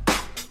far.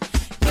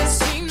 You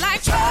seem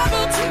like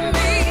trouble to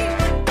me.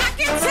 I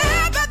can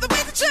tell by the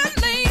way that you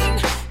lean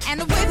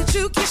and the way that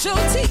you kiss your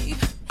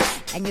teeth.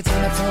 And your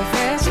toilet so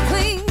fresh and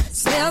clean.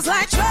 Smells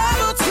like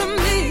trouble to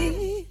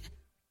me.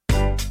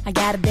 I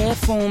got a bad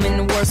form in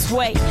the worst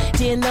way.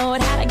 Dear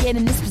Lord, how'd I get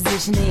in this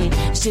position in?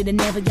 Should've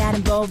never got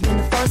involved in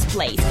the first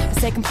place.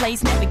 The second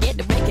place, never get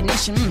the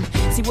recognition.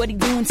 See what he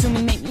doing to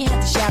me, make me have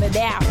to shout it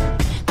out.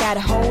 Got a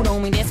hold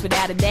on me, that's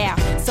without a doubt.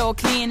 So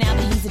clear now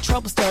that he's a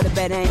trouble starter,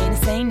 but I ain't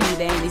the same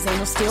neither, and he's ain't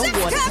no still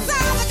water. Just cause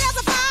all the girls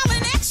are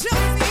falling at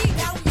your feet,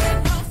 don't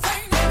mean no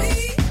thing to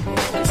me.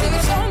 Until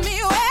you show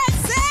me where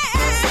it's at.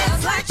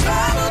 Smells like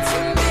trouble to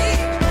me.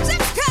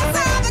 Just cause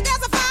all the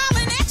girls are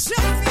falling at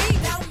your feet,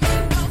 don't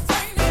mean no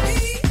thing to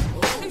me.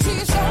 Until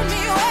you show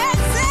me where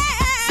it's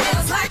at.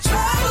 Smells like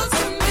trouble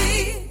to me.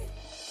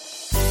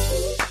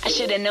 I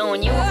should've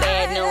known you were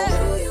bad news.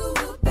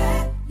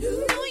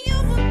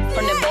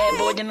 From the bad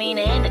boy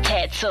demeanor and the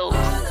tattoos.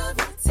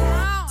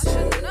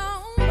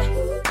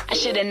 I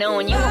should've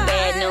known you were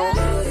bad news.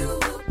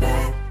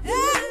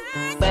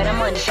 But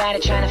I'm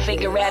undecided trying to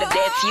figure out if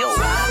that's you.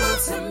 Trouble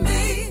to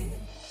me.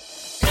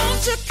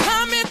 Don't you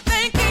come in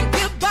thinking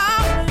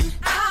goodbye.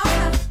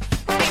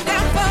 Ain't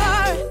that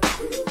far.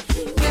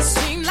 You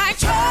seem like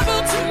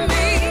trouble to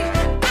me.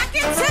 I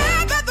can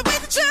tell by the way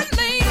that you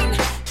lean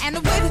and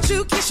the way that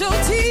you kiss your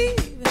teeth.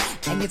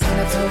 And you turn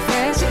up so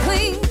fresh and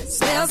clean.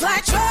 Smells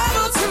like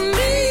trouble to me.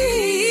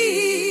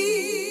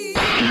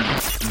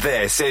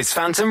 This is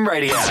Phantom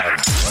Radio.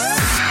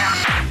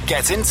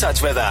 Get in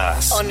touch with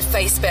us On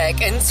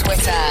Facebook and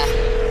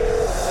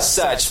Twitter.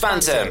 Search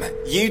Phantom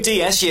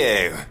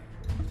UDSU.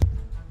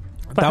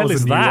 The hell was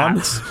is a new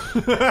that?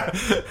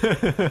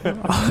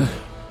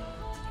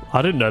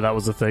 I didn't know that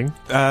was a thing.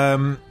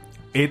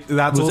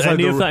 That's was also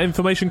any of that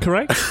information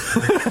correct?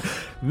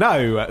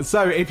 No.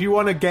 So if you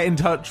want to get in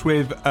touch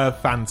with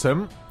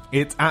Phantom,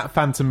 it's at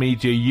Phantom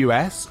Media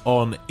US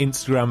on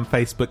Instagram,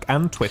 Facebook,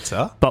 and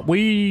Twitter. But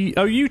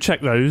you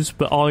check those,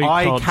 but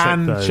I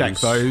can't check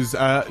those.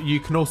 You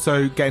can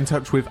also get in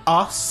touch with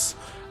us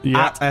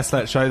at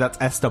SLET Show. That's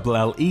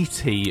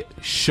SLLET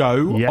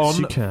Show on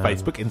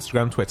Facebook,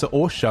 Instagram, Twitter,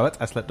 or show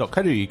at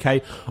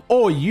slet.co.uk.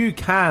 Or you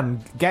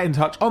can get in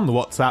touch on the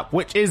WhatsApp,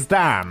 which is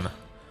Dan.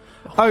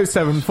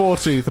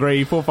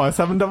 07423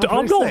 457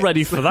 I'm not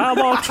ready for that.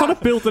 I'm trying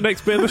to build the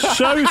next bit of the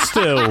show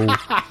still.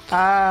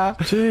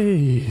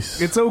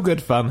 Jeez. It's all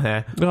good fun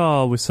here.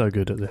 Oh, we're so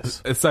good at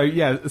this.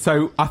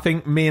 So I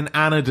think me and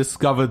Anna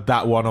discovered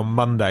that one on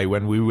Monday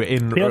when we were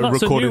in that's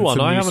recording a new one.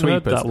 some I new haven't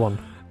sweepers. heard that one.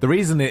 The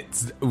reason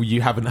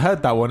you haven't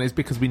heard that one is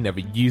because we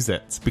never use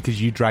it.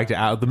 Because you dragged it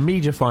out of the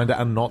media finder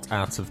and not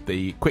out of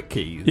the quick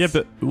keys. Yeah,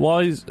 but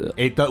why is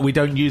we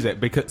don't use it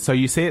because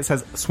you see it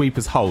says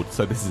sweepers hold.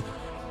 So this is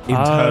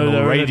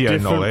internal radio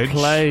knowledge.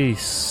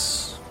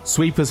 Place.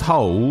 Sweepers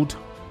hold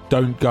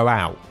don't go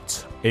out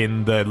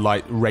in the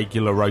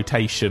regular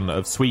rotation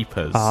of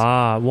sweepers.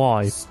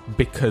 Why?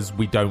 Because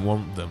we don't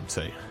want them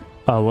to.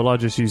 Oh well, I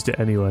just used it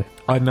anyway.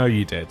 I know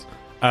you did.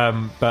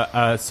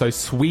 So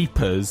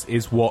sweepers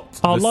is what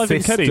the live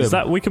system... in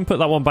Keddies. We can put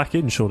that one back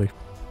in, surely.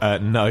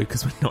 No,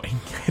 because we're not in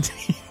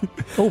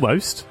Keddy.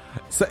 Almost.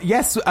 So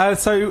yes.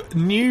 So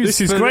news.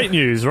 This is great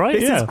news, right?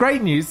 This is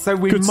great news. So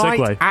we Good might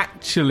segue.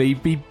 actually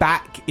be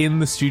back in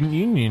the student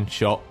union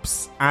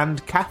shops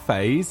and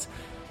cafes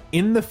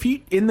in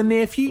the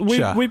near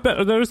future. We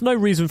there is no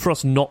reason for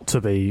us not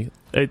to be.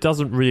 It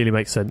doesn't really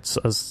make sense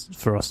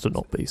for us to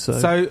not be.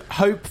 So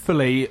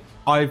hopefully.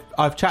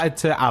 I've chatted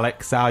to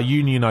Alex, our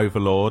union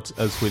overlord,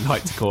 as we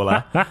like to call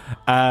her,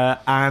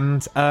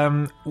 and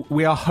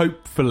we are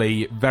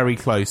hopefully very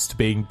close to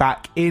being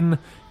back in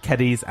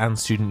Keddies and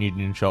student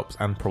union shops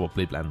and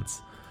probably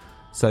blends.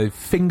 So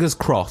fingers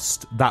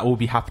crossed that will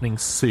be happening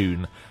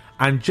soon.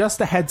 And just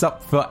a heads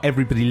up for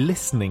everybody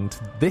listening to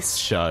this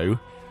show,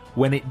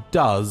 when it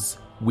does,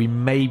 we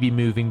may be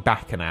moving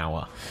back an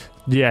hour.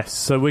 Yes,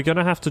 so we're going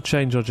to have to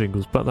change our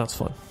jingles, but that's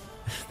fine.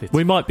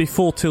 We might be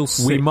 4 till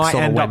 6 We might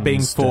on end a up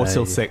being 4 Wednesday.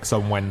 till 6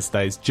 on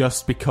Wednesdays,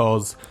 just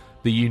because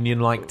the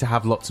union like to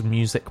have lots of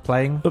music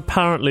playing.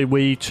 Apparently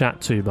we chat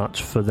too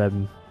much for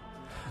them.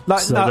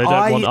 So they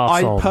don't want us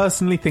I on.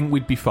 personally think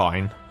we'd be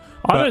fine.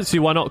 I don't see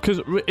why not, because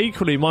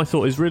equally my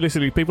thought is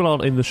realistically people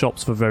aren't in the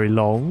shops for very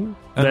long.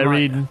 And they're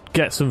in,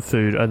 get some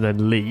food and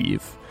then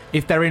leave.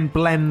 If they're in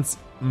blends...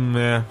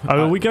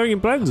 are we going in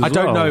blends as I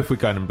don't well? know if we're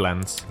going in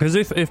blends. Because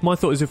if my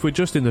thought is if we're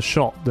just in the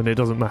shop, then it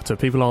doesn't matter.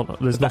 People aren't...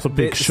 There's not a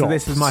big shop. So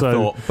this is my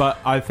thought. But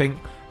I think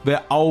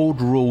the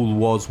old rule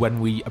was when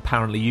we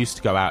apparently used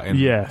to go out in...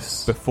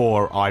 Yes.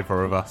 Before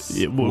either of us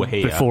were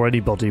here. Before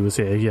anybody was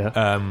here,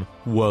 yeah.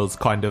 Was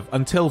kind of...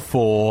 Until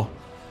 4,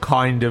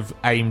 kind of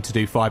aim to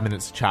do 5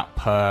 minutes of chat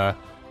per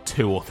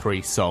 2 or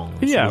 3 songs.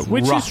 Yeah,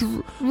 which is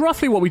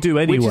roughly what we do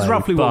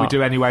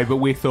anyway. But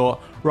we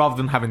thought, rather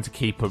than having to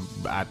keep an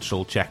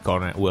actual check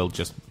on it, we'll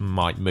just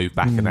might move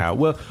back an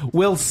hour.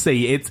 We'll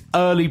see. It's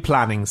early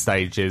planning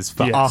stages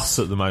for us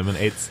at the moment.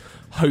 It's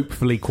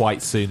hopefully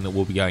quite soon that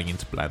we'll be going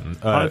into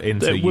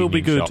into it will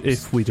be good shops.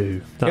 if we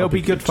do. It'll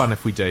be good fun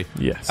if we do.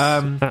 Yes,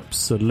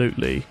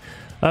 absolutely.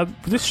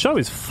 This show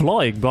is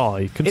flying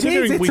by.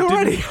 Considering it's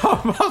already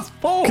almost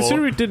 4.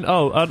 Considering we didn't...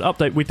 Oh, an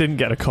update, we didn't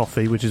get a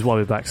coffee, which is why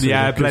we're back soon.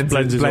 Yeah, Blends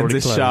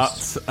is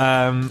shut.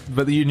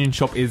 But the Union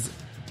Shop is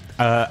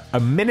a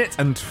minute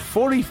and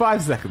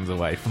 45 seconds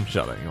away from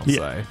shutting, I'll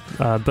say.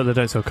 But they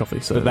don't sell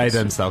coffee. So but they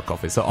don't sell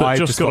coffee, so I've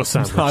just got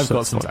some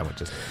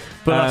sandwiches.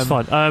 But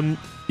that's fine.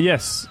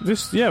 Yes,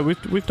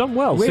 we've done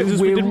well. Since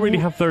we didn't really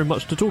have very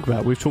much to talk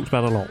about. We've talked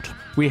about a lot.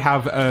 We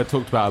have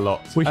talked about a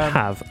lot. We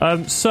have.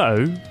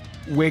 So...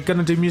 We're going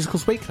to do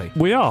Musicals Weekly.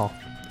 We are.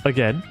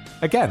 Again.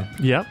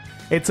 Yeah.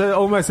 It's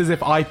almost as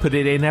if I put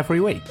it in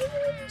every week.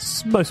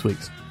 Most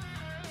weeks.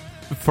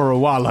 For a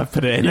while I've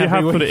put it in every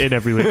week. You have put it in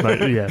every week,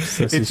 mate.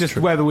 Yes. It's just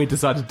true. Whether we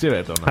decide to do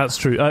it or not. That's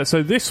true.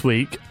 So this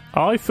week,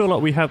 I feel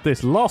like we had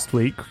this last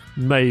week,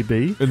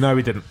 maybe. No,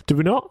 we didn't. Did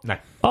we not? No.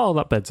 Oh,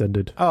 that bed's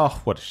ended.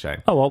 Oh, what a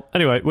shame. Oh, well,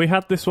 anyway, we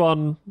had this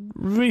one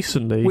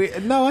recently.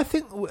 I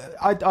think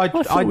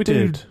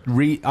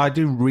I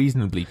did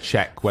reasonably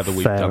check whether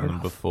we've done them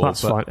before.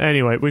 That's fine.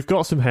 Anyway, we've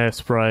got some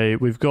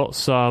Hairspray, we've got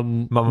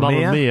some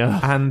Mamma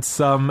Mia, and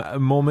some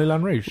more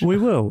Moulin Rouge. We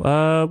will.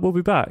 We'll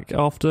be back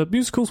after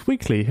Musicals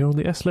Weekly here on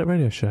the SLET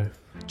Radio Show.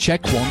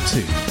 Check 1, 2.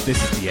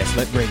 This is the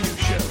SLET Radio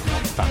Show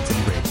on Phantom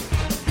Radio.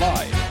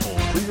 Live or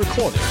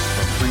pre-recorded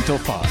from 3 till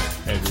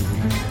 5 every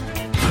week.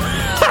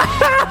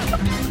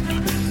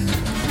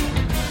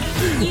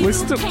 We're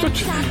still...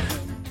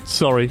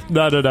 Sorry.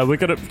 No. We're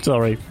gonna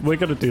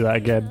do that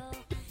again.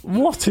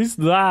 What is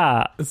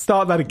that?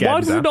 Start that again. Why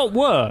does it not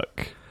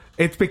work?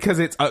 It's because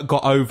it's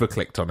got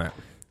overclicked on it.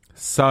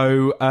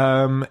 So,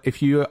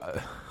 if you...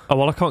 Oh,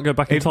 well, I can't go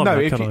back in time,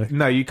 can I?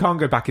 No, you can't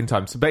go back in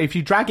time. So, but if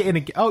you drag it in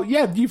again... Oh,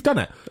 yeah, you've done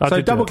it.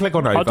 So double-click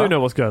on over. I do know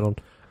what's going on.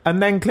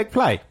 And then click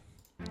play.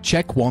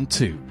 Check 1,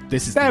 2.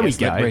 This is the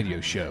SLET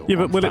Radio Show. Yeah,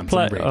 but will it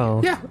play? Radio.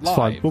 Oh, yeah, it's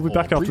fine. We'll be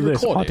back after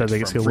this. I don't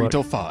think it's going to work.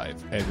 3 till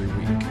 5 every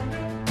week.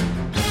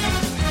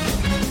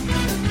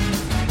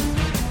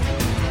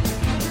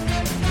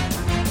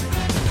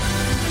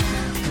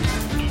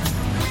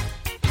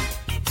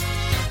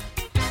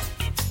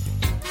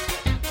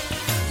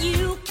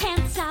 You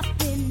can't stop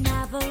an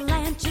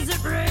avalanche as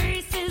it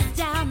races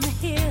down the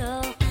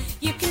hill.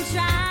 You can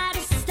try to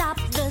stop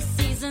the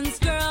seasons,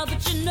 girl,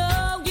 but you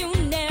know you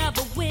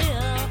never will.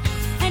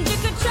 And you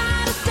can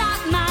try to stop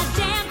my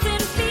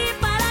dancing feet,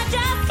 but I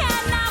just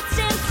cannot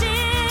stand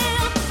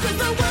still. 'Cause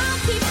the world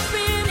keeps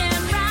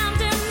spinning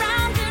round and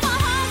round, my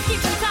heart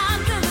keeping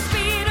time to the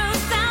speed of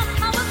sound.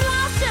 I was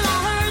lost till I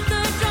heard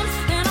the drums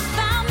and I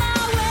found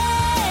my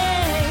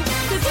way.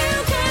 'Cause you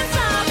can't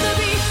stop the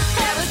beat.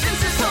 Ever since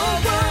this whole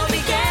world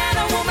began,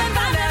 a woman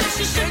found out that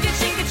she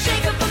could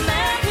shake up a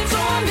man. So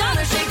I'm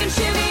gonna shake and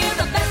shimmy in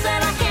the best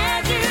that I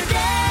can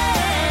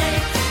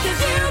today. 'Cause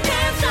you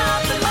can't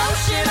stop the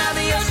motion of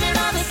the ocean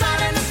or the sun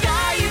in the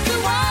sky. You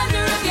could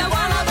wonder if you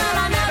wanna, but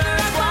I never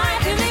ask why.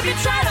 And if you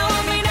try to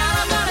hold me down,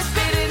 I'm gonna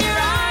spit in your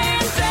eye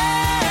and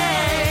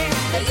say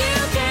that you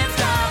can't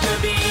stop the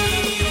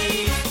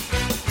beat.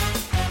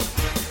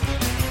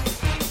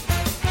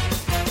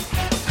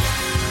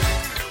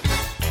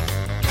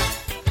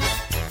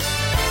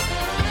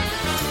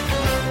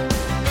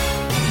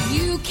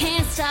 You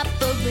can't stop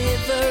the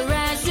river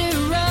as it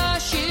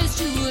rushes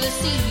to the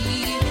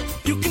sea.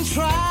 You can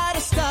try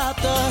to stop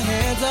the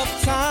hands of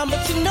time,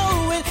 but you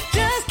know it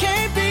just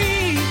can't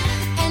be.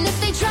 And if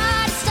they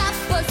try to stop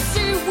us,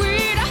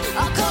 seaweed,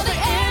 I'll call the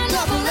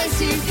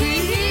NAACP.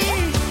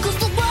 'Cause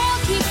the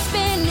world keeps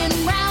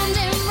spinning round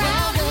and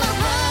round, and my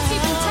heart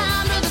keeping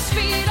time to the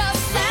speed of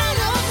sound.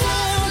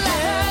 Till I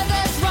heard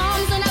the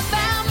drums and I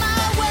found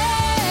my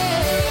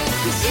way.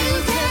 'Cause you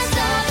can't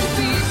stop the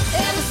beat.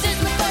 Ever since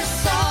we first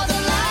saw the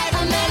light,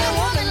 I met a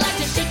woman like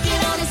to shake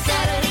it on a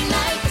Saturday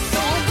night. So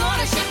I'm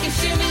gonna shake and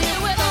shimmy it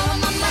with all of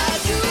my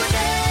might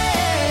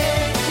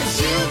today. 'Cause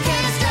you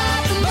can't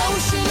stop the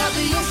motion of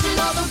the ocean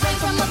or the rain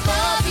from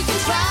above. You can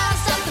try to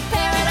stop the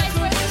paradise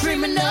we're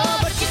dreaming of,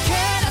 but you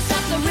cannot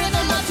stop the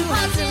rhythm of two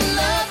hearts in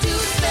love to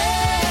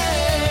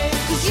stay.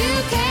 'Cause you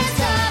can't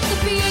stop the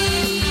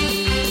beat.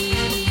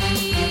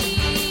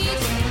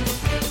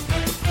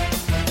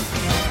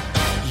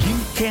 You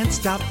can't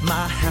stop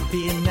my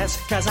happiness,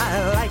 'cause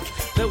I like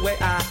the way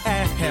I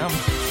am.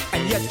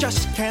 And you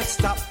just can't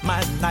stop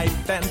my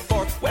knife and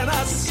fork when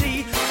I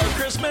see a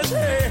Christmas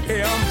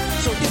ham.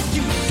 So if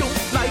you don't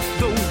like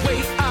the way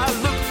I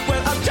look,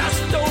 well, I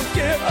just don't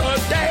give a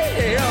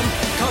damn.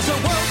 'Cause the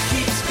world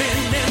keeps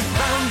spinning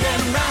round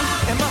and round,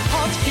 and my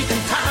heart's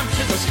keeping time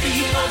to the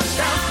speed of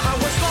sound. I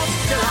was lost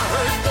till I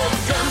heard the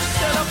drums,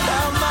 till I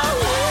found my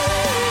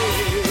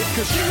way.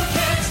 'Cause you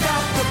can't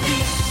stop the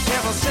beat.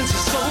 Ever since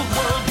this old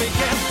world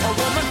began, a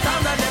woman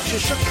found out that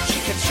she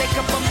could shake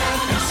up a man.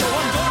 And so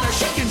I'm gonna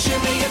shake and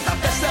shimmy it the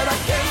best that I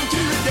can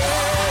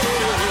today.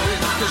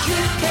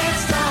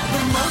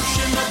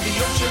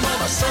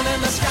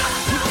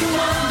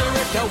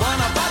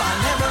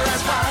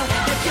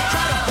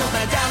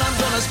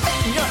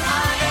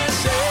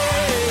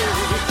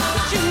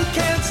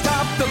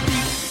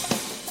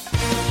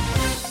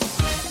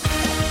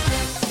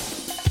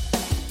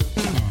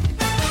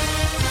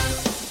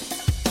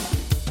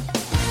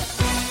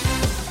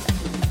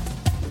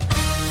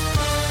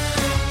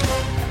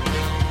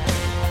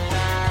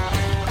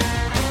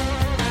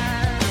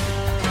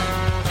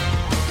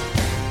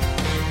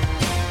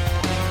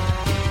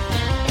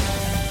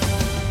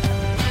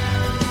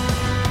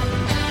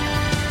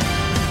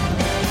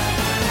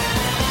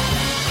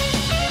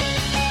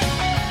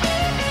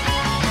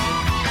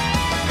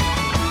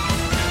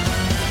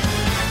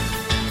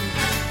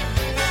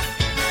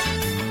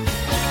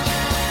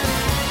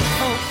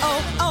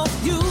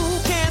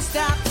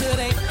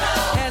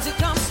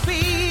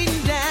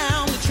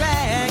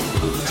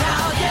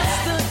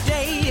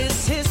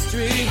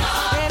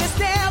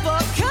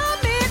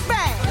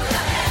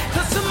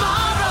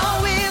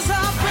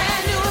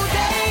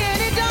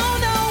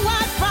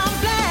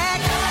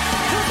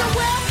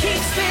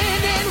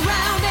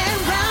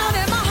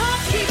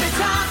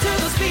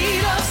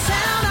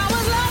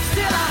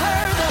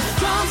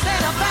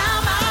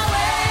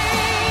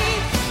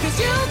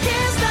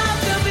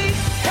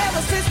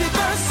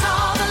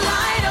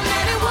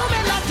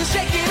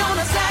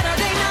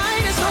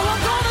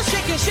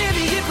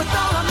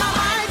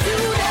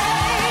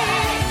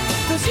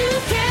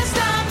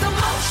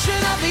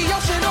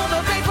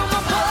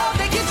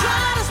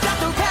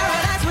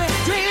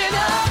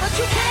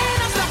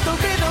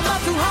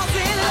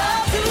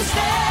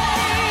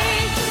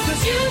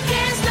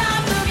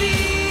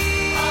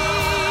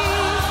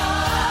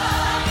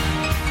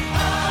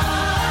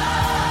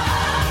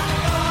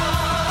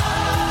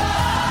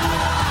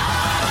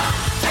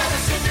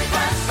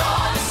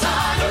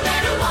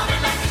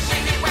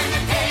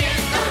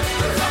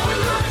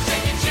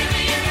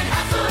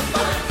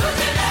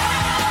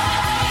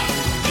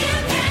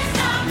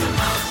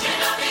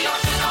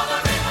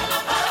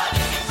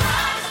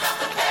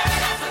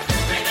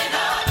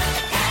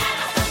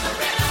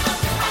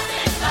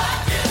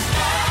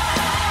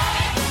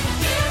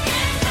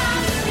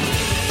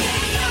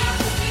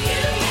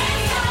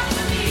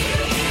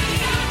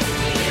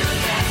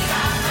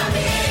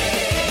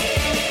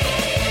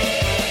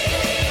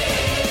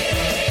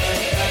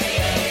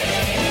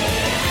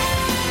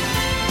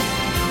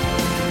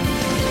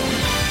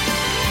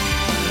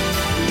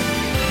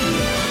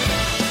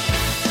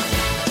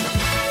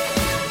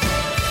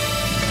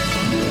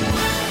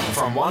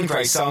 one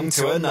great song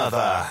to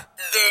another.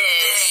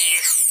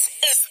 This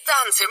is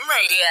Phantom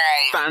Radio.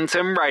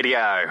 Phantom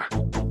Radio.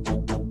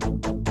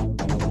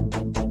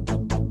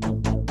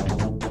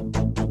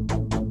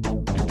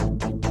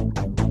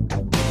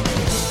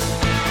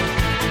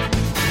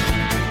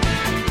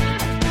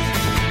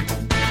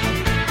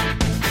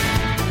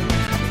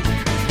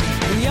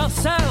 You're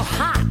so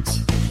hot,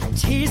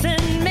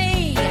 teasing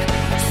me.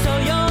 So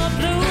you're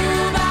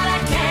blue, but I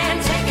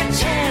can't take a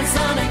chance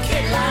on a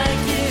kid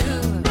like you.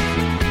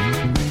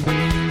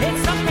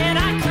 It's something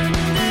I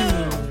couldn't do.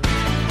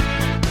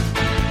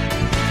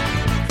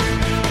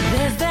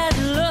 There's that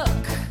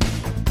look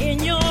in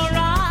your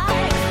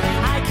eye.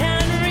 I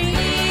can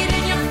read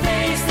in your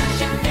face that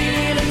your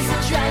feelings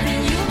are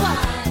driving you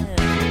wild.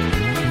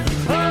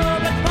 Oh,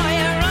 but boy,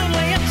 you're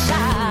only a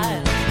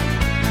child.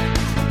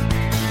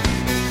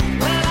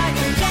 Well, I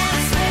can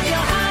dance with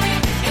you, honey,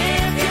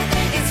 if you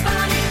think it's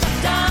funny.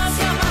 Does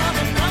your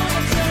mother know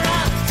that you're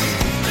out?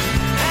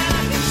 And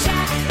I can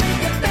chat with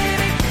you,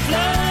 baby,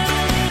 flirt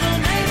a little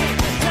maybe.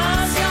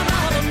 Does your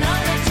mother know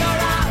that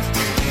you're out?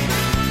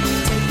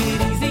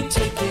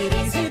 Take it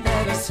easy,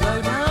 better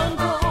slow down,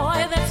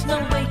 boy, that's no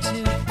way to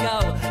go.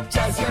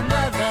 Does your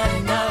mother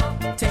know?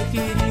 Take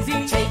it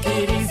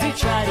easy,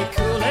 try to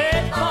cool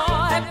it,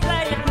 boy,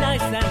 play it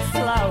nice and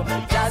slow.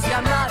 Does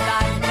your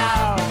mother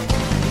know?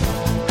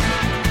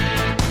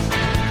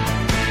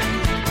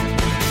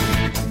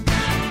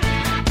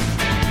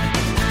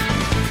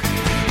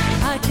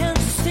 I can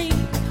see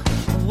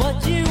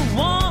what you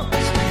want,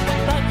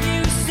 but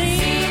you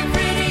seem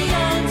pretty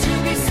young to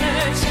be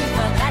searching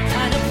for that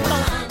kind of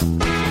fun.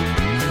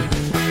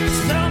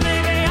 So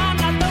maybe I'm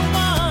not the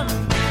one.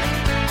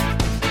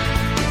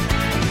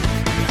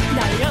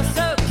 Now you're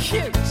so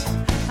cute,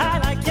 I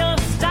like your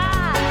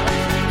style,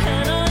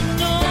 and I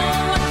know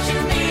what you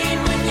mean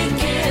when you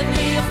give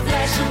me a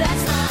flash of that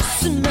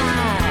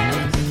smile.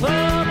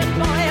 Oh, but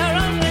boy, you're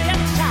only a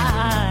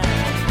child.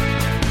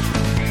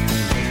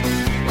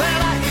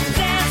 Well, I can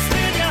dance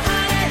with you,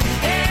 honey,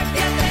 if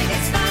you think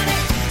it's funny.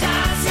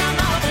 Does your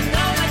mother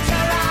know that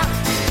you're out?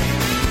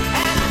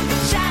 And I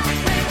can chat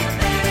with you,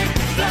 baby,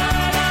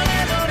 flirt a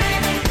little,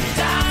 baby.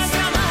 Does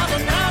your mother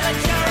know that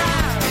you're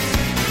out?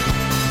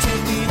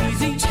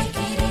 Take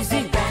it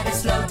easy, better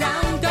slow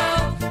down, go.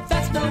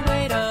 That's the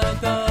way to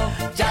go.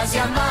 Does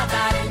your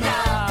mother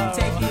know?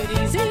 Take it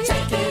easy,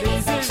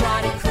 try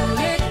to cool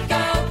it,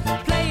 go.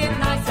 Play it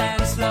nice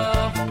and slow.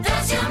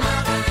 Does your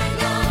mother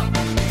know?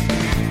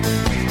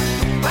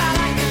 Well,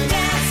 I can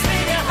dance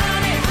with you,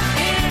 honey,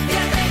 if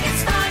you think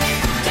it's funny.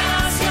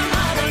 Does your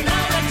mother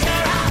know that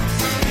you're out?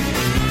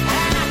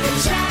 And I can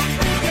chat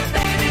with you,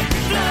 baby,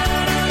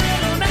 flirt a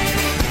little,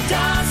 maybe.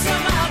 Does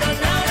your mother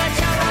know that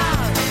you're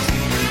out?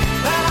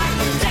 Well, I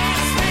can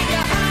dance with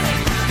you, honey,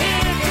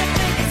 if you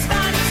think it's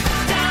funny.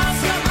 Does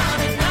your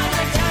mother know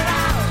that you're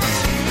out?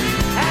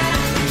 And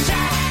I can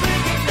chat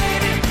with you,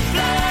 baby,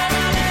 flirt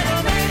a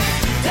little, maybe.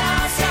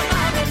 Does your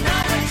mother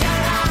know that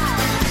you're out?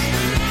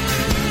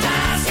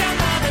 Does your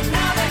mother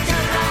know that you're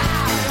out?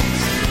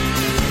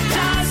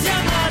 Does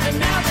your mother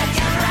know that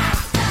you're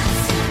out?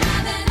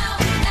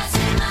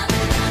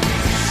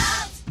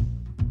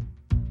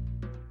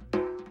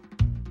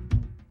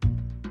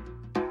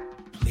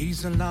 Please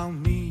allow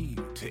me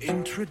to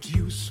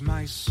introduce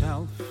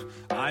myself.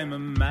 I'm a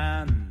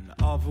man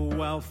of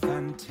wealth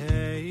and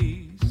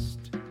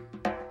taste.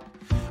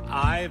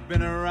 I've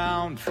been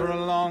around for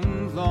a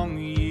long, long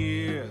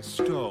year.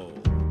 Stole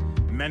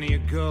many a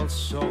girl's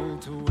soul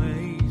to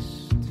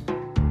waste.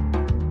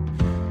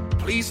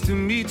 Pleased to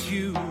meet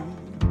you.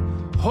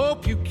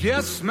 Hope you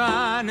guess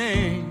my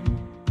name.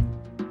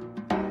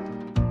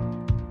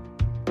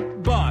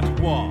 But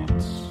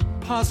what's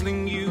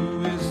puzzling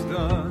you is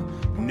the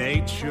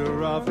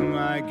nature of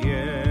my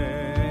game.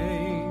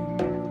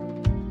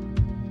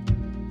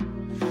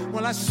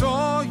 Well, I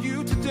saw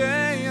you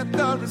today at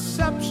the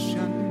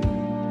reception,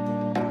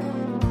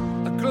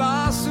 a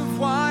glass of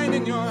wine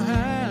in your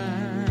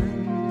hand.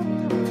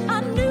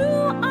 I knew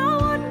I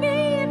would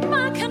meet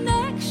my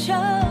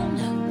connection.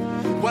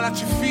 Well, at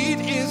your feet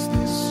is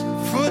this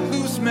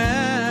footloose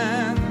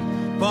man,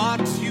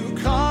 but you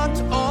can't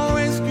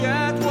always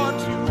get what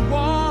you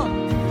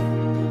want.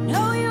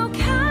 No, you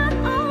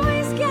can't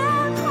always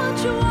get what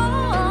you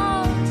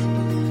want.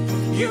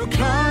 You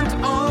can't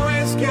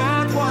always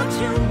get what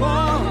you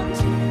want.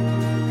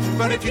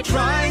 But if you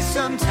try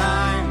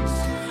sometimes,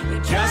 you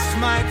just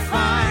might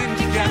find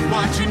you get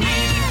what you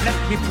need. Let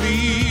me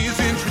please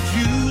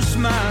introduce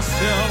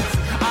myself.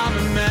 I'm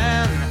a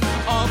man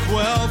of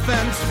wealth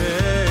and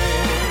taste.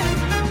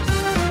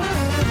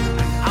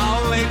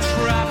 I'll lay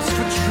traps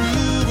for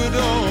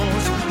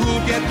troubadours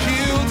who'll get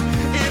killed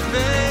if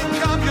they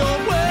come your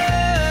way.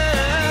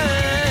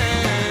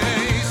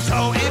 So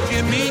if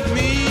you meet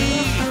me,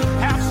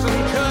 have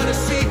some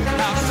courtesy,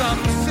 have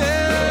some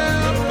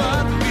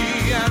sympathy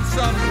and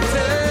some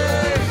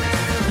taste.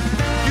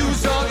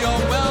 Use all your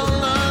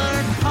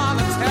well-learned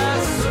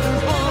politics,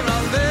 or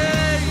I'll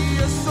lay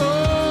your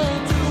soul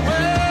to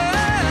waste.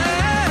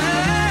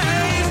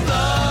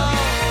 Love,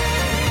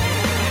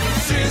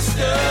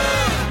 sister,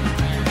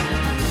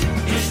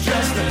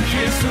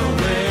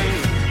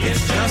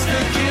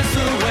 kiss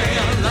away,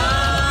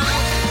 love.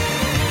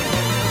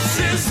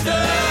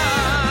 Sister,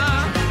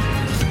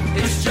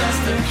 it's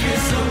just a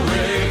kiss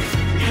away.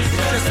 It's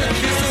just a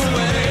kiss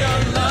away,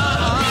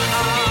 love.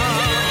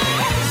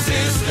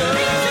 Sister,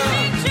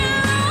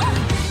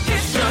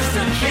 it's just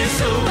a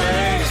kiss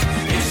away.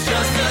 It's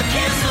just a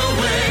kiss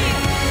away.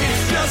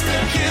 It's just a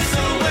kiss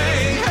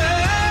away.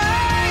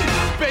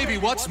 Hey, Baby,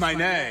 what's my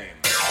name?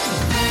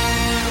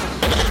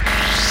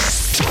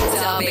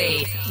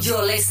 Derby,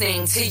 you're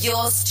listening to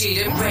your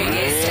student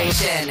radio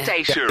station.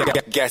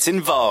 Get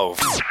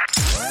involved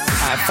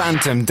at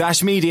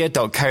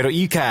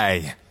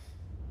phantom-media.co.uk.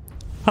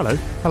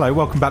 Hello,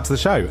 welcome back to the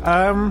show.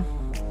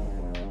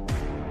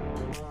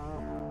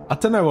 I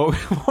don't know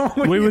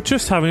what we were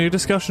just having a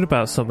discussion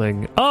about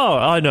something. Oh,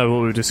 I know what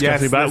we were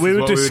discussing about. We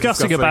were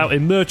discussing about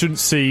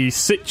emergency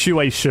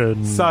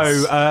situations.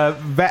 So,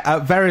 at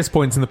various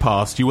points in the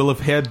past, you will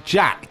have heard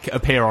Jack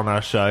appear on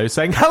our show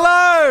saying,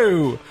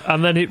 hello!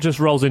 And then it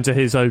just rolls into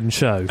his own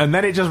show. And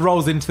then it just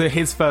rolls into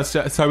his first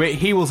show. So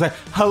he will say,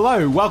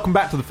 hello, welcome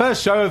back to the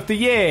first show of the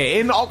year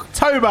in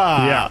October.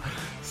 Yeah.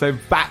 So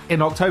back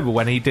in October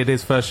when he did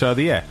his first show of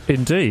the year.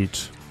 Indeed.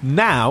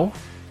 Now,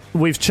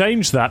 we've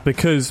changed that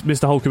because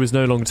Mr. Holcomb is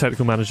no longer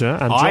technical manager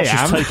and Josh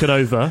has taken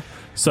over.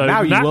 So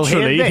now you will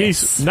hear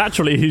this.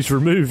 he's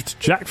removed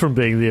Jack from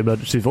being the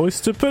emergency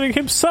voice to putting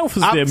himself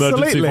as the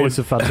emergency voice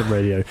of Phantom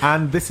Radio.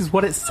 And this is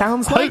what it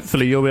sounds like.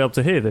 Hopefully you'll be able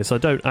to hear this. I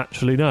don't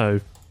actually know.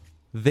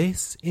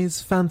 This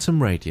is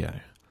Phantom Radio.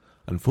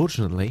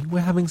 Unfortunately, we're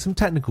having some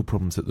technical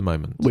problems at the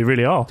moment. We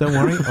really are. Don't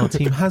worry, our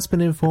team has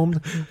been informed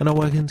and are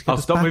working to get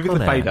us back moving on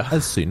the air fader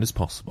as soon as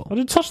possible. I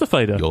didn't touch the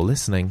fader. You're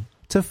listening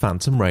to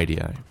Phantom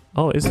Radio.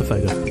 Oh, it is the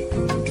fader.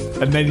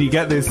 And then you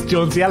get this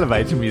jaunty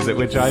elevator music,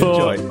 which I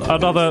For enjoy.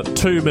 another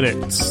 2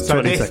 minutes,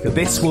 20 seconds.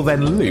 This will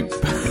then loop.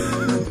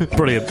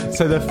 Brilliant.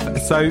 So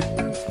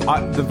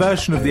the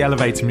version of the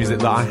elevator music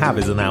that I have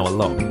is an hour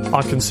long.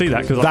 I can see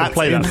that because I can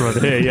play that from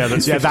over here. Yeah,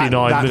 that's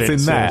 59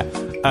 minutes. That's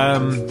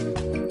in there.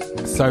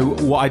 So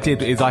what I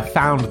did is I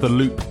found the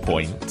loop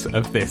point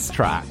of this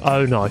track.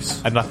 Oh,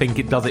 nice. And I think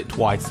it does it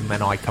twice, and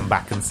then I come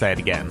back and say it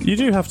again. You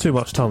do have too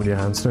much time on your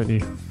hands, don't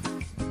you?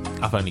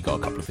 I've only got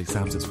a couple of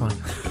exams, it's fine.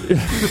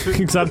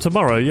 Exam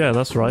tomorrow, yeah,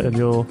 that's right. And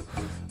you're...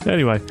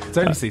 Anyway. It's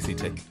only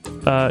CCT.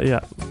 Yeah.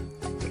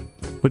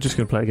 We're just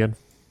going to play again.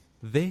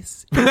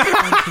 This is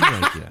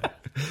Phantom Radio.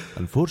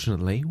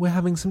 Unfortunately, we're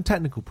having some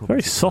technical problems.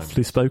 Very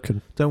softly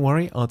spoken. Don't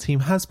worry, our team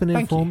has been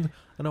informed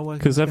and are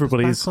working to get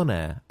us back on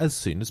air as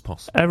soon as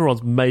possible.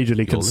 Everyone's majorly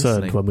You're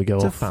concerned when we go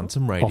off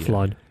Phantom Radio.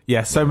 offline.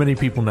 Yeah, so many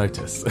people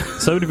notice.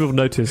 So many people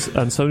notice,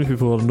 and so many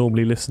people are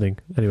normally listening.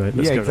 Anyway,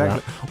 let's go with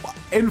that.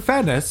 In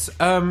fairness,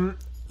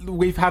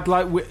 we've had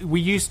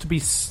we used to be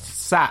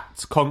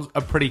sat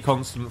a pretty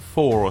constant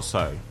 4 or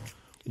so.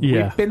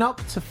 Yeah. We've been up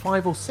to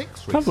 5 or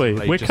 6 recently. Have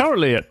we? We're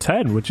currently at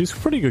 10, which is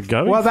pretty good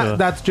going. Well,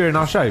 that's during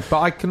our show,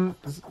 but I can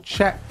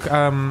check.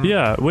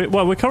 Yeah,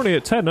 we're currently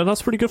at 10, and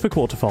that's pretty good for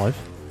 4:45.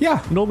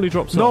 Yeah, normally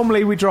drops off.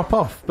 Normally we drop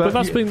off, but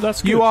that's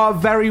good. You are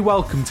very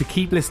welcome to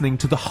keep listening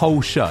to the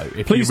whole show.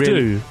 Please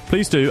do,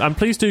 and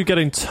please do get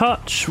in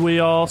touch. We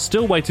are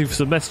still waiting for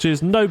some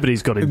messages.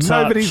 Nobody's got in touch.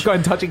 Nobody's got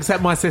in touch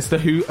except my sister,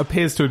 who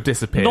appears to have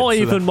disappeared. Not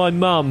even my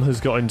mum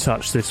has got in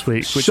touch this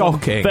week, which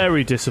shocking. I'm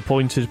very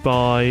disappointed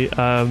by.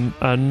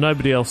 And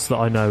nobody else that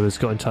I know has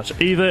got in touch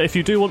either. If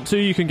you do want to,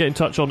 you can get in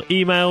touch on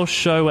email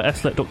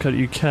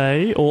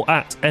show@slet.co.uk or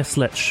at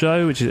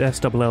sletshow, which is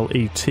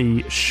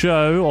SLLET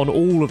show on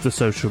all of the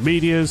social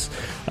medias,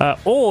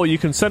 or you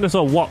can send us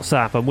on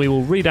WhatsApp and we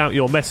will read out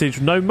your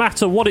message no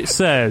matter what it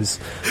says.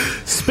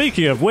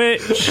 Speaking of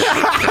which,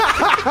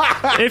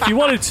 if you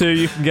wanted to,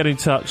 you can get in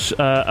touch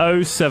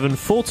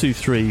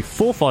 07423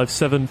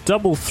 457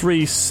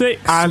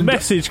 336. And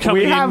message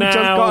coming we have in now.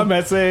 Just got a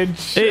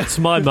message. It's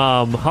my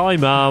mum. Hi,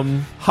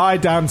 mum. Hi,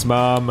 Dan's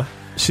mum.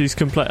 She's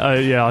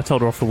yeah, I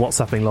told her off for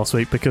WhatsApping last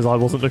week because I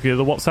wasn't looking at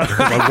the WhatsApp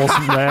because I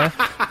wasn't there.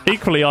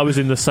 Equally, I was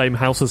in the same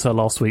house as her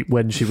last week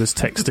when she was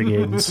texting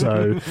in,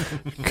 so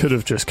could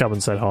have just come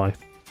and said hi.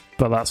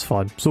 But that's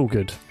fine. It's all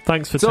good.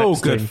 Thanks for texting. It's all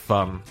good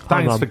fun.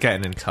 Thanks for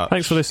getting in touch.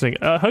 Thanks for listening.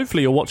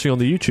 Hopefully you're watching on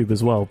the YouTube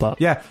as well. But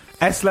yeah,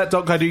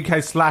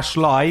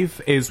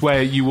 slet.co.uk/live is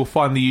where you will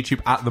find the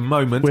YouTube at the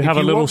moment. We have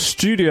a little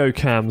studio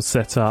cam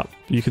set up.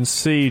 You can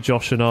see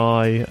Josh and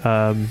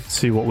I,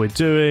 see what we're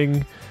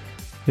doing.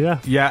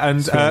 Yeah,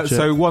 and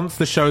so once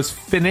the show is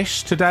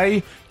finished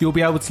today, you'll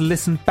be able to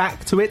listen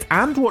back to it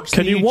and watch the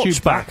YouTube. Can you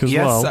watch back as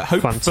well? Yes,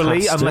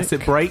 hopefully, Fantastic. unless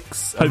it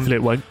breaks. Hopefully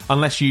it won't.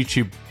 Unless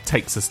YouTube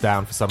takes us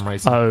down for some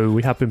reason. Oh,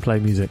 we have been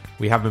playing music.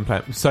 We have been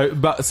playing. So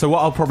what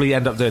I'll probably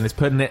end up doing is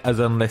putting it as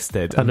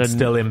unlisted and then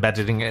still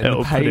embedding it in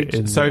the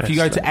page. So if you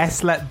go to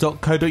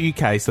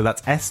slet.co.uk, so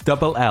that's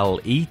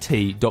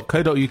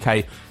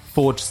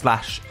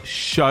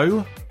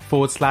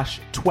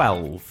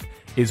SLLET.co.uk/show/12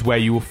 is where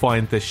you will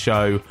find this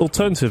show.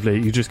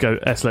 Alternatively, you just go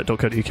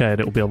slet.co.uk and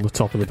it'll be on the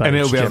top of the page. And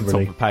it'll be generally. on the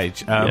top of the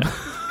page.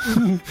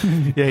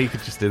 Yeah, you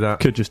could just do that.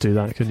 Could just do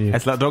that, couldn't you?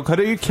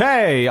 slet.co.uk.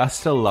 I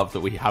still love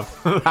that we have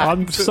that.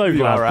 I'm so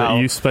glad that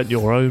you spent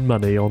your own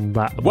money on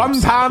that.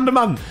 £1 a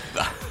month.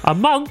 A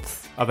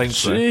month? I think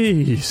so.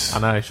 Jeez. I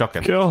know,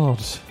 shocking.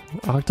 God.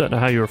 I don't know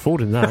how you're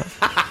affording that.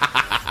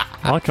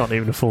 I can't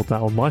even afford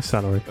that on my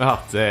salary.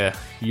 Oh, dear.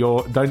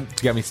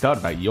 Don't get me started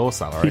about your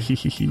salary.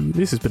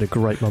 This has been a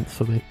great month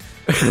for me.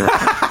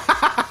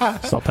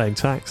 Start paying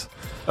tax.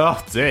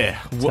 Oh, dear.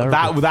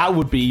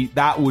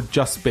 That would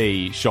just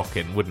be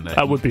shocking, wouldn't it?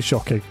 That would be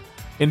shocking.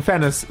 In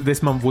fairness,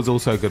 this month was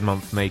also a good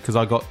month for me because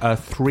I got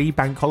 3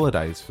 bank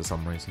holidays for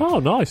some reason. Oh,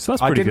 nice.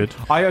 That's pretty good.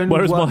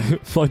 Whereas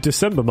my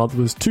December month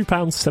was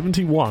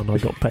 £2.71 I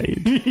got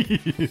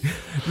paid.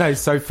 No,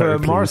 so for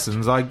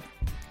Morrison's, I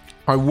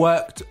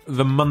worked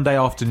the Monday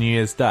after New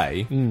Year's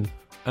Day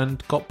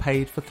and got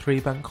paid for 3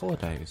 bank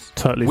holidays.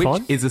 Totally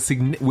fine.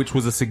 Which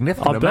was a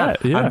significant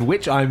amount. Bet, yeah. And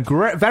which I'm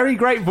very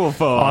grateful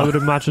for. I would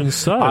imagine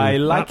so. I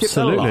like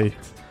Absolutely. it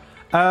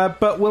a lot.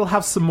 But we'll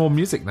have some more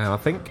music now, I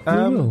think. We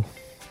will.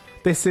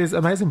 This is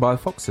Amazing by the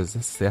Foxes.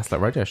 This is the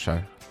S-Let Radio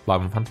Show,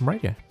 live on Phantom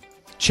Radio.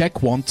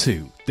 Check 1,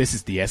 2. This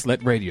is the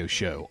S-Let Radio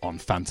Show on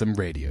Phantom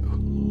Radio.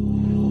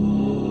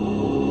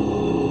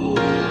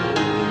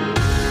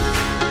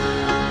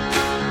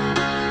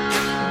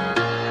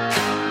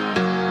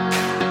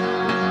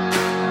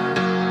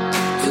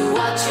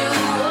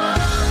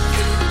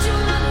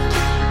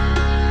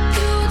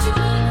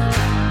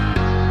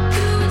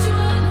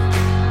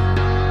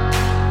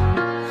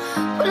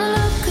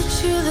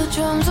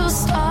 Drums will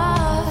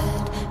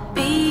start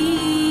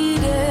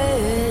beating,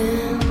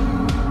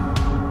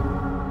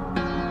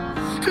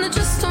 and I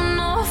just don't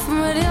know if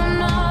I'm ready or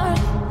not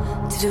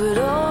to do it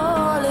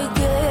all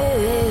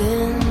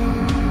again.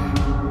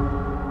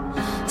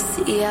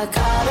 See, I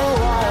got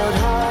a wild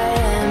heart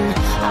and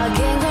I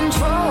can't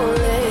control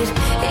it.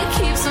 It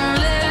keeps on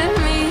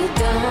letting me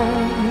down.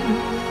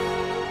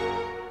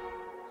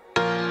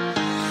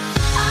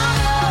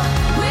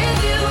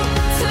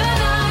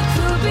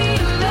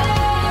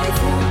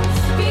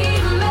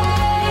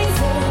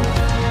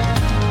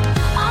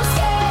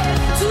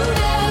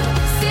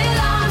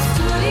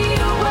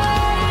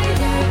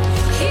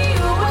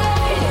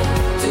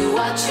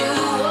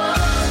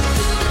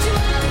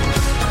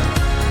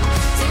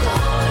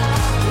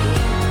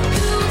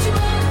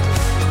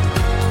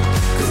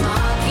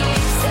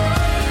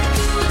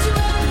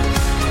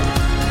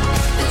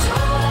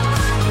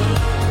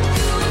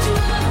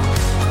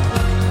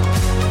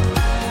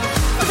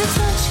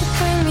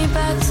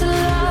 Back to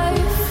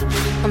life,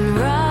 I'm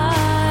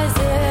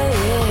rising,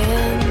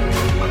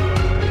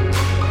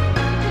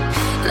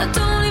 and I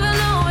don't even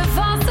know if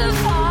I'll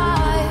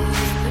survive,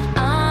 but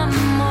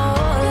I'm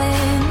all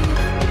in.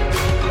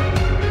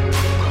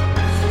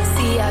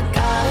 See, I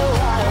got a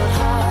wild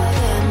heart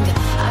and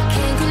I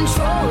can't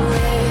control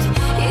it.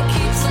 It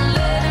keeps on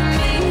letting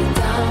me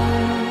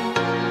down.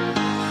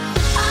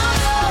 I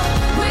know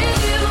with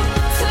you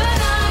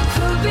tonight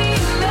could be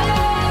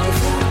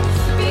amazing,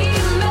 be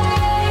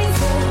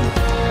amazing.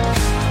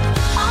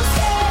 I'm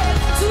scared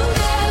to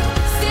death,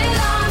 still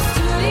I'm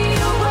stood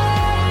here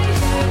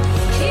waiting,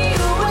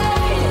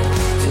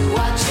 to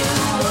watch you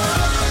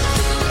walk.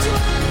 Do what you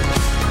want,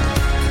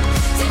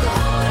 take a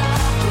hold of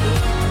me.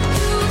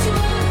 Do what you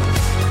want,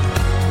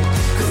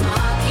 'cause my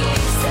heart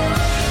keeps saying,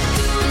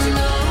 do what you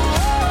know,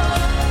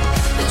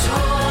 that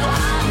you're all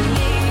I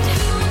need.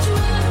 Do what you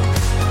want,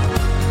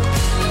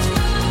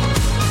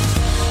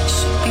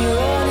 should be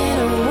running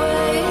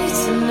away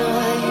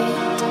tonight,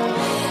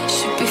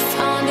 should be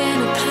found in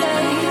a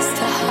place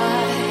to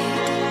hide,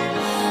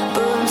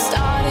 but I'm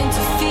starting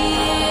to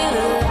feel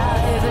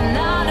alive, and I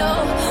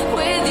know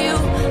with you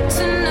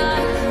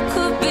tonight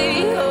could be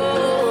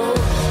all.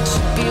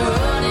 Should be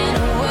running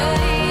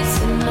away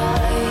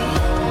tonight,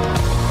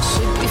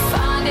 should be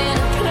found in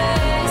a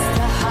place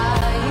to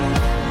hide,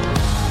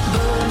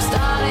 but I'm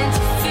starting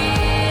to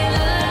feel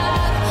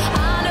alive.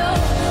 I know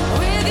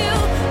with you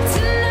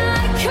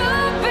tonight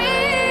could be.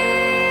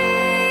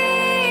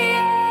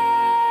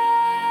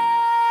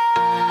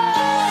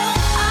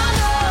 I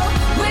know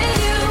with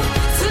you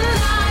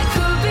tonight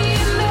could be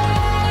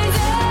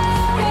amazing,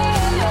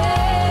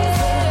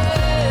 amazing.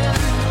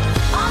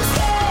 I'm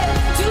scared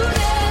to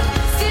death,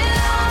 still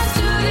I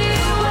stood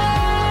here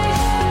waiting,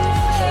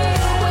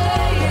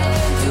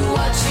 to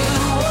watch you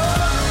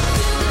walk.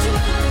 Do what you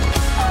want,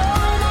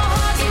 oh my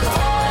heart keeps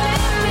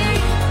telling me.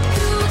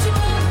 Do what you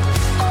want,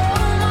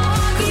 oh my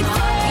heart keeps telling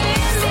me.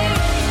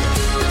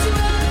 Do what you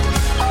want,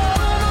 oh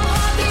my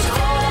heart keeps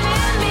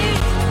telling me.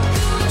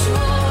 Do what you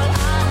want,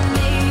 I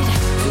need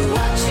to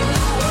watch you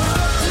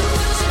walk. Do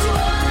what you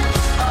want,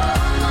 oh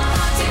my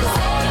heart keeps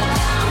telling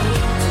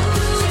me.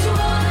 Do what you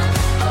want,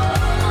 oh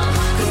my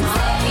heart keeps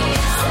telling me.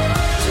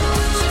 Do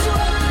what you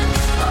want,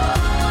 oh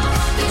my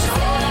heart keeps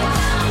telling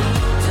me.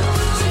 Do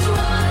what you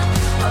want,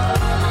 oh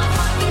my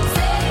heart keeps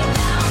telling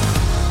me.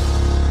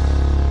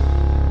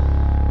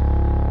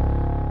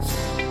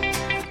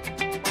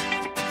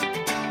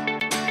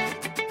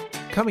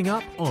 Coming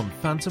up on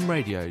Phantom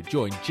Radio,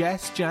 join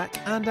Jess, Jack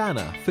and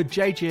Anna for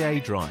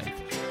JGA Drive.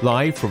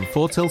 Live from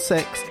 4 till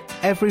 6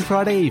 every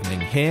Friday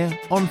evening here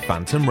on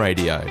Phantom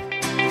Radio.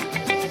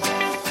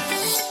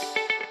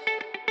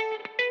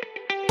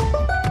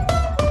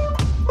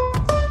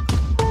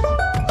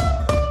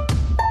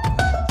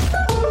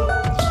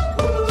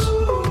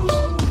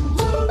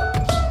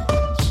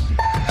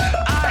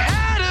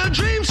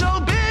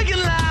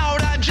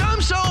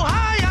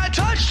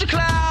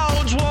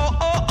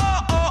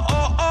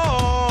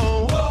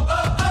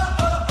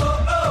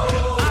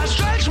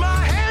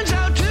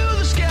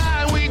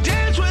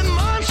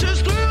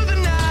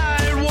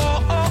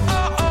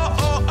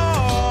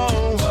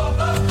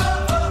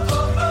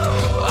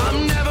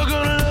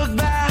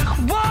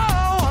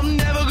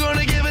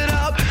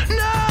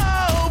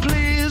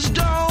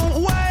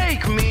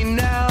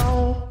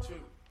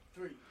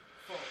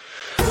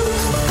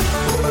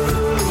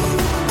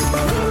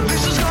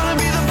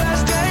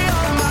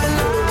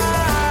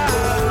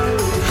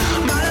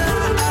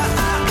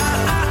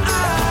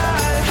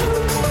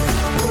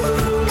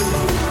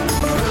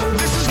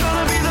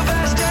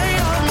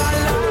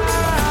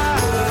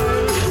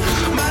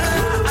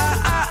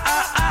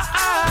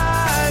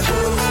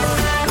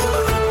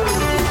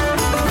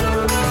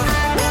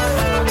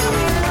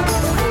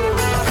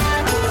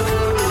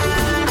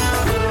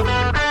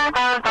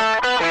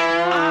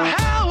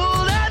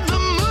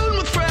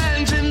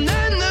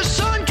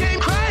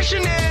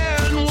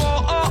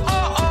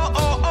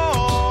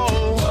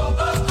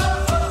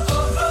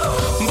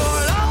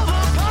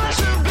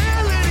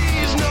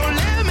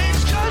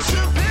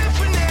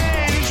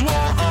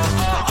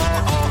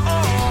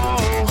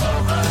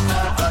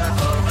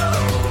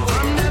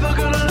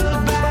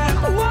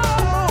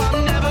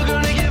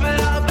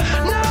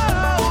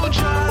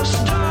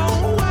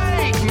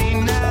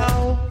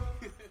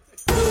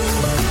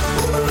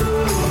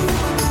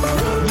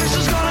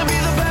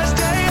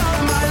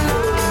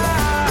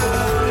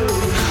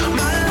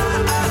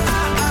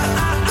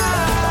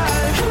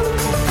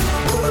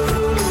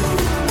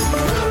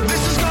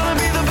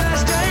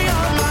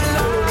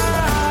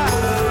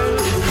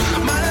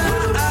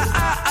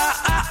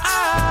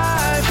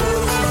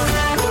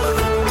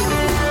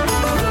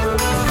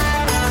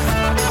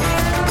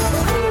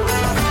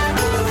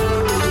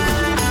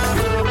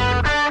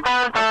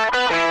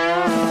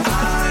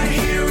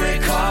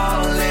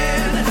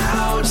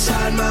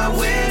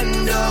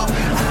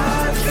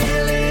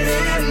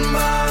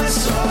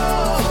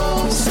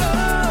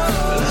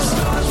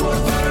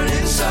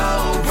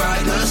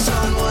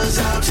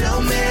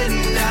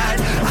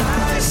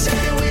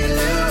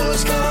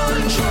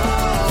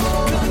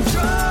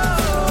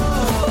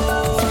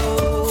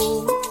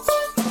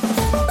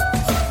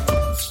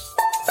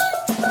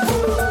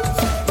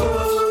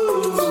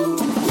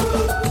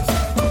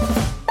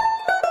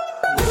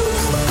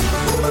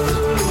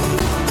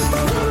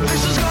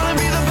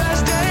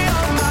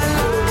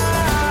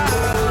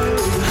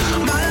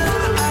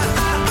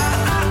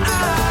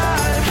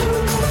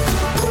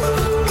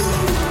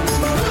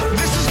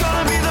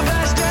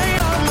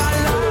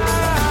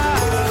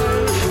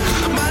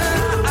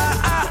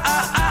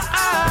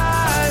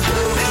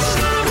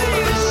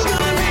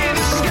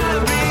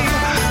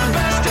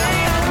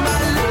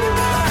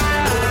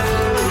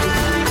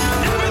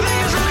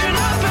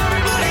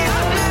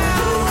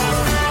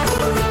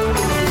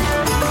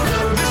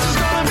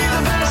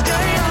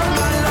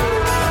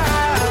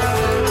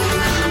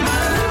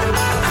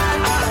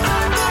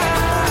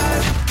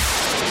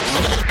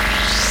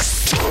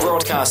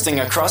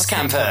 broadcasting across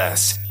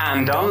campus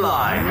and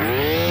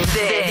online.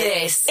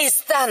 This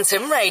is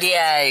Phantom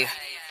Radio.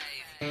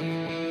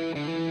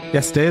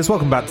 Yes, dears,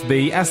 welcome back to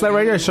the SLET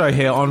Radio Show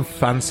here on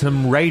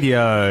Phantom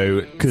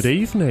Radio. Good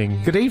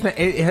evening. Good evening.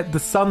 The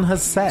sun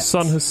has set.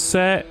 Sun has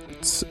set.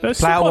 It's Plough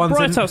still quite one's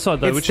bright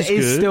outside though, which is good. It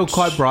is still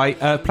quite bright.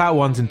 Plough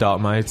one's in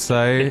dark mode,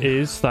 so... It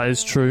is, that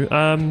is true.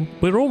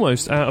 We're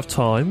almost out of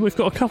time. We've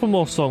got a couple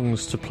more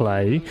songs to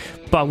play,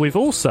 but we've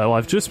also,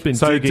 I've just been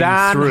digging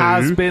Dan through...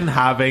 has been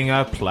having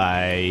a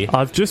play.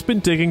 I've just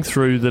been digging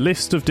through the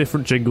list of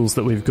different jingles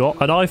that we've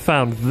got, and I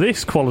found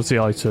this quality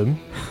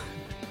item.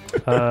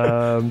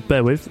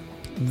 Bear with.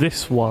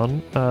 This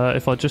one,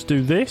 if I just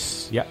do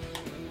this... Yep.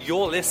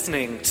 You're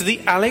listening to the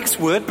Alex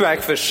Wood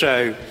Breakfast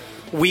Show.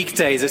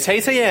 Weekdays at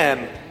 8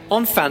 a.m.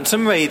 on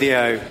Phantom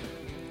Radio.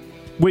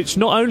 Which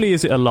not only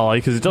is it a lie,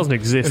 because it doesn't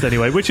exist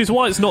anyway, which is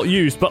why it's not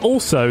used, but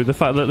also the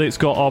fact that it's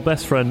got our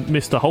best friend,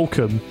 Mr.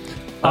 Holcomb.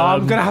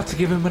 I'm going to have to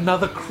give him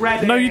another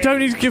credit. No, you don't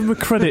need to give him a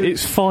credit.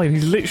 It's fine.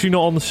 He's literally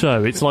not on the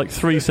show. It's like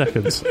 3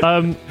 seconds.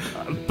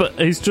 But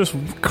he's just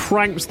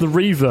cranked the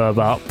reverb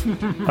up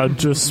and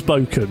just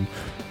spoken.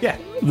 Yeah.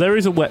 There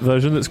is a wet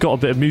version that's got a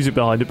bit of music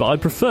behind it, but I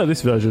prefer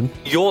this version.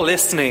 You're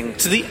listening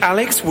to the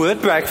Alex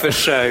Wood Breakfast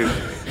Show.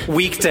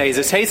 Weekdays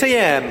at 8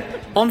 a.m.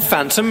 on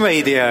Phantom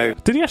Radio.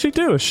 Did he actually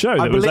do a show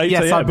that was 8 a.m?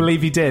 Yes, I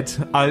believe he did.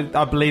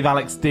 I believe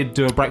Alex did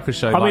do a breakfast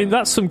show. I mean,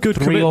 that's some good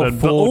 3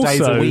 commitment. or 4 but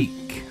days also, a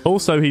week.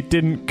 Also, he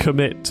didn't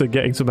commit to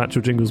getting some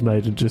actual jingles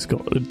made and just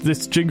got...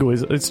 This jingle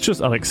it's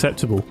just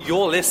unacceptable.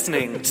 You're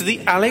listening to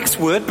the Alex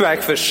Wood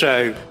Breakfast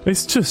Show.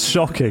 It's just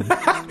shocking.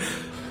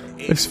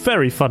 It's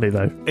very funny,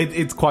 though.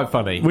 It's quite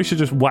funny. We should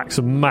just whack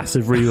some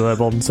massive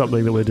reverb on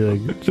something that we're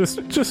doing.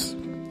 Just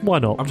why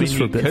not? I mean, just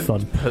for a bit of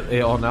fun. Put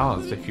it on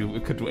ours if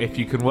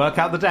you can work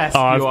out the desk.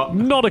 I've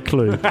not a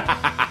clue.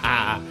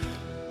 I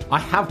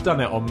have done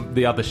it on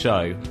the other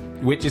show,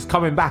 which is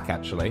coming back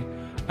actually.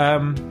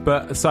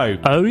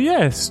 Oh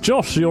yes,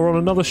 Josh, you're on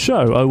another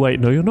show. Oh wait,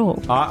 no, you're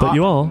not. But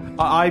you are.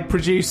 I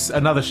produce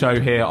another show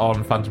here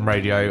on Phantom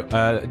Radio.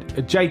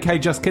 JK,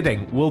 just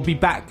kidding. We'll be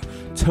back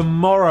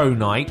tomorrow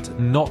night,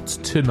 not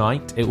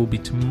tonight. It will be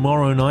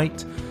tomorrow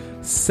night,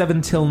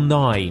 7 till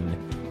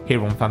 9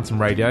 here on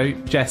Phantom Radio.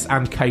 Jess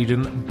and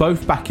Caden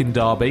both back in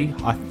Derby,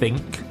 I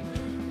think.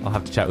 I'll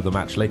have to chat with them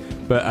actually.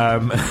 But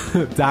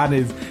Dan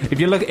is. If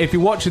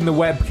you're watching the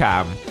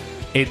webcam,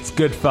 it's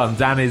good fun.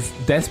 Dan is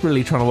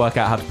desperately trying to work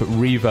out how to put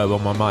reverb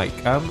on my mic.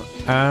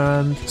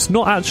 And it's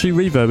not actually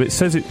reverb. It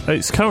says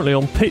it's currently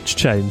on pitch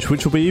change,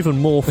 which will be even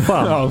more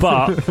fun.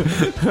 But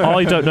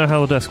I don't know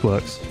how the desk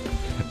works.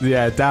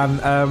 Yeah, Dan.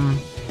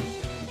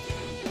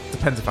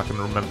 Depends if I can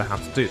remember how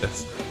to do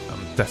this.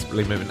 I'm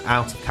desperately moving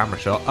out of camera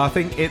shot. I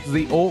think it's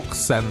the aux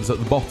sends at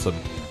the bottom.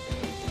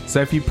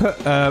 So if you put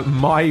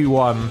my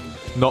one,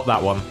 not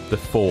that one, the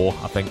 4,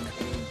 I think.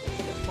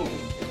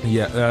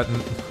 Yeah.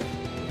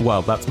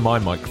 Well, that's my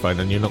microphone,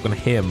 and you're not going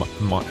to hear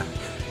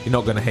you're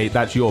not going to hear.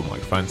 That's your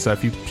microphone. So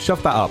if you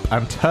shove that up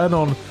and turn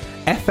on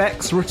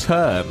FX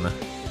Return,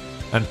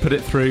 and put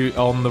it through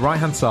on the right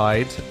hand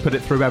side, put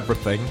it through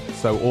everything.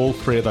 So all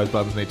 3 of those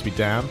buttons need to be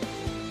down.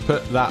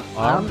 Put that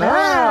on.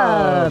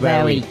 Oh,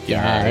 there we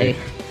go.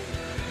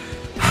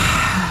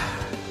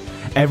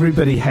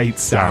 Everybody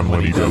hates Dan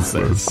when he does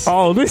this.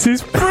 Oh, this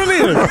is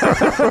brilliant!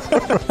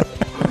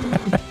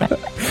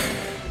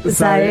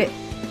 So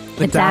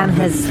Dan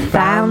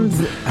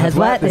has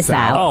worked this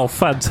out. Oh,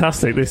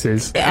 fantastic! This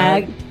is.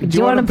 Do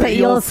you want to put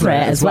yours through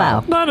it as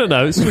well?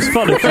 No. It's just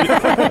fun.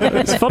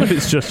 It's fun if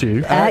it's just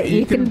you.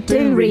 You can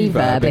do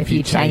reverb if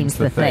you change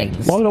the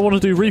things. Why would I want to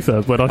do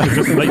reverb when I can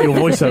just make your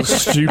voice sound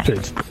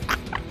stupid?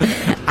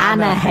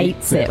 Anna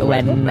hates it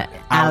when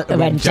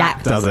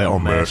Jack does it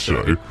on their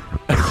show.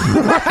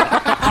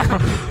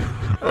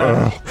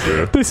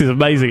 This is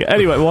amazing.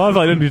 Anyway, why have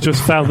I only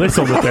just found this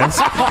on the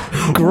desk?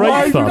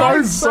 Great fun. Why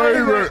did I say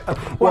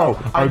that? Well,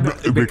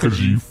 because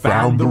you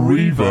found the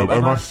reverb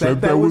and I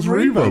said there was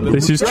reverb.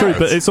 This is true,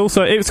 but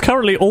it's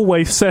currently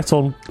always set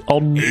on.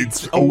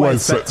 It's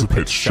always set to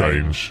pitch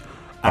change,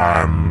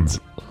 and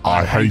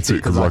I hate it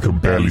because I can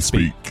barely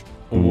speak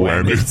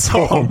when it's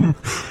on,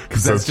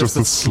 because there's just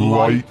a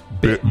slight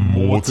bit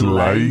more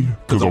delay,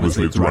 because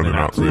obviously it's running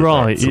out to the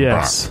right. effects and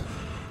Yes. that.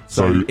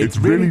 So it's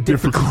really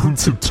difficult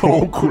to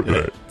talk with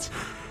it.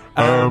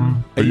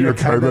 Are you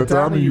okay there,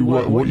 Dan?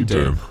 What are you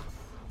doing?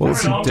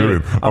 What's he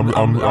doing?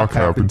 I'm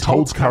okay. I've been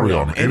told to carry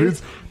on. It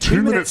is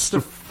 2 minutes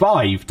to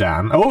 5,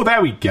 Dan. Oh,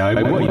 there we go.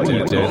 What are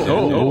you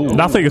doing?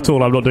 Nothing at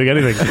all. I'm not doing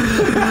anything.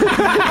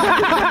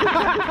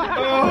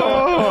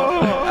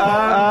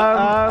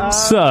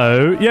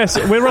 So yes,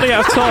 we're running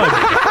out of time.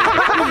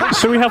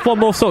 Shall we have one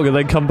more song and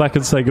then come back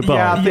and say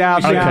goodbye? Yeah.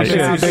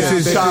 Okay. This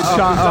is Shut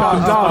Up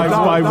and Dance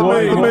by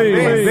Boy.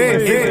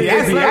 This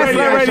is the SLET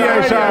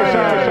Radio Show.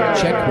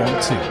 Check 1,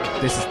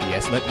 2. This is the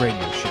SLET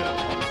Radio Show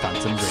on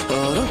Phantom Radio.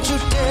 Oh, don't you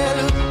dare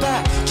look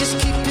back, just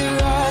keep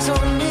your eyes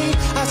on me.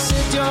 I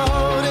said you're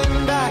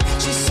holding back.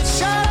 She said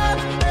shut up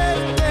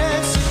and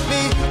dance with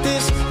me.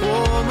 This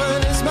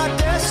woman is my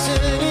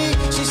destiny.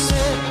 She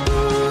said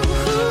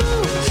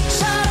ooh,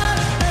 shut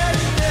up and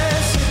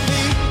dance with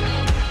me.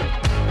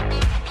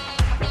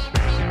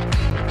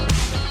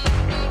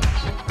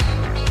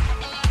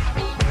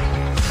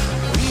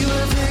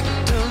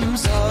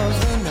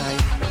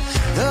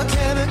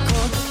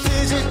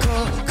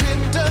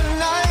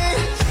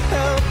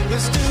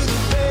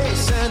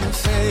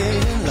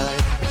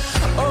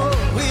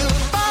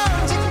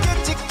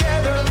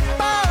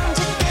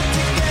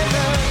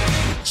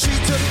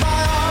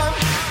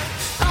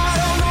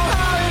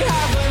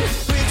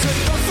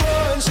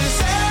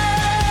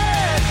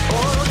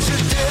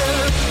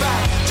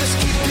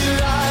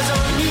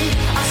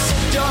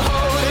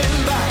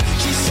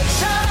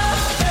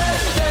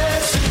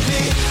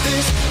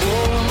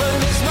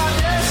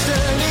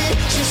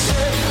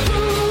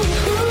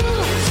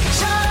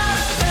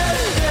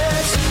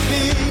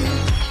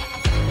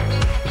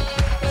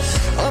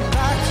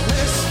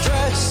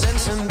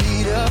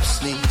 up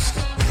sleeves.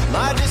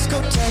 My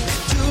discotheque,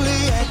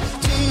 Juliet,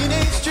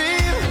 teenage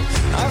dream.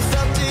 I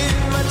felt it in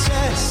my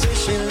chest as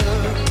she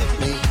looked at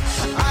me.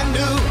 I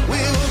knew we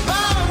were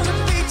bound to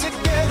be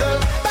together,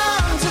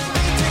 bound to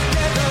be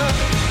together.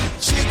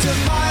 She took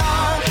my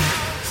arm,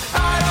 I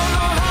don't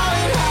know how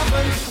it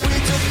happened. We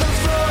took the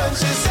floor and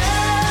she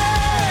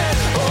said,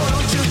 oh,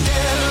 don't you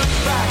dare look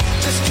back,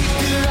 just keep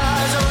your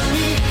eyes on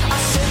me. I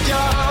said,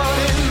 you're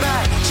holding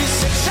back. She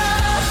said,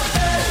 shut up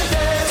and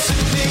dance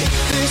with me.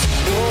 This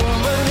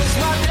woman is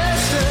my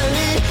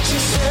destiny. She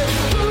said,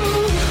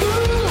 ooh,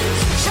 ooh,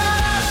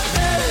 shut up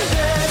and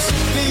dance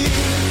with me.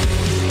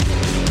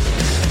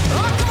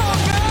 Oh, come on,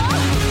 girl.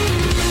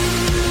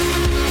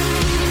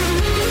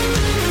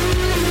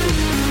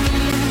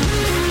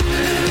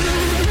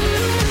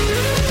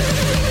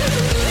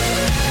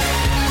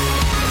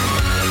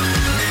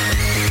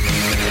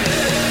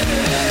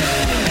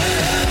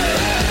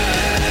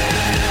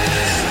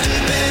 Deep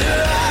in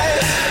her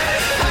eyes,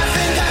 I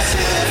think I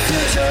see the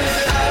future.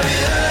 I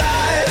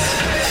realize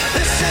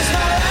this is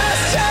my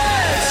last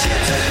chance. She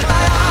took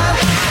my arm.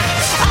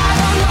 I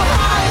don't know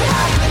how it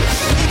happened.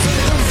 We took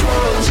the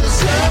floor and she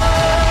said, oh,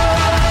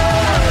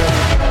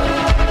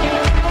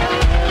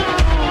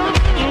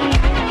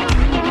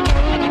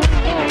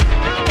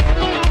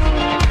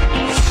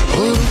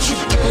 don't you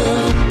dare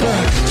look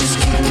back. Just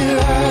keep your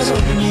eyes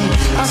on me.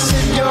 I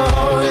said, you're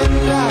holding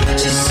back.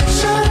 She said,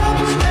 shut up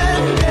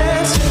and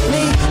dance with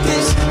me.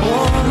 This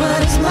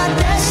woman is my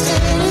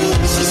destiny.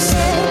 She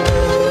said,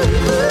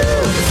 ooh,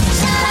 ooh,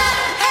 shut up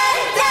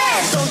and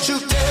dance. Don't you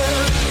dare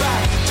look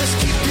back. Just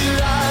keep your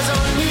eyes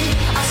on me.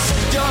 I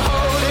said, you're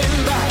holding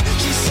back.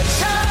 She said,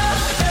 shut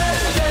up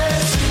and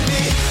dance with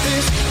me.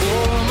 This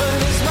woman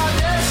is my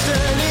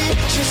destiny.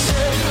 She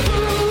said,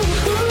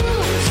 ooh,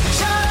 ooh,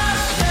 shut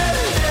up and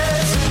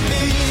dance with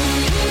me.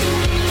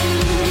 Ooh,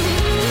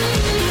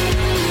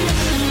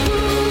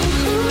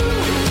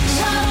 ooh,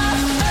 shut up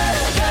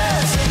and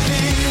dance with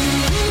me.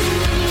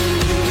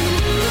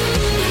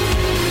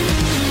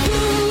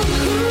 Ooh,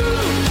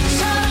 ooh,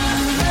 shut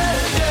up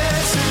and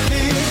dance with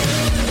me.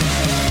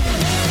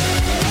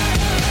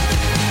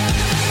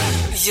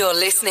 You're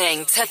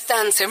listening to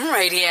Phantom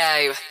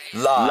Radio.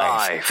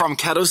 Live from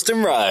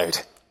Kettleston Road.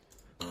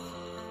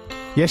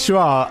 Yes, you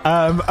are.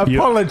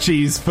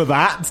 Apologies for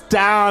that.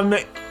 Dan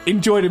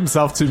enjoyed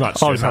himself too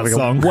much. I was during that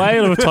having song. a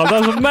whale of a time.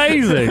 That was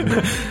amazing.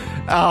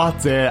 Oh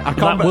dear, I That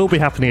can't. will be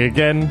happening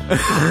again.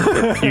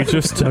 You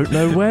just don't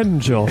know when,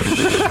 Josh.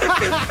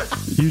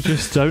 You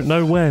just don't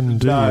know when,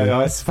 do you?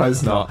 No, I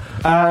suppose not.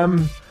 I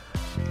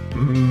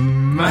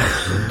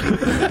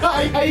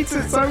hate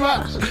it so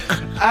much.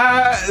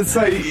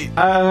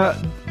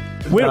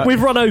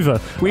 We've run over.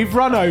 We've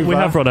run over. We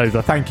have run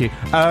over. Thank you.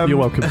 You're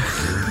welcome.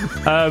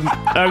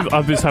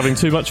 I've been having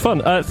too much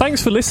fun.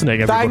 Thanks for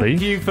listening, everybody.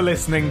 Thank you for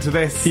listening to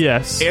this.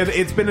 Yes.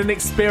 It's been an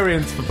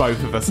experience for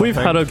both of us. We've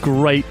had a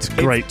great time.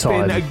 It's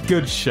been a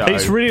good show.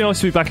 It's really nice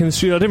to be back in the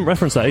studio. I didn't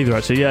reference that either,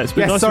 actually. Yeah, it's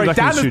been nice to be back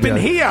Dan in the studio.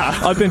 has been here.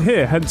 I've been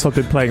here, hence I've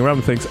been playing around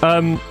with things.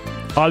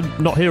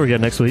 I'm not here again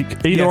next week.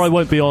 Either Yes. I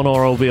won't be on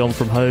or I'll be on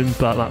from home,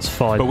 but that's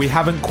fine. But we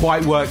haven't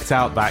quite worked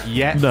out that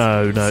yet.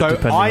 No, So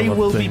depending I on other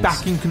will be things.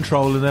 back in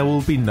control and there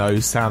will be no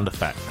sound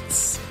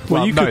effects.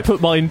 Well, you no. could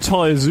put my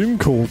entire Zoom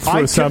call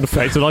through a sound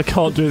effect and I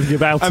can't do anything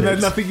about and it. then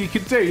nothing you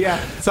could do, yeah.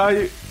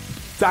 So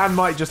Dan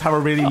might just have a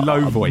really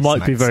low voice.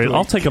 Might be next very. week.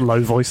 I'll take a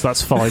low voice.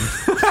 That's fine.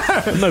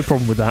 No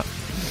problem with that.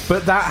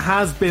 But that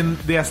has been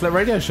the SLET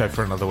Radio Show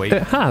for another week.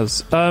 It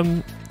has.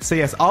 So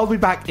yes, I'll be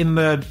back in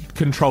the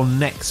control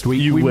next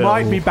week. You we will.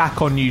 might be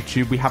back on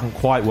YouTube. We haven't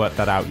quite worked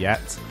that out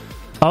yet.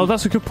 Oh,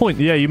 that's a good point.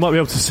 Yeah, you might be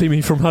able to see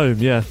me from home.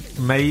 Yeah,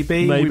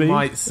 Maybe. We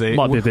might see.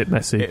 Might be a bit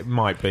messy. It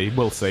might be.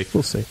 We'll see.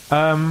 We'll see.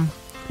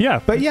 Yeah,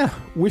 but yeah,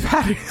 we've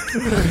had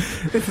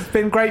this has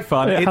been great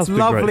fun. It It's has been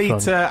lovely great fun.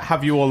 to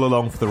have you all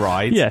along for the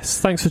ride. Yes,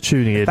 thanks for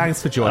tuning in.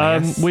 Thanks for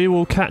joining us. We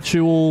will catch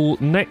you all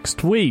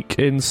next week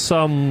in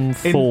some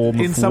form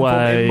in of some way.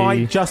 form. It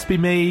might just be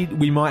me.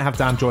 We might have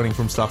Dan joining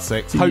from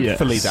Sussex.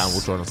 Hopefully, Yes. Dan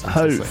will join us from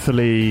Sussex.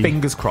 Hopefully.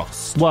 Fingers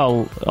crossed.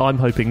 Well, I'm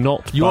hoping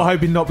not. You're but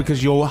hoping not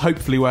because you're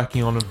hopefully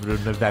working on an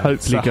event.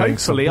 Hopefully so going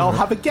hopefully I'll somewhere.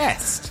 have a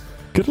guest.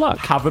 Good luck.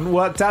 Haven't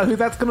worked out who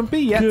that's going to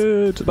be yet.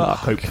 Good but luck.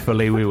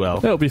 hopefully we will.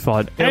 It'll be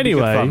fine. It'll be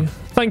Anyway, good fun.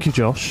 thank you,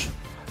 Josh.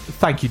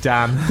 Thank you,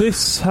 Dan.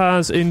 This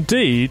has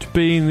indeed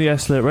been the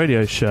SLET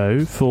Radio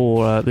Show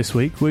for this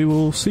week. We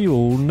will see you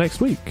all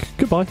next week.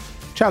 Goodbye.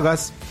 Ciao,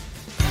 guys.